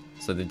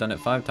 So they've done it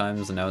 5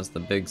 times, and now it's the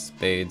big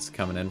spades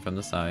coming in from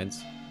the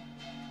sides.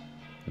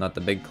 Not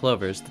the big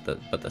clovers,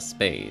 but the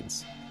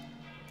spades.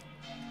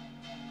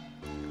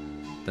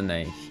 Then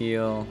they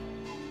heal.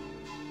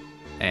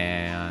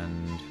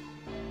 And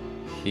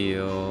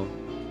heal.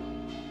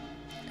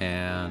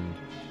 And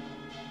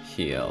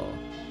heal.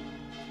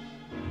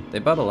 They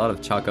bought a lot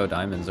of Choco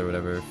Diamonds or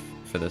whatever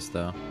for this,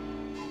 though.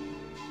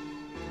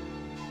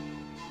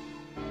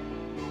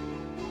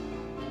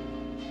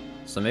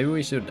 So maybe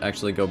we should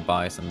actually go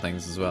buy some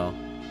things as well.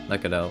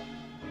 That could help.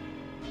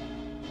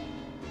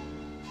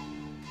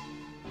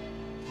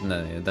 And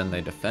then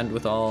they defend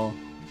with all.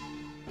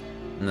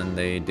 And then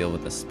they deal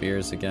with the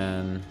spears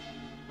again.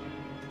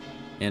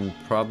 In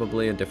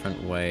probably a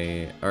different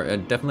way, or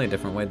definitely a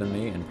different way than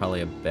me, and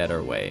probably a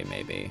better way,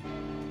 maybe.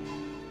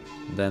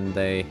 Then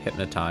they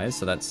hypnotize,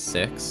 so that's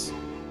 6.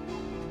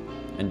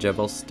 And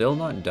Jevil's still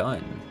not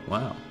done.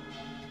 Wow.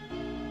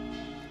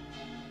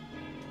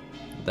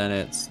 Then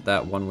it's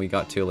that one we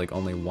got to like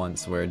only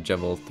once, where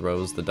Jevil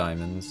throws the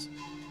diamonds.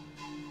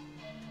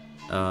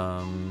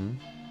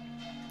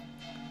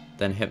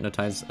 Then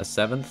hypnotize a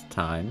 7th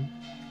time.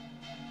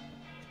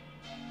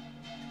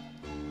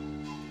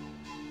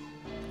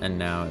 And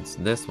now it's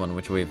this one,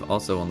 which we've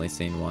also only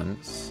seen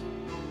once.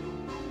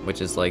 Which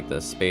is like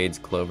the spades,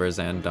 clovers,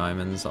 and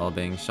diamonds all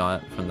being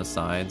shot from the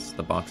sides.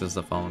 The boxes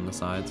that fall on the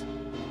sides.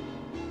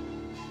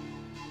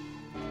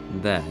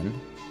 Then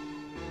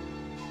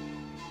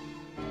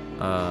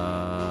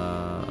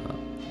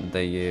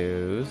they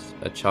use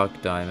a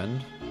chalk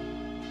diamond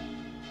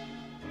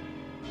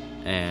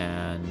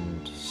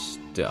and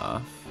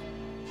stuff.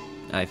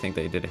 I think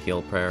they did a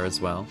heal prayer as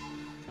well.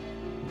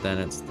 Then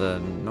it's the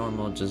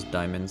normal just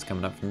diamonds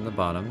coming up from the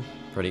bottom.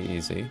 Pretty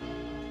easy.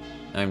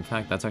 In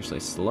fact, that's actually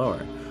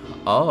slower.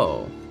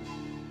 Oh.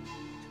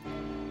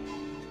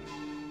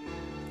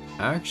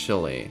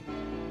 Actually.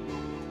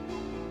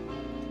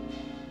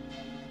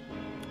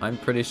 I'm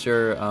pretty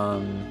sure,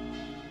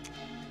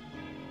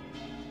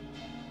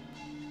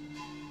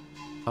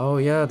 oh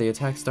yeah, the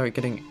attacks start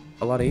getting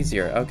a lot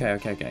easier.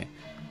 Okay.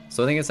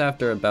 So I think it's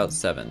after about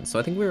 7. So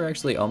I think we were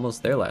actually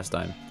almost there last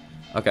time.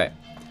 Okay.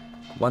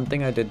 One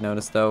thing I did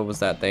notice though was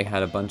that they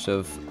had a bunch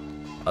of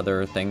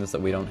other things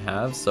that we don't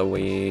have, so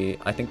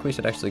I think we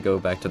should actually go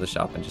back to the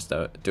shop and just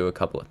do a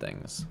couple of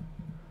things.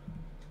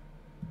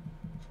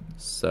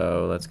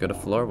 So let's go to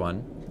floor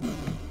 1.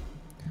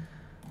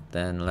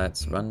 Then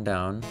let's run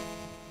down.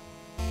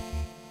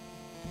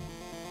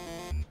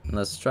 And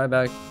let's try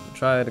to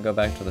go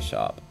back to the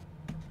shop.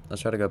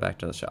 Let's try to go back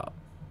to the shop.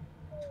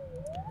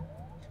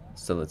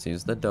 So let's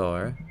use the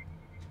door.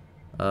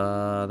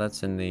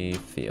 That's in the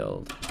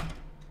field.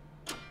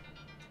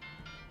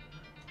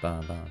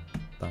 Bum, bum,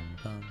 bum,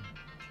 bum,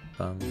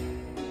 bum.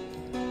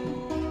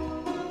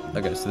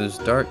 Okay, so there's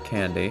dark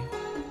candy.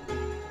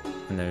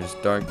 And there's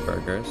dark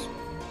burgers.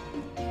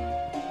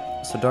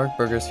 So dark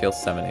burgers heal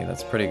 70,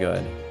 that's pretty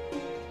good.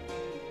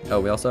 Oh,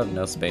 we also have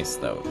no space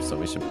though, so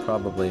we should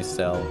probably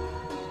sell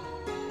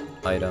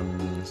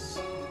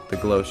items. The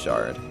glow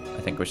shard,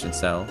 I think we should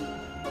sell.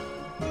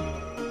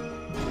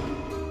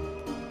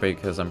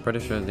 Because I'm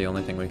pretty sure the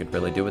only thing we could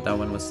really do with that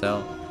one was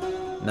sell.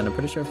 And then I'm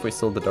pretty sure if we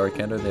sold the dark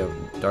candy,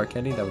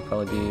 that would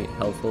probably be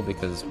helpful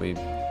because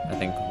I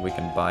think we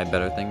can buy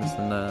better things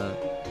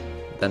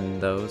than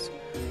those.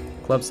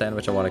 Club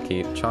sandwich I want to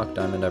keep. Chalk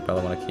diamond I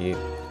probably want to keep.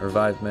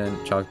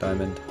 Revivement, chalk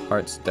diamond,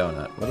 heart's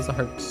donut. What does a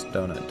heart's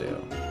donut do?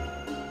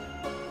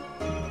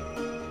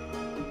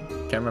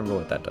 Can't remember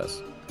what that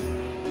does.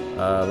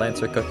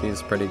 Lancer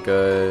cookies pretty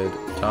good.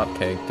 Top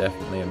cake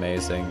definitely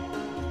amazing.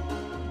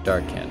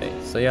 Dark candy.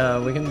 So yeah,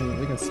 we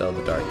can sell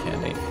the dark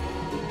candy.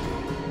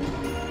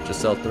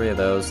 Just sell 3 of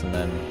those, and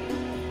then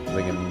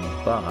we can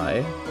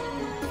buy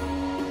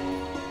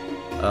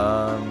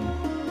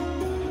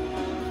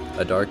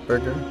a dark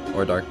burger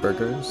or dark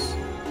burgers.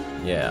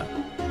 Yeah.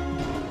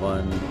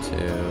 1,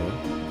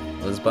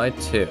 2. Let's buy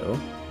 2.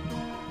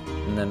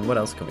 And then what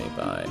else can we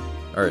buy?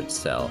 Or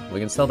sell. We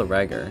can sell the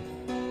Ragger.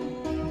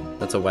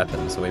 That's a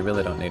weapon, so we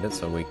really don't need it,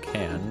 so we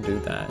can do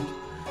that.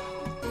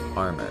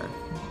 Armor.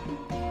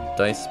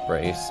 Dice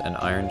brace and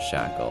iron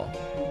shackle.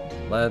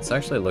 Let's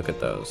actually look at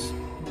those.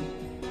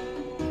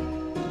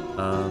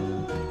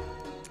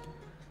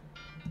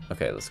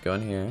 Okay, let's go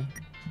in here.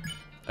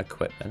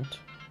 Equipment.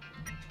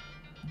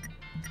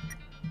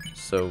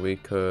 So we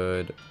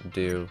could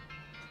do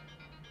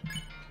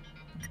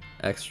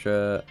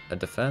extra a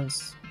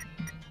defense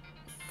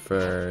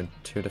for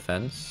 2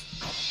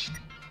 defense.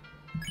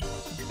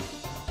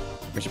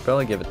 We should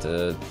probably give it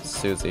to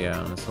Susie,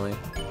 honestly.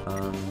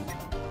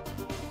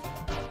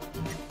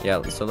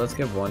 Yeah, so let's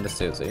give 1 to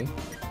Susie.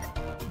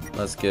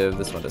 Let's give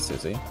this one to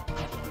Susie.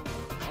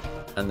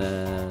 And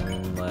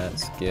then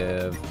let's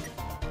give...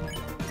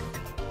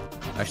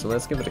 Actually,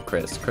 let's give it to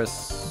Chris.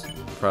 Chris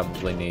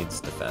probably needs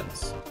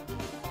defense.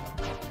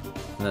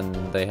 And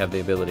then they have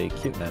the ability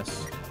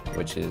Cuteness,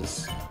 which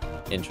is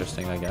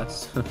interesting, I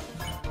guess.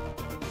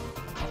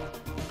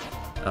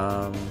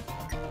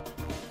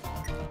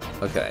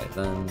 Okay,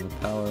 then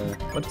power...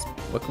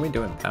 What can we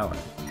do in power?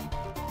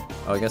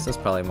 Oh, I guess that's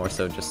probably more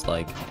so just,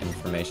 like,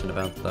 information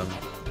about them.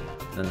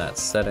 And then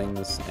that's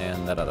settings,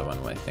 and that other one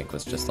I think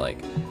was just,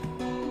 like,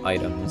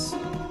 items.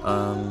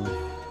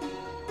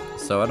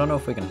 So I don't know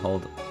if we can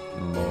hold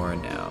more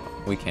now.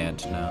 We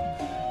can't now.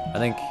 I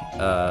think,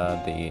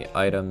 the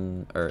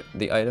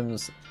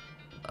items,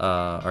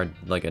 are,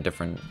 like, a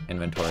different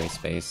inventory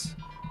space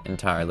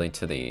entirely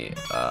to the,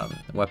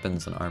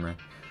 weapons and armor.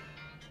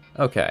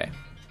 Okay.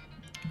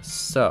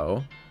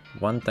 So,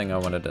 one thing I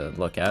wanted to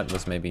look at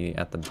was maybe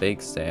at the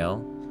bake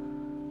sale.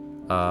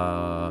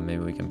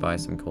 Maybe we can buy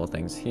some cool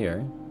things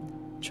here.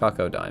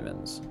 Choco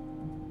diamonds.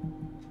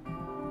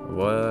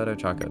 What are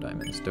choco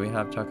diamonds? Do we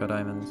have choco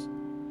diamonds?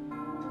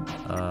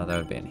 That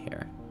would be in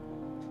here.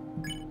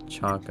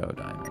 Choco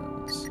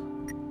diamonds.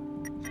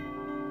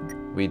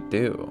 We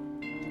do.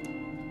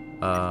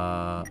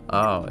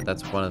 Oh,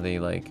 that's one of the,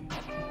 like,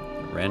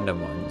 random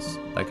ones.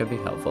 That could be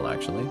helpful,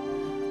 actually.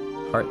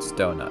 Heart's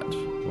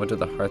Donut. What do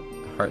the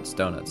Heart's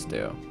Donuts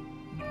do?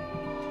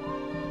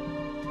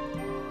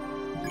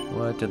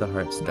 What do the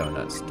Heart's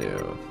Donuts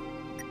do?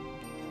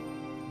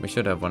 We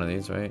should have one of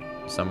these, right?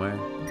 Somewhere?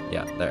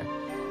 Yeah, there.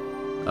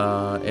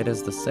 It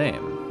is the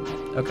same.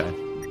 Okay.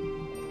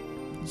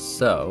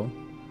 So,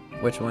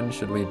 which one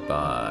should we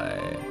buy?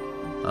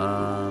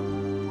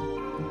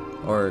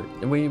 Or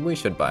we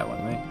should buy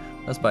one, right?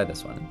 Let's buy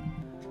this one.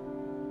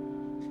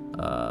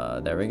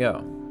 There we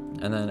go.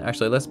 And then,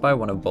 actually, let's buy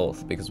one of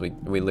both, because we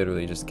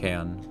literally just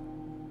can.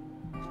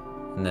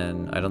 And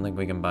then, I don't think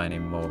we can buy any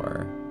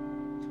more.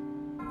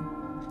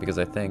 Because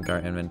I think our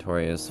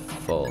inventory is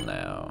full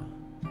now.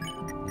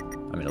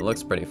 I mean, it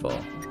looks pretty full.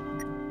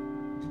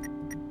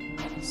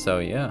 So,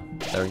 yeah,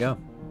 there we go.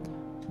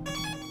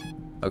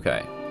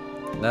 Okay.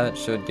 That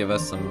should give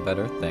us some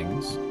better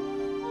things.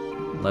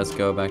 Let's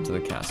go back to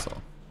the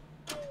castle.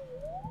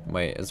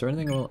 Wait, is there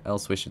anything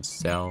else we should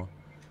sell?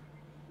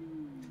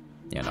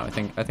 Yeah, no, I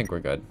think we're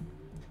good.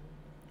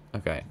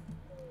 Okay.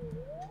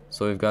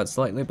 So we've got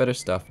slightly better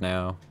stuff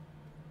now.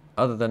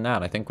 Other than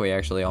that, I think we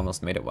actually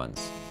almost made it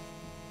once.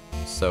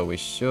 So we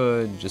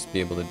should just be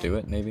able to do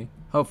it, maybe?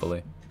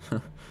 Hopefully.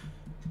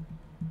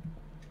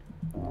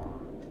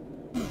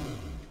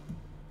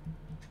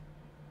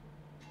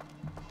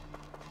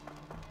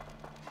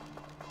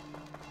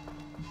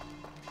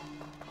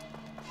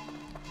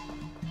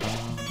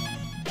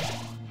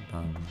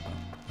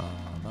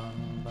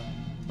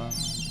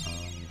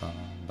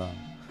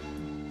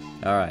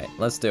 Alright,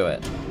 let's do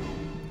it.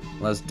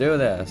 Let's do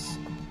this.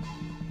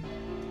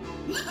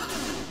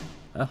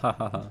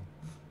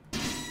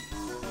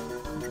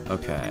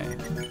 Okay.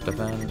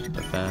 Defend,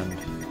 defend,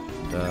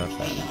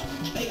 defend.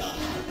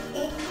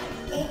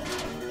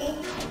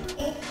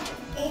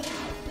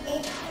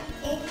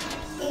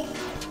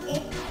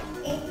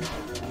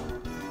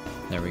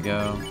 There we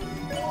go.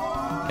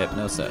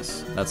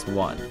 Hypnosis. That's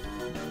one.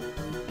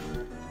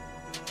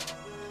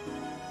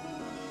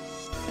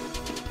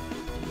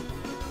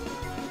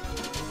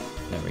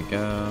 There we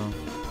go.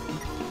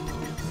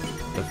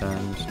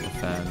 Defend,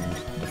 defend,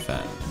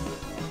 defend.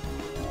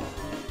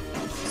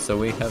 So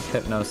we have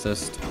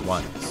hypnosis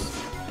once.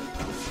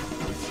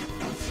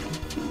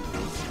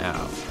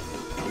 Ow.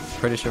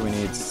 Pretty sure we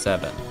need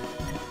 7.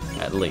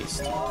 At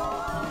least.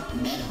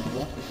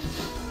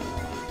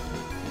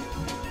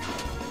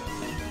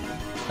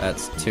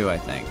 That's 2, I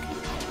think.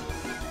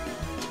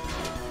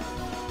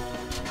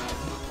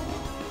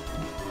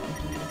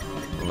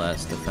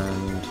 Let's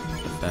defend,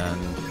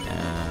 defend,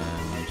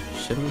 and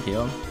should we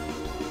heal?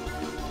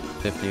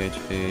 50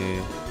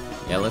 HP.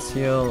 Yeah, let's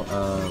heal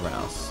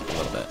Rouse a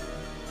little bit.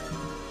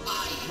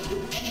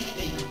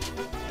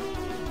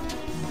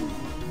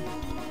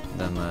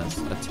 Then let's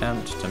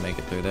attempt to make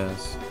it through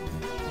this.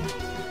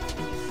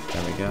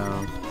 There we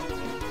go.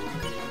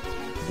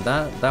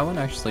 That one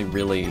actually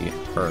really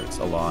hurts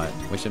a lot.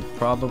 We should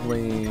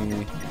probably...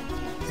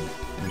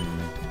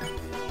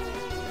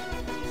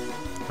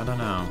 I don't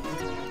know.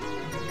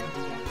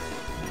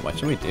 What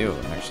should we do,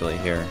 actually,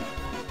 here?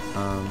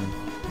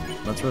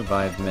 Let's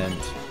revive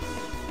Mint,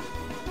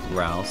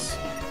 Rouse,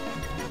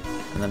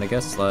 and then I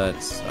guess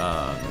let's,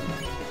 I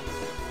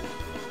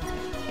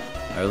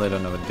really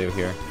don't know what to do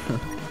here.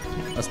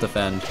 Let's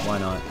defend, why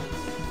not?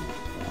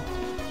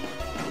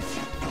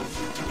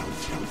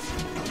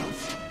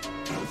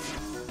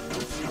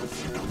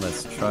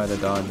 Let's try to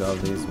dodge all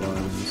these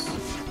ones.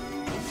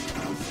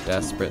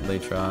 Desperately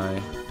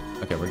try.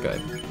 Okay, we're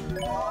good.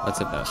 Let's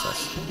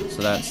hypnosis.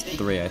 So that's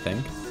 3, I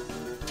think.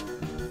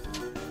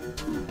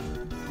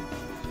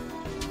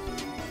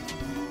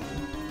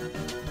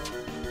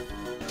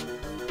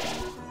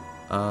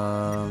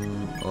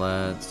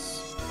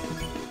 Let's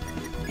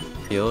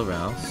heal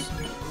Rouse.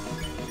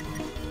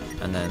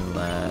 And then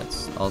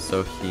let's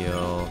also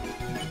heal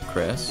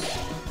Chris.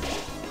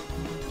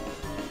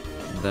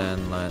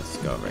 Then let's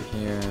go over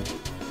here,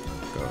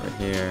 go over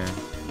here,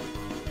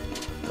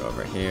 go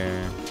over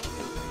here.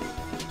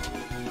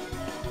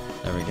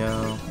 There we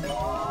go.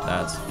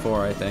 That's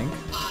 4, I think.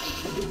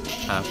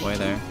 Halfway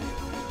there.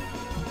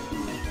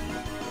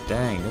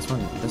 Dang, this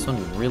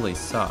one really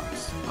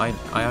sucks. I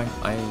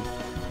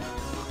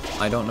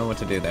don't know what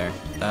to do there.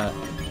 That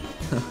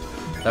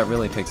that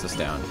really takes us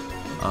down.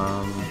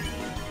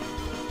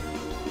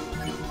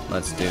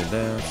 Let's do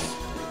this.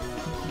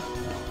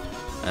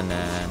 And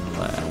then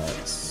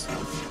let's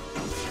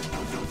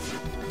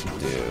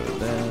do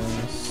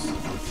this.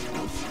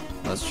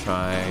 Let's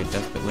try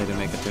desperately to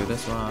make it through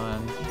this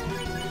one.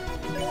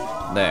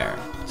 There.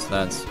 So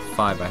that's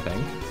 5, I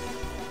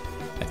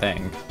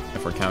think.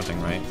 If we're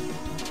counting right.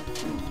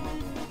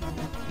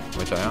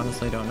 Which I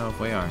honestly don't know if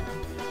we are.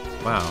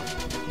 Wow.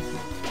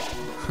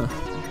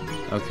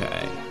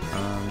 Okay.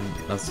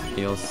 Let's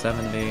heal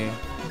 70.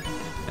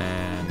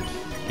 And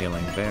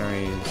healing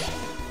berries.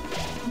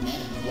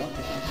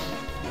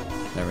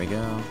 There we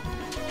go.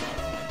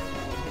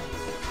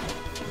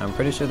 I'm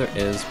pretty sure there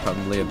is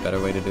probably a better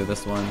way to do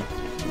this one.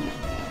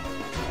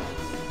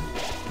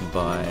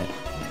 But,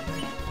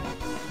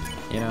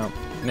 you know,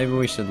 maybe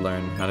we should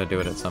learn how to do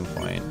it at some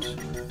point.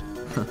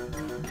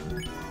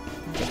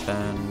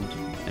 Defend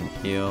and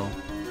heal.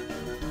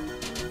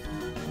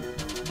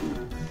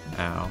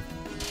 Ow.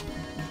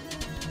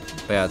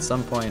 But yeah, at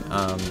some point,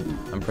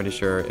 I'm pretty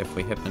sure if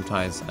we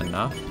hypnotize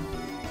enough,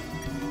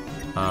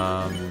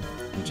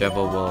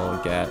 Jevil will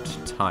get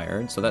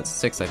tired. So that's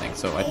 6, I think.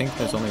 So I think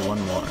there's only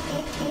 1 more.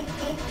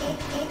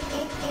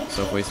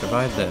 So if we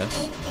survive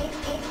this,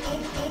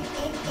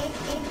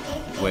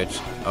 which,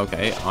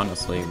 okay,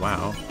 honestly,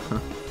 wow.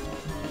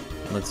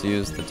 Let's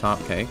use the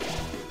top cake.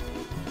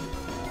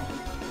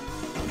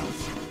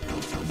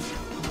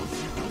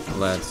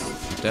 Let's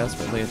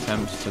desperately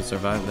attempt to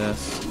survive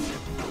this.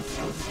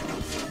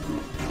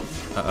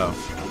 Uh-oh.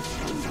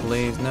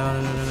 Please, no,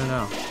 no, no, no, no,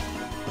 no.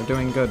 We're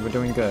doing good, we're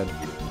doing good.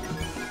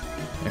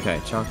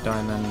 Okay, Chalk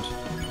Diamond.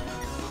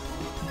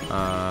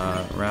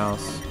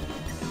 Rouse.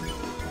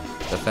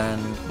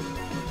 Defend.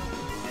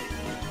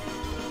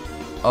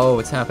 Oh,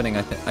 it's happening,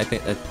 I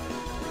think,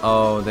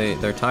 oh,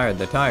 they're tired,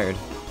 they're tired.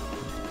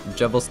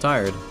 Jevil's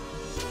tired.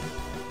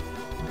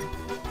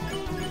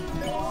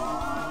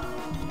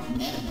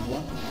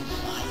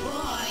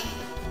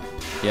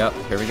 Yep,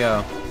 here we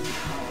go.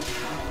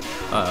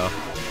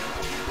 Uh-oh.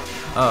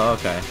 Oh,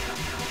 okay.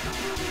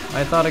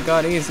 I thought it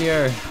got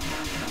easier.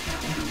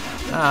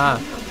 Ah.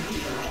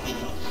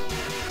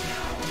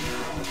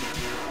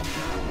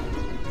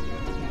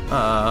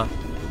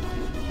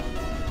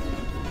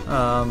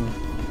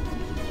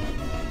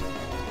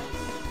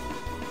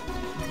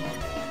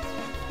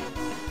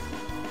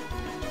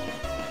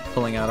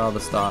 Pulling out all the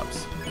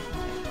stops.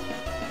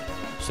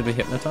 Should we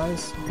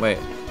hypnotize? Wait.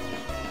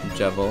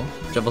 Jevil.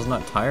 Jevil's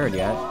not tired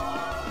yet.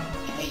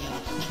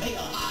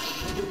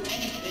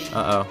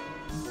 Uh-oh.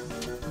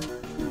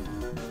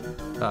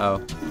 Uh-oh.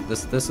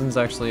 This one's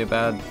actually a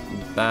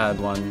bad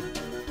one.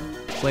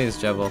 Please,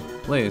 Jevil.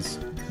 Please.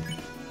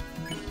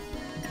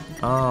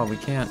 Oh, we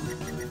can't.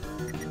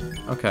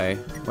 Okay.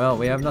 Well,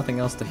 we have nothing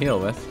else to heal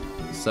with,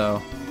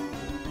 so...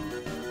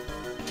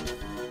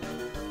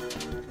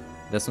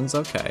 This one's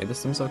okay.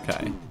 This one's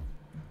okay.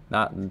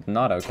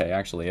 Not okay,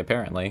 actually,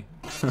 apparently.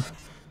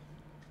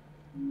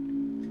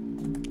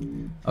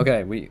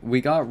 Okay,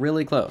 we got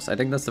really close. I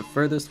think that's the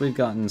furthest we've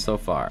gotten so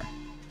far.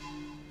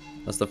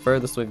 That's the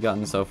furthest we've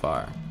gotten so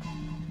far.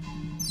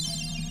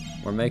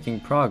 We're making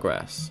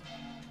progress,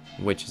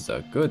 which is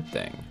a good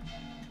thing.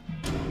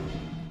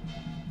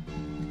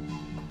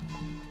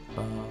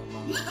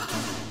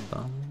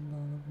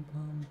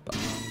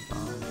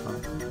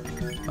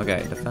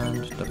 Okay,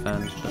 defend,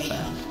 defend,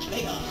 defend.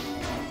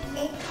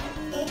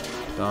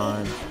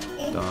 Dodge,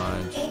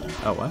 dodge.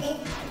 Oh, what?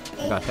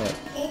 I got hit.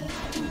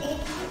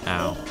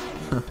 Ow.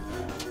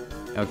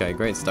 Okay,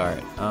 great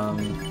start.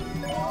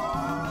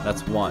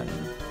 That's 1.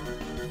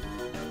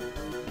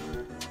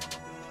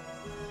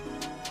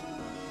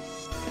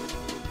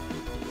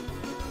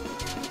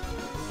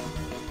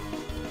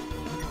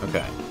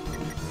 Okay.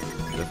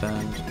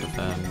 Defend,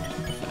 defend,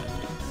 defend.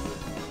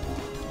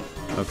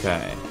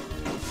 Okay.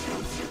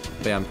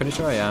 But yeah, I'm pretty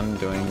sure I am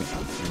doing,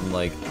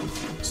 like,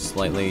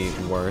 slightly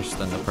worse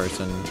than the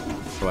person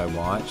who I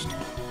watched.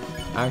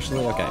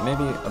 Actually, okay,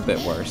 maybe a bit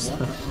worse.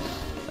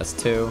 That's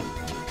 2.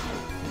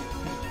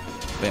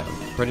 But yeah,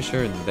 I'm pretty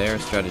sure their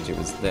strategy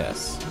was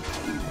this,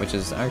 which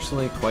is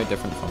actually quite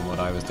different from what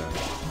I was doing.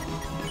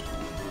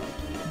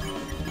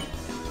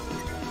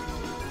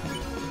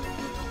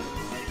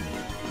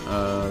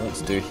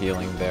 Let's do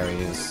healing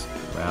berries,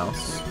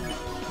 Rouse.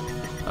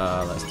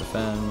 Let's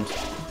defend.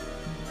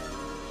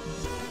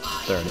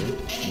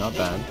 30, not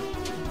bad.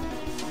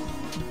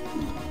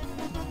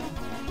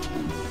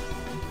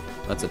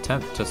 Let's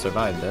attempt to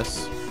survive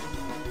this.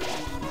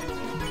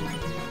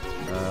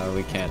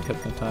 We can't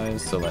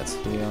hypnotize, so let's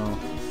heal.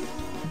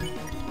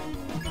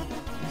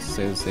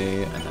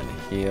 Susie, and then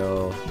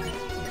heal.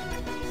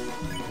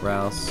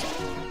 Rouse.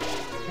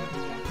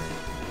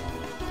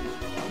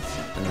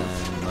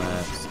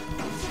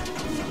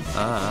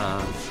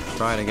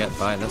 Try to get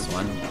by this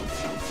one,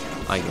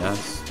 I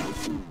guess.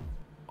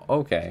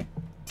 Okay.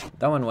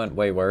 That one went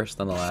way worse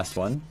than the last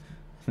one.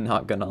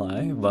 Not gonna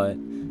lie, but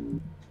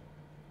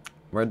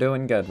we're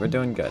doing good. We're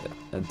doing good.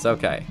 It's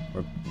okay.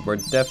 We're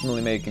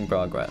definitely making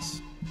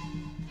progress.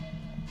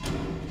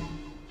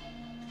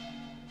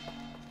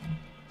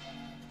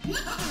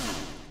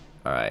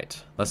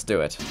 Alright, let's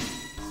do it.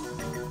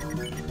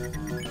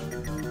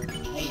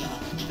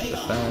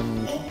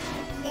 Defend.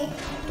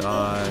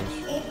 Dodge.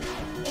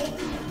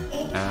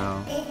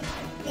 Ow.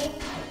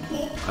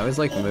 I always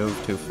like move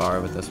too far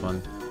with this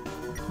one.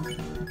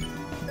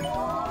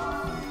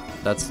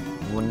 That's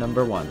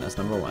number one. That's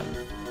number one.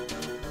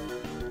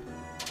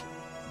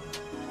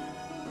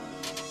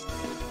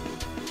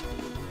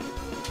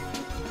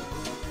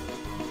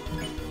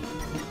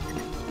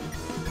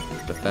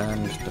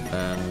 Defend,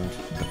 defend,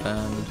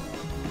 defend.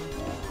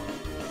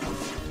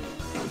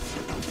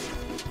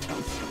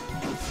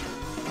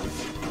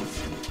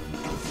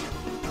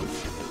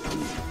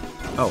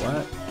 Oh,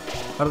 what?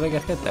 How did I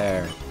get hit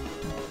there?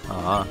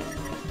 Aw.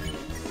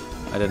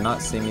 I did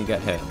not see me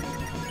get hit.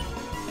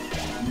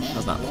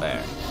 That's not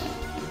fair.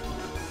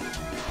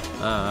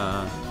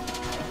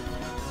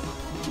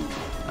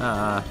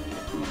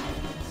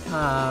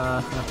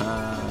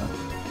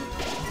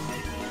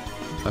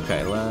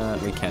 Okay,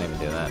 we can't even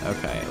do that.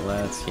 Okay,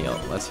 let's heal.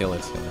 Let's heal,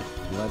 let's heal.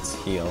 Let's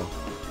heal.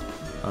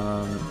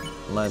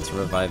 Let's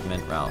revive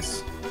Mint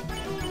Rouse.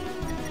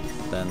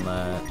 Then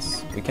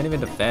we can't even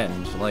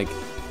defend. Like,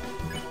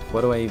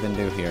 what do I even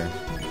do here?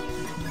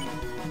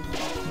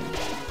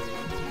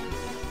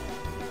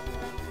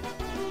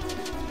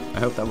 I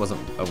hope that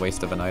wasn't a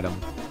waste of an item.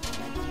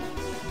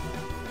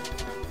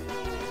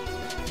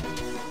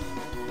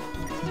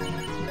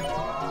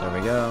 There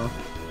we go.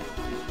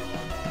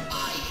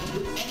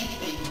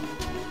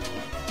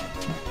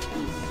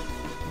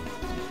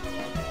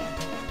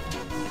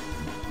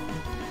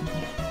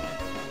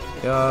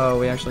 Yo,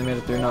 we actually made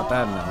it through not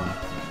bad in that one.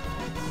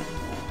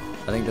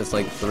 I think that's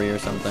like 3 or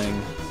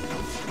something.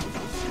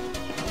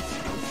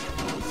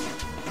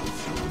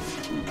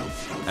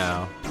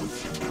 Ow.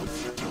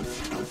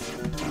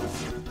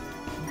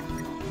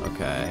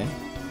 Okay.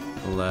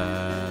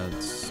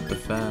 Let's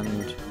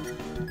defend.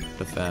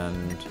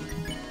 Defend.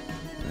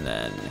 And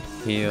then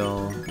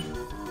heal.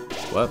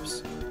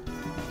 Whoops.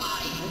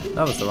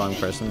 That was the wrong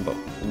person, but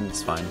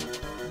it's fine.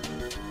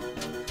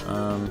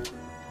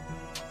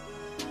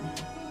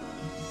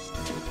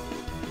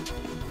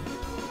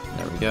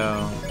 There we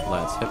go.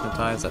 Let's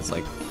hypnotize. That's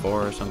like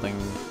 4 or something,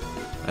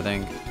 I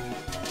think.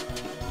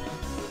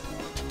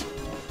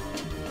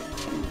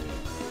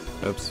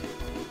 Oops.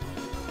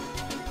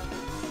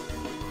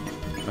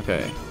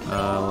 Okay,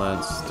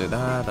 let's do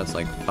that. That's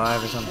like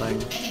 5 or something.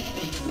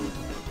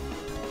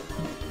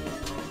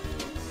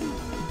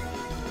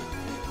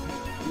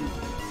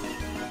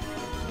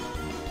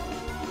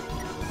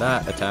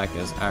 That attack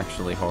is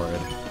actually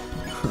horrid.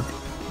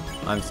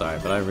 I'm sorry,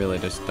 but I really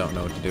just don't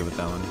know what to do with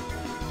that one.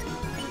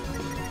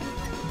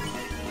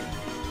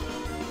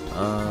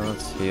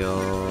 Let's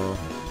heal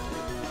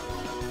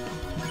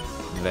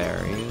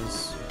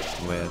Varies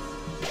with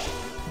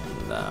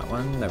that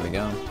one. There we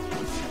go.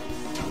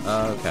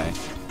 Okay,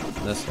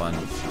 this one.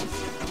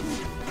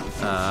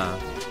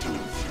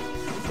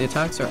 The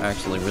attacks are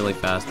actually really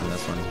fast in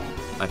this one,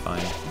 I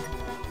find.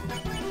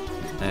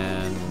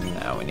 And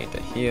now we need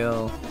to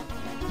heal.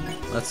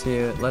 Let's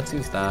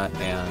use that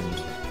and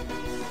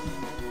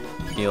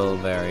heal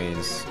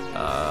Varies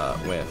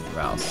with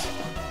Rouse.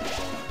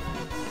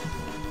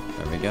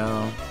 There we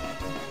go.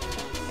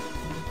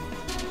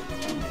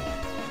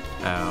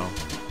 Ow.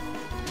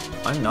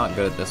 I'm not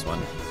good at this one.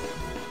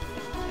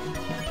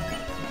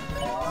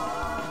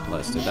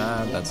 Let's do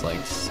that. That's like,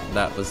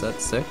 was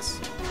that 6?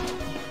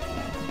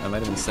 That might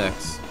have been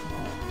 6.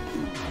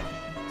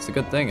 It's a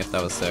good thing if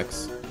that was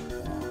 6.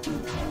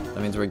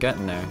 That means we're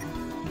getting there.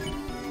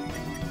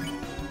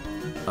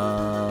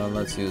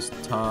 Let's use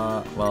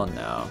top. Well,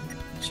 no.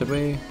 Should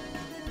we?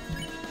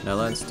 No,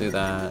 let's do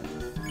that.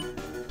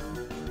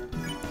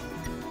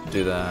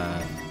 Do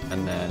that,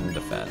 and then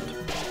defend.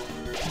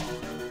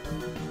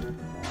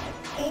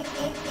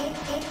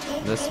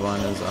 This one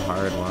is a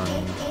hard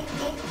one.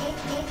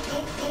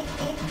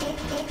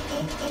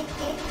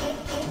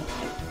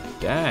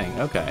 Dang,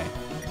 okay.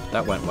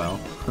 That went well.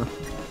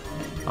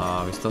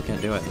 We still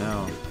can't do it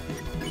now.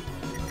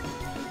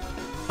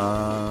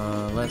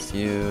 Let's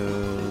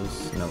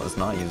use... No, let's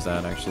not use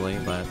that, actually.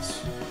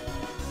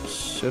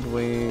 Should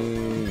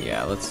we...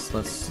 Yeah, let's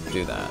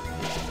do that.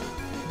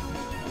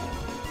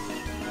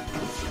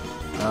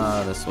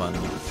 This one.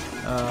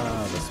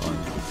 This one.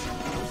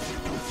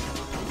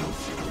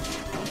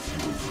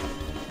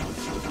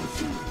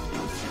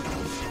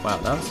 Wow,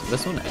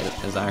 this one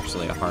is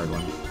actually a hard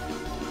one.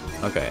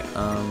 Okay,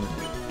 oh.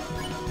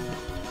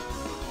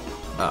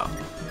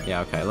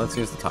 Yeah, okay, let's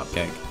use the top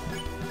kick.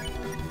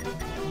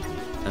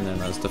 And then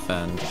let's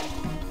defend.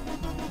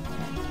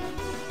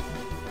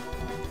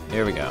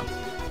 Here we go.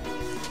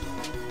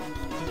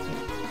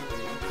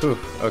 Whew,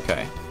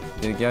 okay.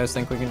 Do you guys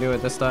think we can do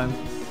it this time?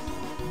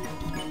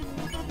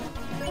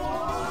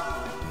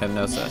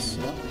 Hypnosis.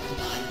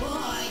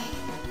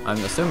 I'm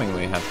assuming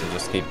we have to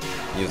just keep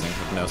using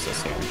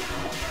Hypnosis here.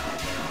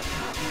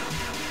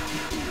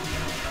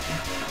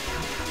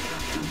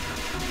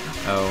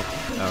 Oh,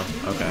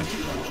 okay.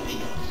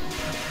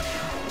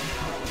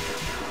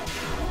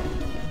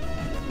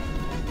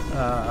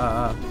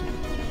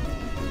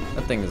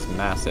 That thing is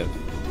massive.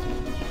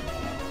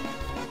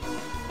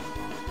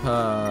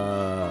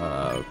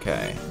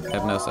 Okay.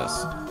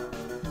 Hypnosis.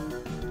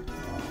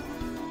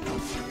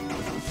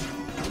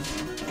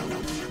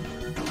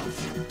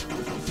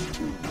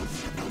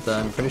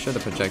 I'm pretty sure the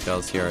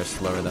projectiles here are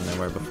slower than they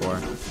were before.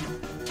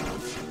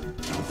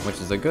 Which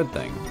is a good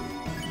thing.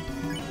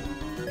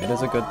 It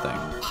is a good thing.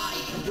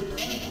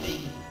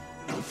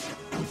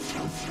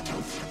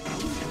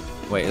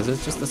 Wait, is it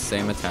just the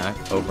same attack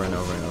over and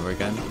over and over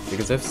again?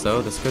 Because if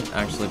so, this could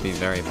actually be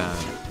very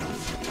bad.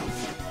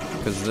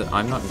 Because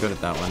I'm not good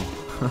at that one.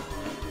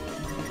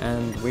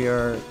 And we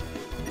are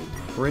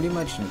pretty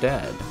much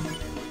dead.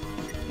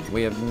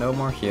 We have no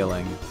more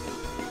healing.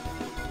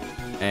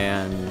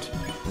 And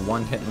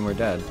one hit and we're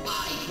dead.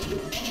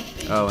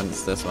 Oh, and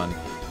it's this one.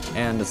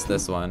 And it's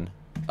this one.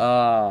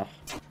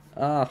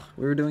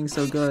 We were doing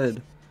so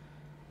good.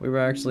 We were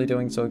actually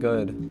doing so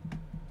good.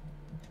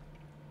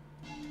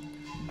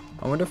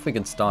 I wonder if we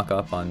could stock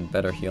up on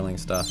better healing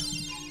stuff.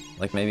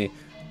 Like maybe,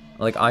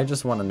 like I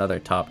just want another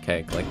top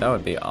cake. Like that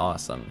would be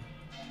awesome.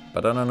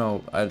 But I don't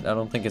know, I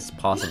don't think it's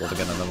possible to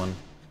get another one.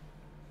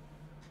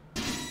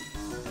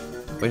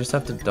 We just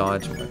have to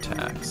dodge more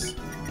attacks.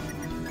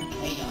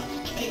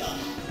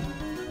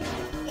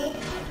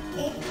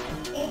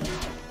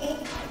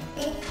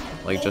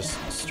 Like just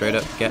straight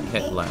up get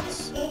hit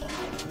less.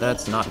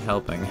 That's not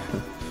helping.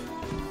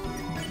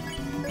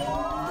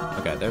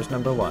 Okay, there's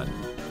number one.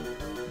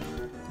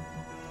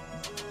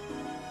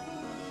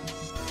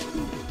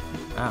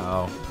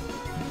 Ow.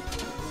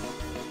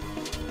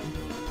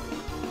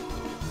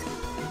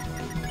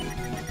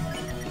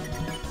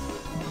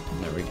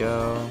 There we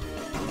go.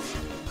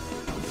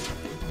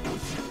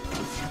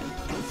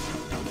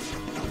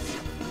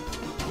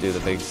 Do the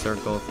big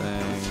circle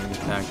thing,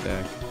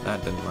 tactic.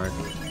 That didn't work.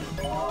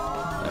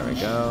 There we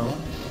go.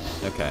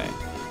 Okay.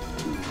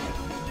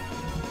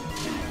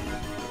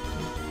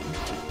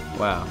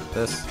 Wow,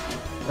 this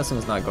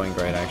one's not going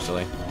great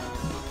actually.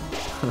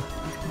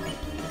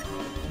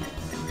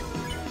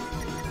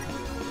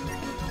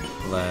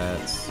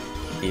 Let's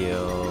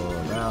heal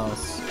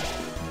Mouse.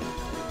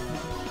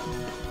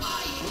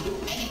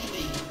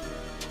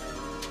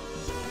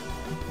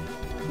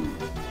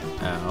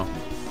 Ow.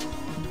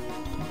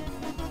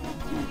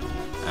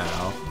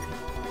 Ow.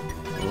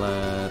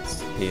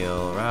 Let's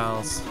heal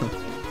Rouse.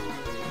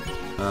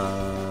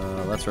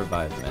 Let's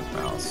revive Mint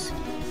Rouse.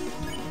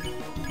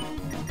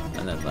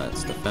 And then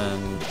let's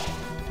defend.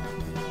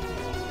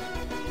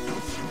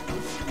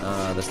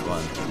 This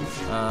one.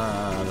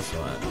 This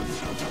one.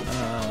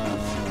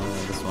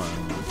 This one.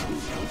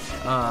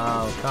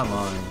 Oh, come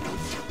on.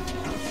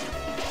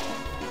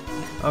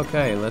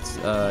 Okay, let's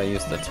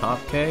use the top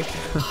cake.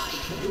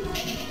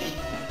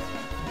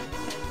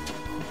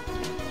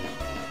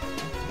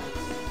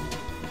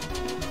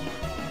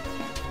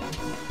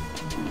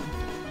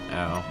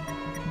 Ow.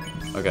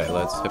 Okay,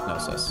 let's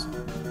hypnosis.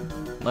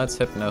 Let's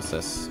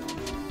hypnosis.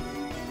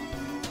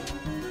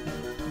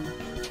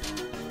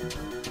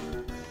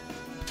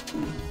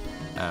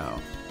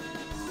 Ow.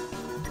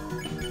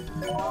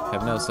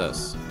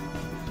 Hypnosis.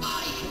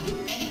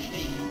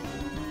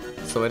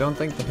 So I don't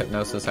think the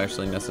hypnosis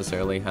actually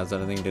necessarily has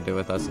anything to do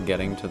with us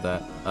getting to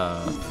that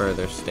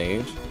further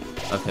stage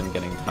of him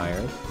getting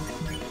tired.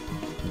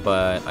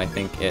 But I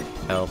think it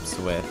helps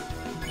with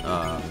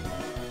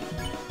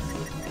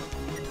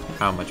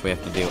how much we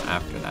have to do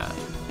after that.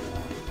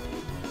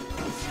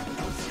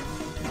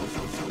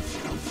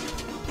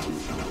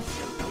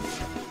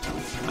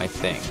 I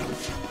think.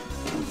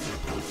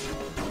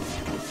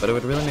 But it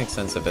would really make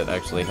sense if it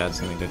actually had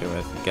something to do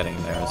with getting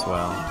there as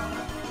well.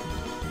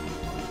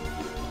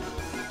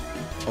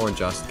 Or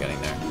just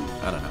getting there.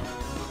 I don't know.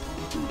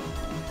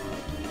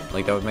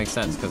 Like, that would make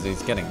sense, because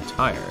he's getting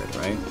tired,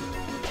 right?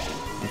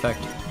 In fact,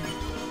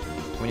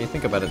 when you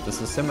think about it, this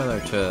is similar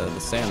to the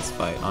Sans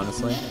fight,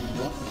 honestly.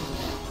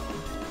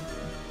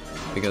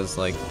 Because,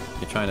 like,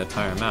 you're trying to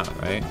tire him out,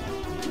 right?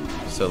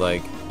 So,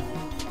 like,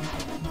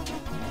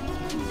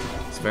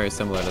 it's very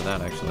similar to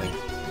that, actually.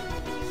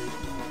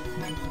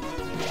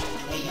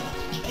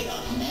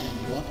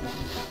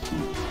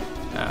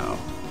 Ow.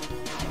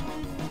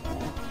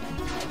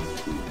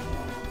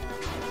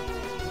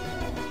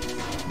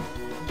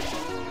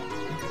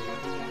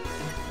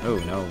 Oh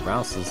no,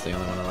 Rouse is the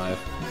only one alive.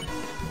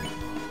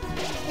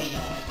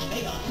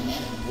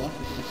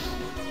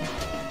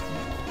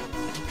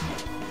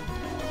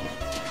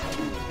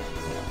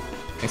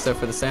 Except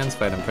for the Sans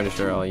fight, I'm pretty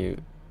sure all you...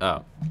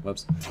 Oh,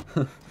 whoops.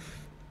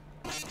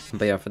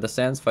 But yeah, for the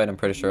Sans fight, I'm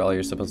pretty sure all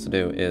you're supposed to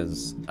do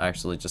is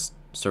actually just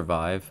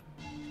survive.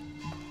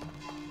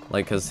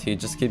 Like, cause he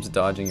just keeps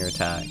dodging your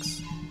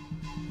attacks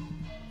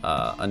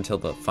until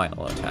the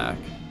final attack.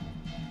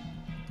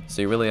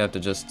 So you really have to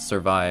just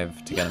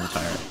survive to get him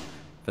tired.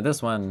 For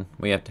this one,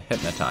 we have to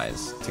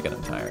hypnotize to get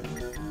him tired.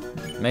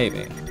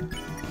 Maybe.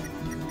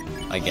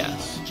 I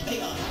guess.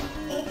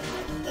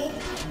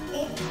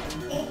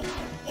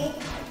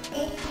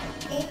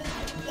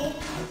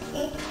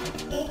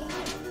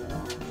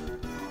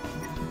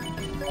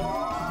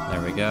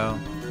 There we go.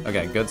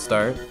 Okay, good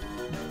start.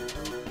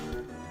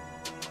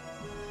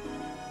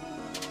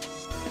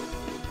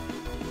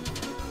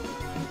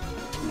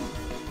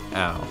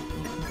 Ow.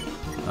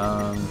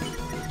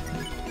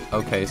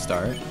 Okay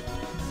start.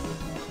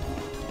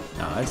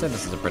 No, I'd say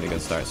this is a pretty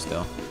good start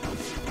still.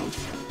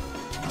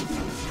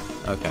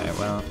 Okay,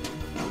 well.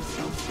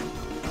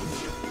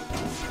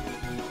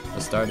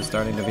 The start is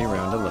starting to be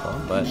ruined a little,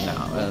 but no,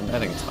 I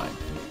think it's fine.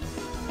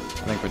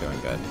 I think we're doing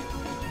good.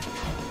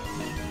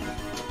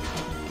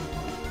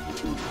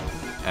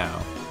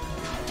 Ow.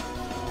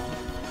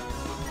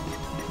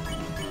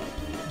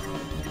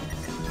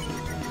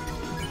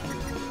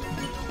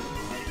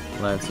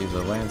 Let's use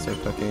a Lancer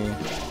cookie.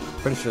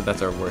 Pretty sure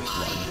that's our worst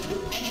one.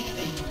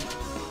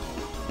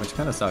 Which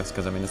kind of sucks,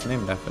 because I mean it's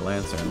named after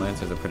Lancer, and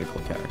Lancer's a pretty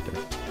cool character.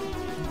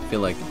 I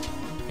feel like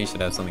he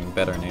should have something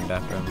better named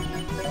after him.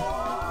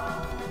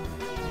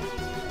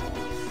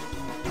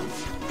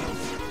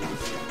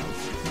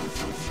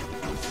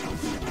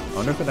 I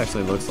wonder if it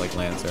actually looks like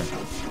Lancer.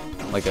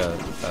 Like a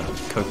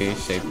cookie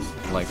shaped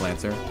like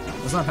Lancer.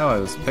 That's not how I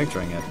was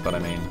picturing it, but I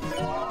mean,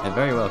 it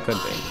very well could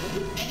be.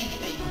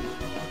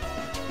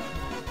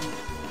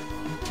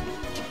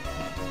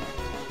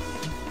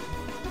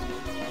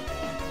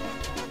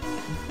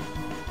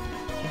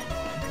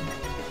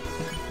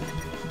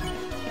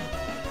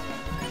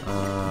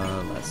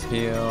 Let's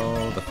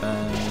heal,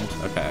 defend.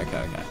 Okay.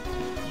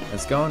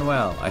 It's going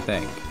well, I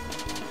think.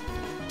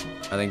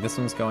 I think this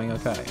one's going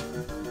okay.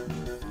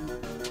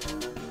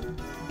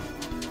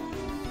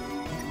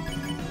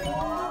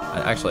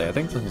 Actually, I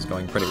think this is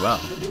going pretty well.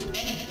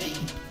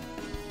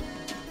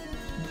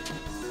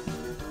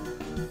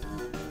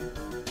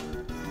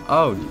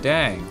 Oh,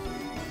 dang.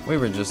 We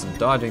were just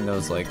dodging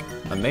those, like,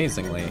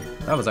 amazingly.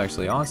 That was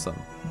actually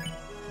awesome.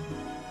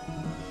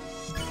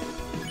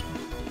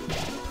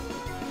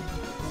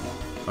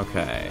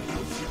 Okay.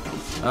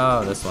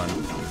 Oh, this one.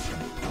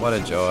 What a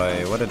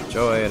joy. What a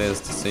joy it is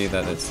to see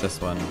that it's this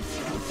one.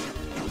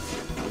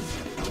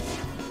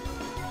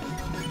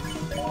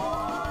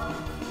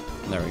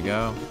 There we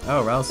go.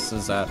 Oh, Rouse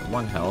is at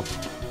 1 health.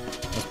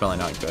 That's probably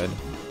not good.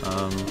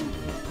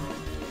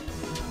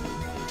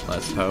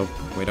 Let's hope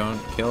we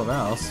don't kill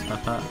Rouse.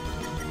 Haha.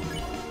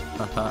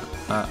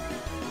 Haha.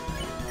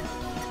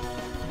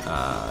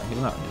 He's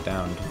not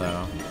downed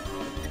though.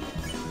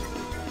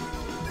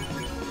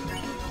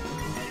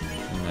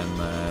 And then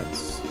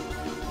let's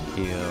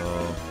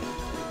heal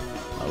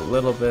a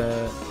little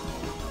bit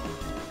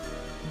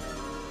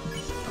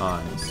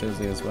on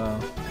Susie as well.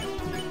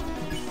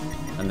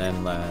 And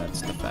then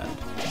let's defend.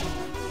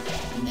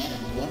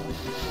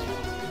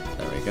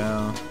 There we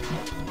go.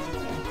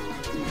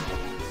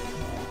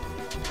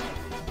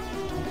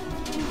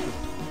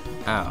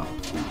 Ow.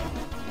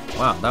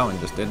 Wow, that one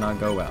just did not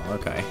go well.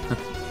 Okay.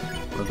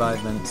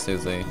 Revivement,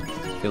 Susie.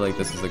 I feel like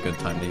this is a good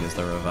time to use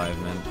the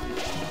revivement.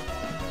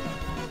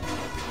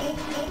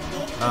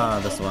 Ah,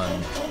 this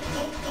one.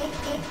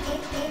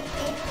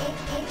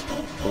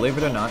 Believe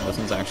it or not, this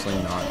one's actually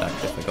not that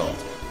difficult.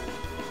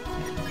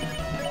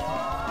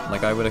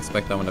 Like, I would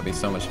expect that one to be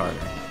so much harder,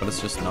 but it's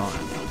just not.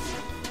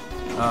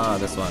 Ah,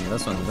 this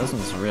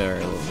one's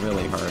really,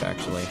 really hard,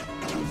 actually.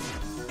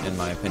 In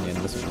my opinion,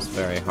 this one's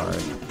very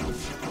hard.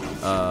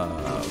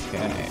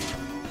 Okay.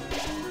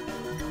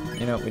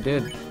 You know, we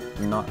did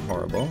not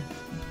horrible.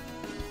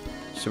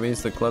 Should we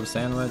use the club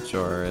sandwich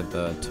or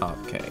the top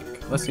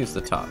cake? Let's use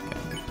the top cake.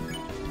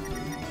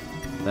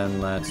 Then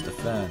let's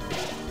defend.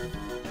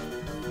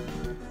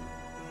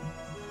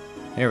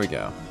 Here we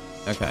go.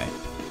 Okay.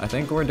 I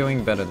think we're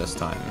doing better this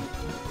time,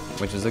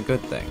 which is a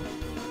good thing.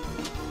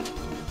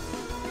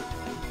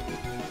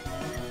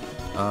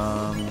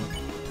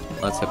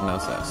 Let's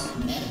hypnosis.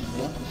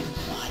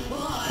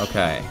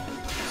 Okay,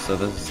 so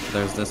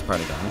there's this part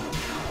again.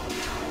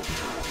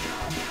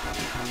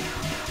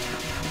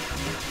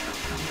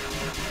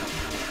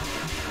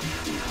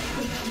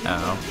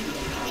 Ow.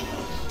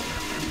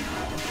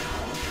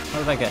 How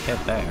did I get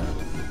hit there?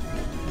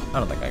 I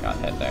don't think I got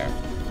hit there.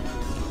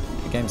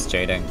 The game's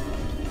cheating.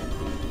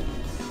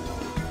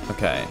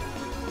 Okay.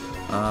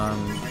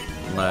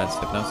 Let's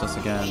hypnosis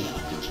again.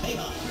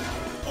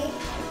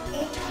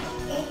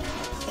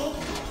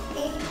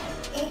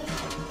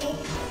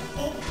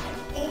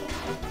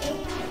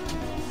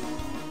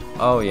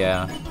 Oh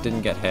yeah,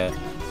 didn't get hit.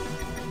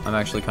 I'm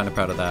actually kind of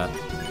proud of that.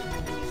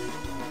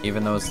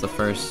 Even though it's the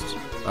first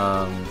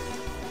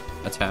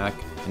attack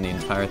in the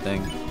entire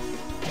thing,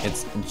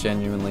 it's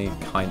genuinely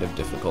kind of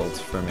difficult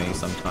for me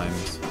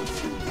sometimes.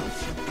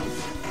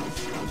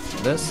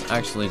 This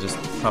actually just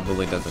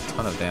probably does a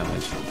ton of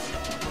damage.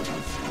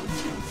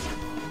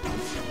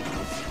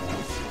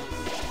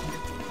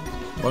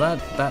 Well,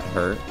 that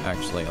hurt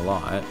actually a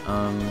lot.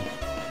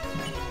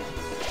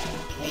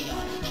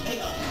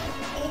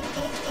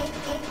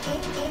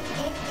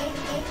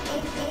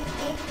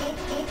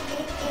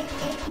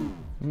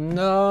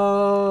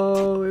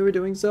 No, we were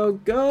doing so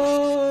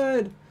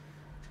good.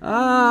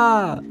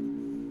 Ah,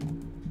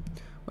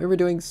 we were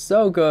doing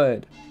so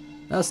good.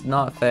 That's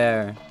not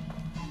fair.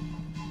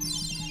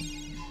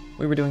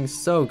 We were doing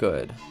so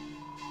good.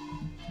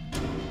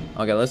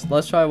 Okay,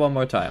 let's try one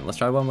more time. Let's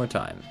try one more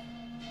time.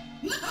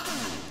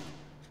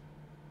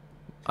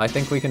 I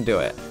think we can do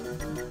it.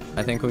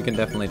 I think we can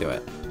definitely do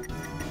it.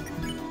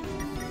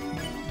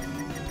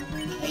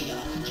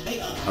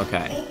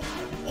 Okay.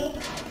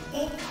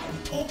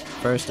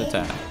 First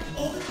attack.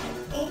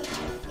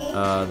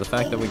 The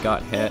fact that we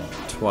got hit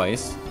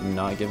twice,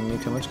 not giving me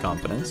too much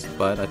confidence,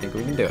 but I think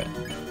we can do it.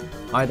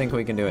 I think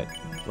we can do it.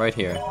 Right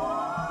here.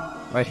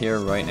 Right here,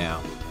 right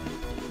now.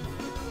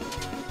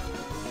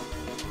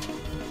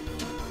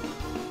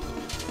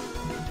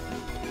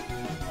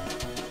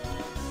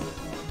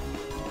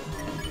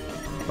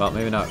 Well,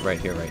 maybe not right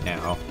here, right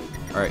now.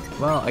 Alright,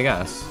 well, I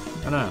guess.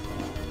 I don't know.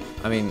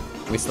 I mean,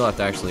 we still have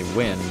to actually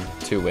win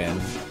to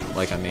win.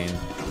 Like, I mean,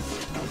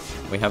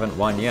 we haven't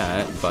won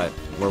yet, but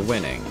we're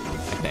winning,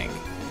 I think.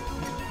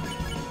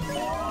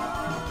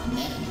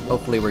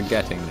 Hopefully we're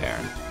getting there.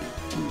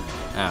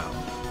 Ow.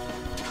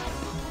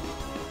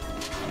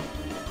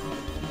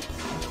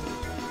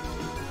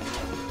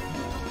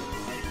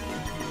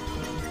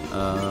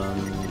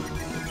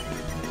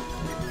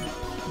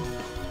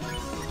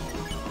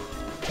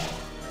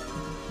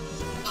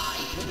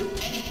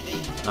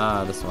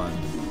 This one.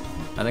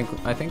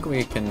 I think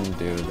we can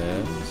do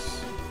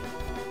this.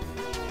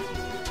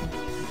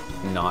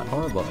 Not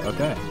horrible,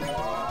 okay.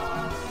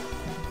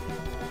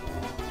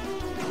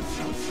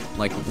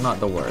 Like, not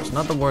the worst.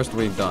 Not the worst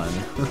we've done.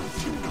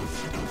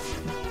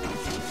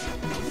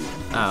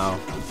 Ow.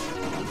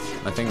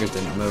 My fingers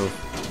didn't move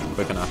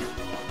quick enough.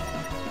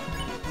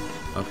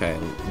 Okay,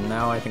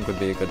 now I think would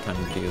be a good time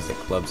to use the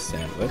club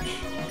sandwich.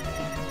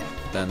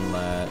 Then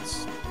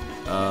let's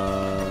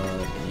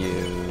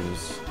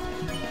use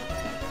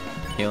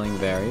healing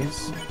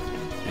berries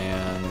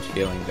and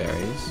healing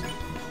berries.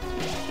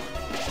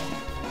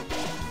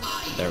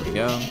 There we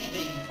go.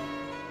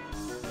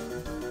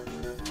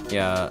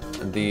 Yeah,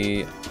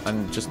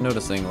 I'm just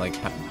noticing like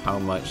how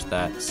much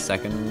that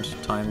second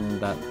time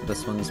that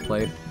this one's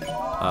played,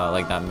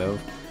 like that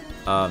move,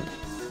 and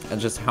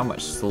just how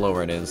much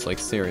slower it is, like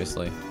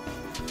seriously.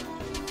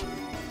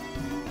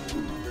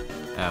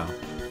 Ow.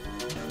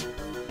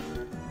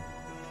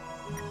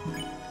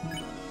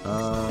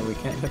 We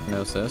can't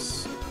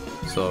hypnosis,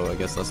 so I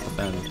guess let's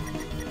defend.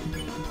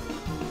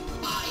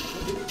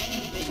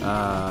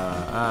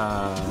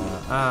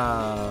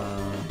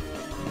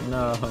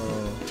 No.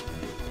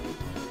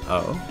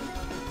 Oh.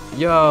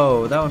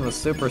 Yo, that one was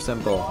super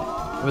simple.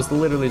 It was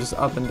literally just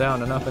up and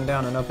down and up and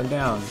down and up and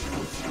down.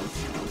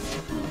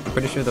 I'm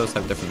pretty sure those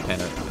have different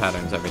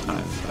patterns every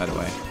time, by the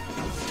way.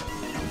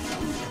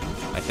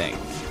 I think.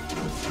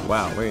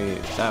 Wow,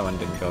 that one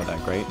didn't go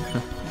that great.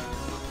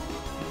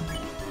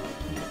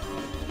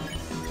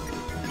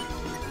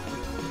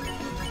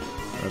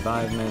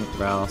 Revivement,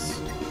 Rouse,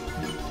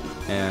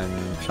 and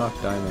Chalk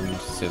Diamond,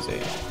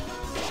 Susie.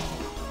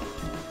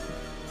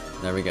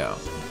 There we go.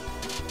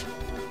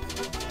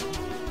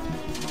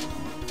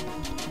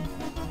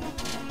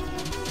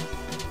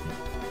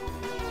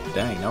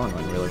 Dang, that one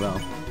went really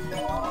well.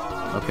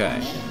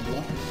 Okay.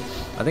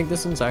 I think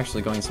this one's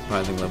actually going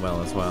surprisingly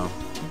well as well,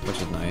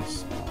 which is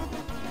nice.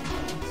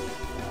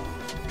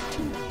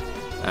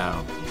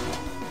 Ow.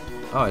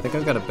 Oh, I think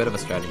I've got a bit of a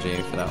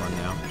strategy for that one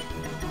now.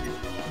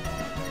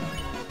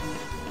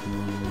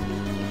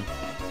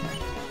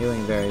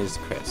 Healing Berries,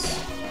 Chris.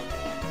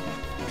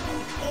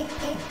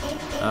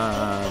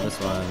 This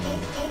one.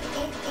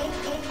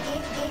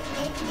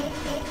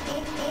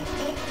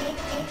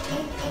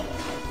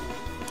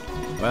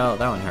 Well,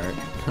 that one hurt.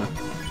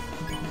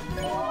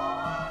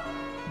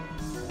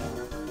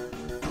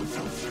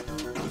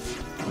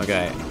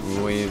 Okay,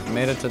 we've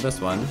made it to this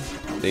one.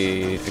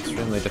 The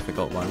extremely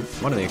difficult one.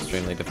 One of the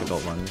extremely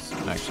difficult ones,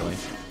 actually.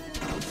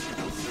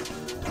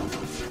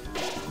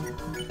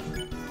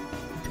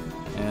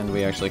 And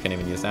we actually can't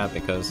even use that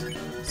because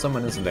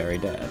someone is very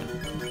dead.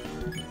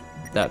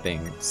 That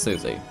being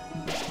Susie.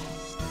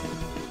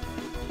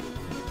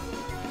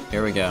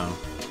 Here we go.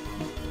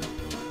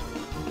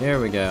 Here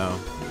we go.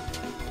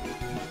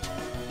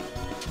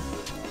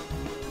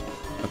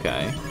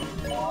 Okay.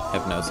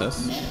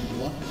 Hypnosis.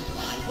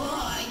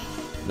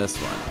 This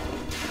one.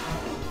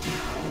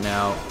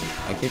 Now,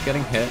 I keep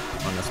getting hit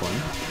on this one.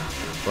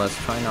 So let's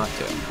try not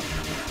to.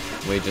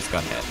 We just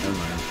got hit. Never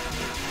mind.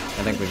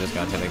 I think we just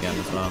got hit again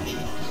as well.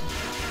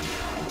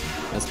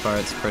 This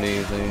part's pretty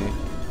easy.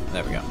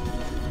 There we go.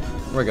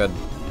 We're good.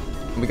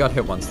 We got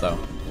hit once though,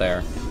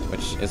 there,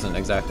 which isn't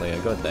exactly a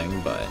good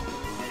thing, but...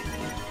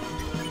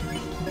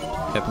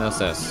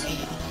 Hypnosis.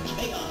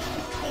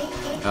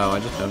 Oh, I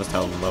just noticed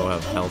how low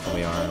of health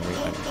we are.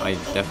 I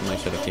definitely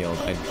should have healed.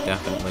 I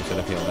definitely should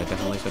have healed. I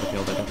definitely should have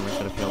healed. I definitely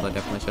should have healed. I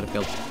definitely should have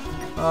healed.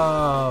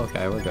 Oh,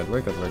 okay, we're good.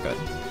 We're good. We're good.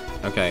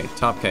 Okay,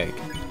 top cake.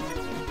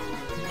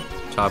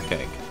 Top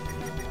cake.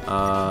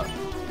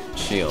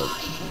 Shield.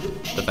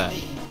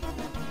 Defend.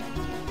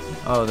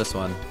 Oh, this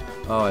one.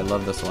 Oh, I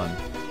love this one.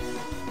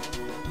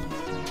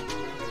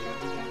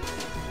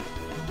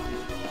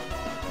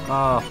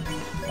 Oh,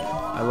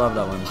 I love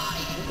that one.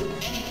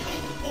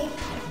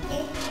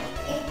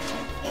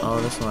 Oh,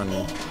 this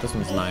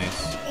one's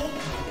nice.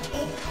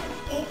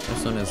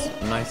 This one is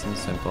nice and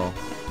simple.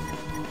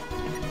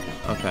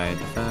 Okay,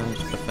 defend,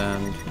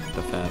 defend,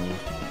 defend.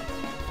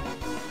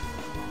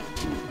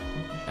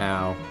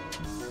 Ow.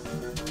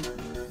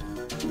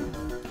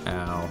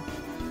 Ow.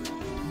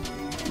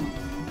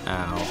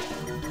 Ow.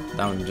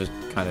 That one just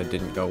kind of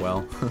didn't go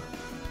well.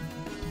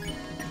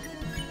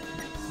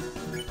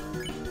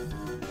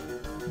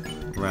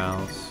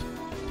 Rouse.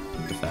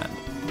 Defend.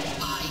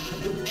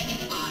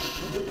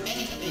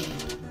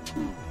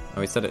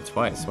 Oh, he said it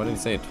twice. Why did he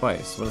say it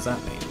twice? What does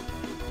that mean?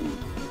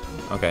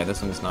 Okay,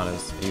 this one's not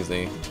as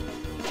easy.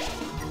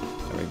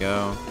 There we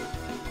go.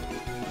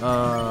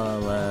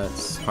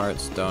 Let's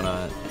Hearts,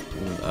 Donut,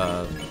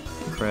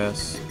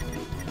 Chris.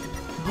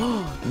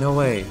 No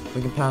way!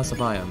 We can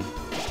pacify him.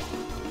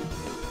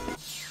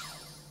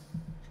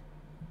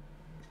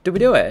 Did we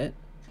do it?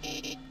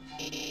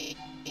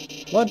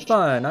 What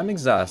fun! I'm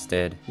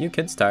exhausted. You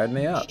kids tired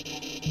me up.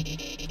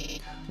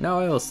 Now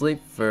I will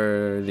sleep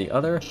for the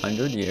other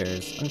 100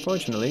 years.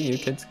 Unfortunately, you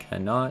kids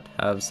cannot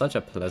have such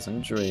a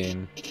pleasant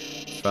dream.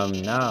 From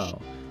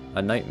now,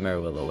 a nightmare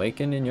will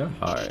awaken in your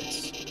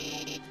hearts.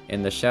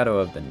 In the shadow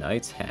of the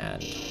night's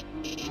hand.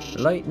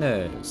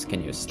 Lighteners,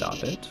 can you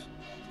stop it?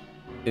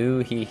 Ooh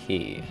hee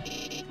hee.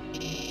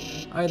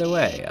 Either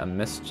way, a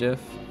mischief,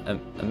 a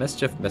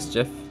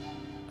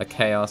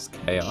chaos.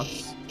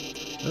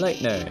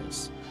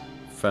 Lighteners,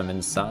 from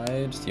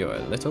inside your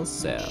little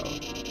cell.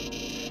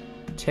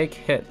 Take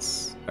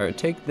hits, or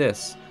take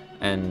this,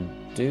 and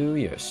do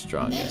your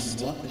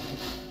strongest.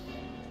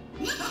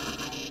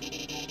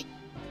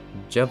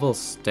 Jevil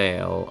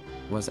stale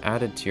was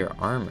added to your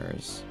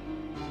armors.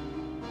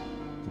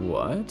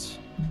 What?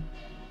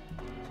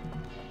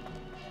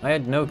 I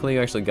had no clue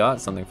you actually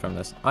got something from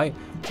this. I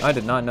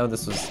did not know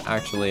this was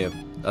actually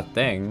a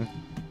thing.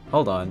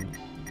 Hold on.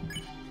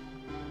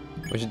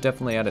 We should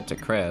definitely add it to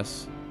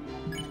Chris.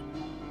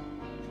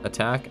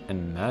 Attack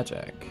and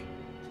magic.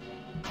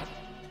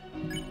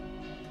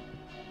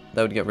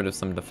 That would get rid of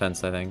some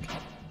defense, I think.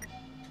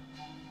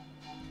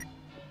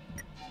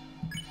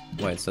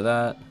 Wait, so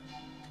that...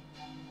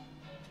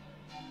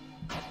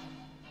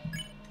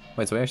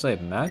 Wait, so we actually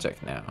have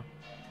magic now.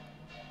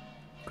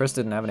 Chris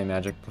didn't have any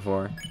magic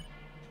before.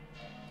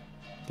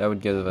 That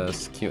would give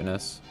us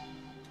cuteness.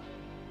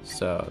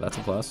 So, that's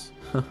a plus.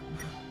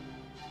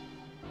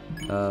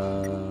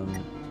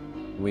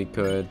 We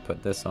could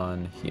put this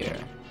on here.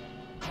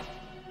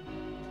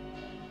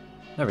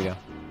 There we go.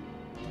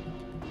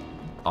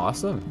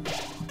 Awesome.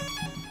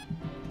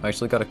 I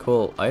actually got a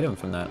cool item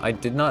from that. I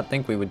did not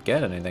think we would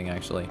get anything,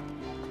 actually.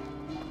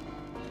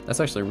 That's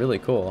actually really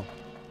cool.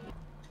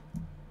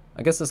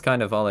 I guess that's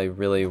kind of all I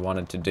really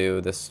wanted to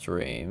do this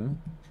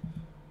stream.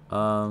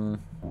 Now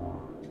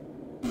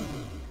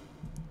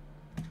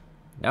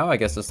I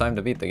guess it's time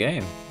to beat the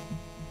game.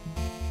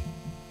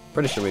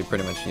 Pretty sure we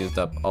pretty much used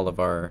up all of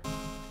our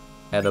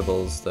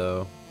edibles,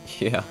 though.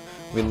 Yeah,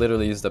 we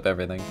literally used up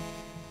everything.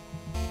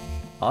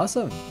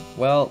 Awesome.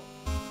 Well,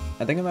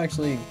 I think I'm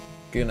actually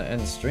gonna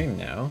end the stream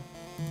now.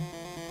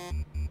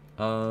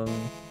 But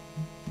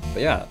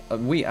yeah,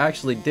 we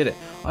actually did it.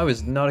 I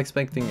was not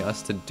expecting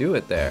us to do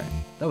it there.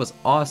 That was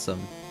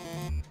awesome.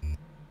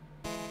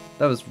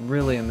 That was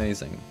really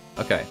amazing.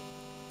 Okay.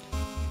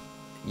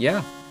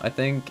 Yeah, I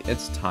think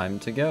it's time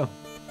to go.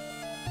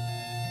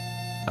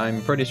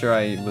 I'm pretty sure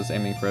I was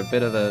aiming for a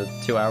bit of a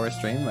 2-hour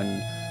stream,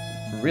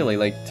 and really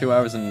like 2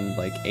 hours and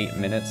like 8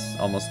 minutes,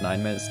 almost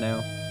 9 minutes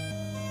now.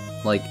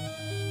 Like,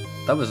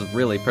 that was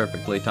really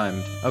perfectly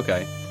timed.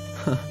 Okay.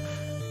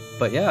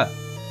 But yeah.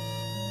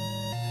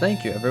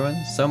 Thank you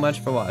everyone so much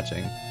for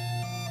watching.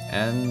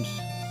 And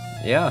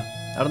yeah,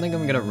 I don't think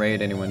I'm gonna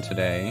raid anyone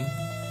today.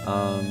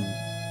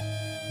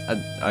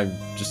 I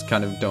just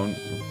kind of don't,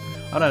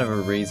 I don't have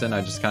a reason,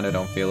 I just kind of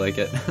don't feel like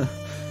it.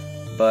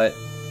 But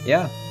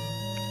yeah.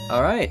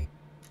 Alright.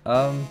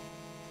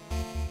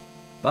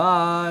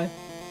 Bye.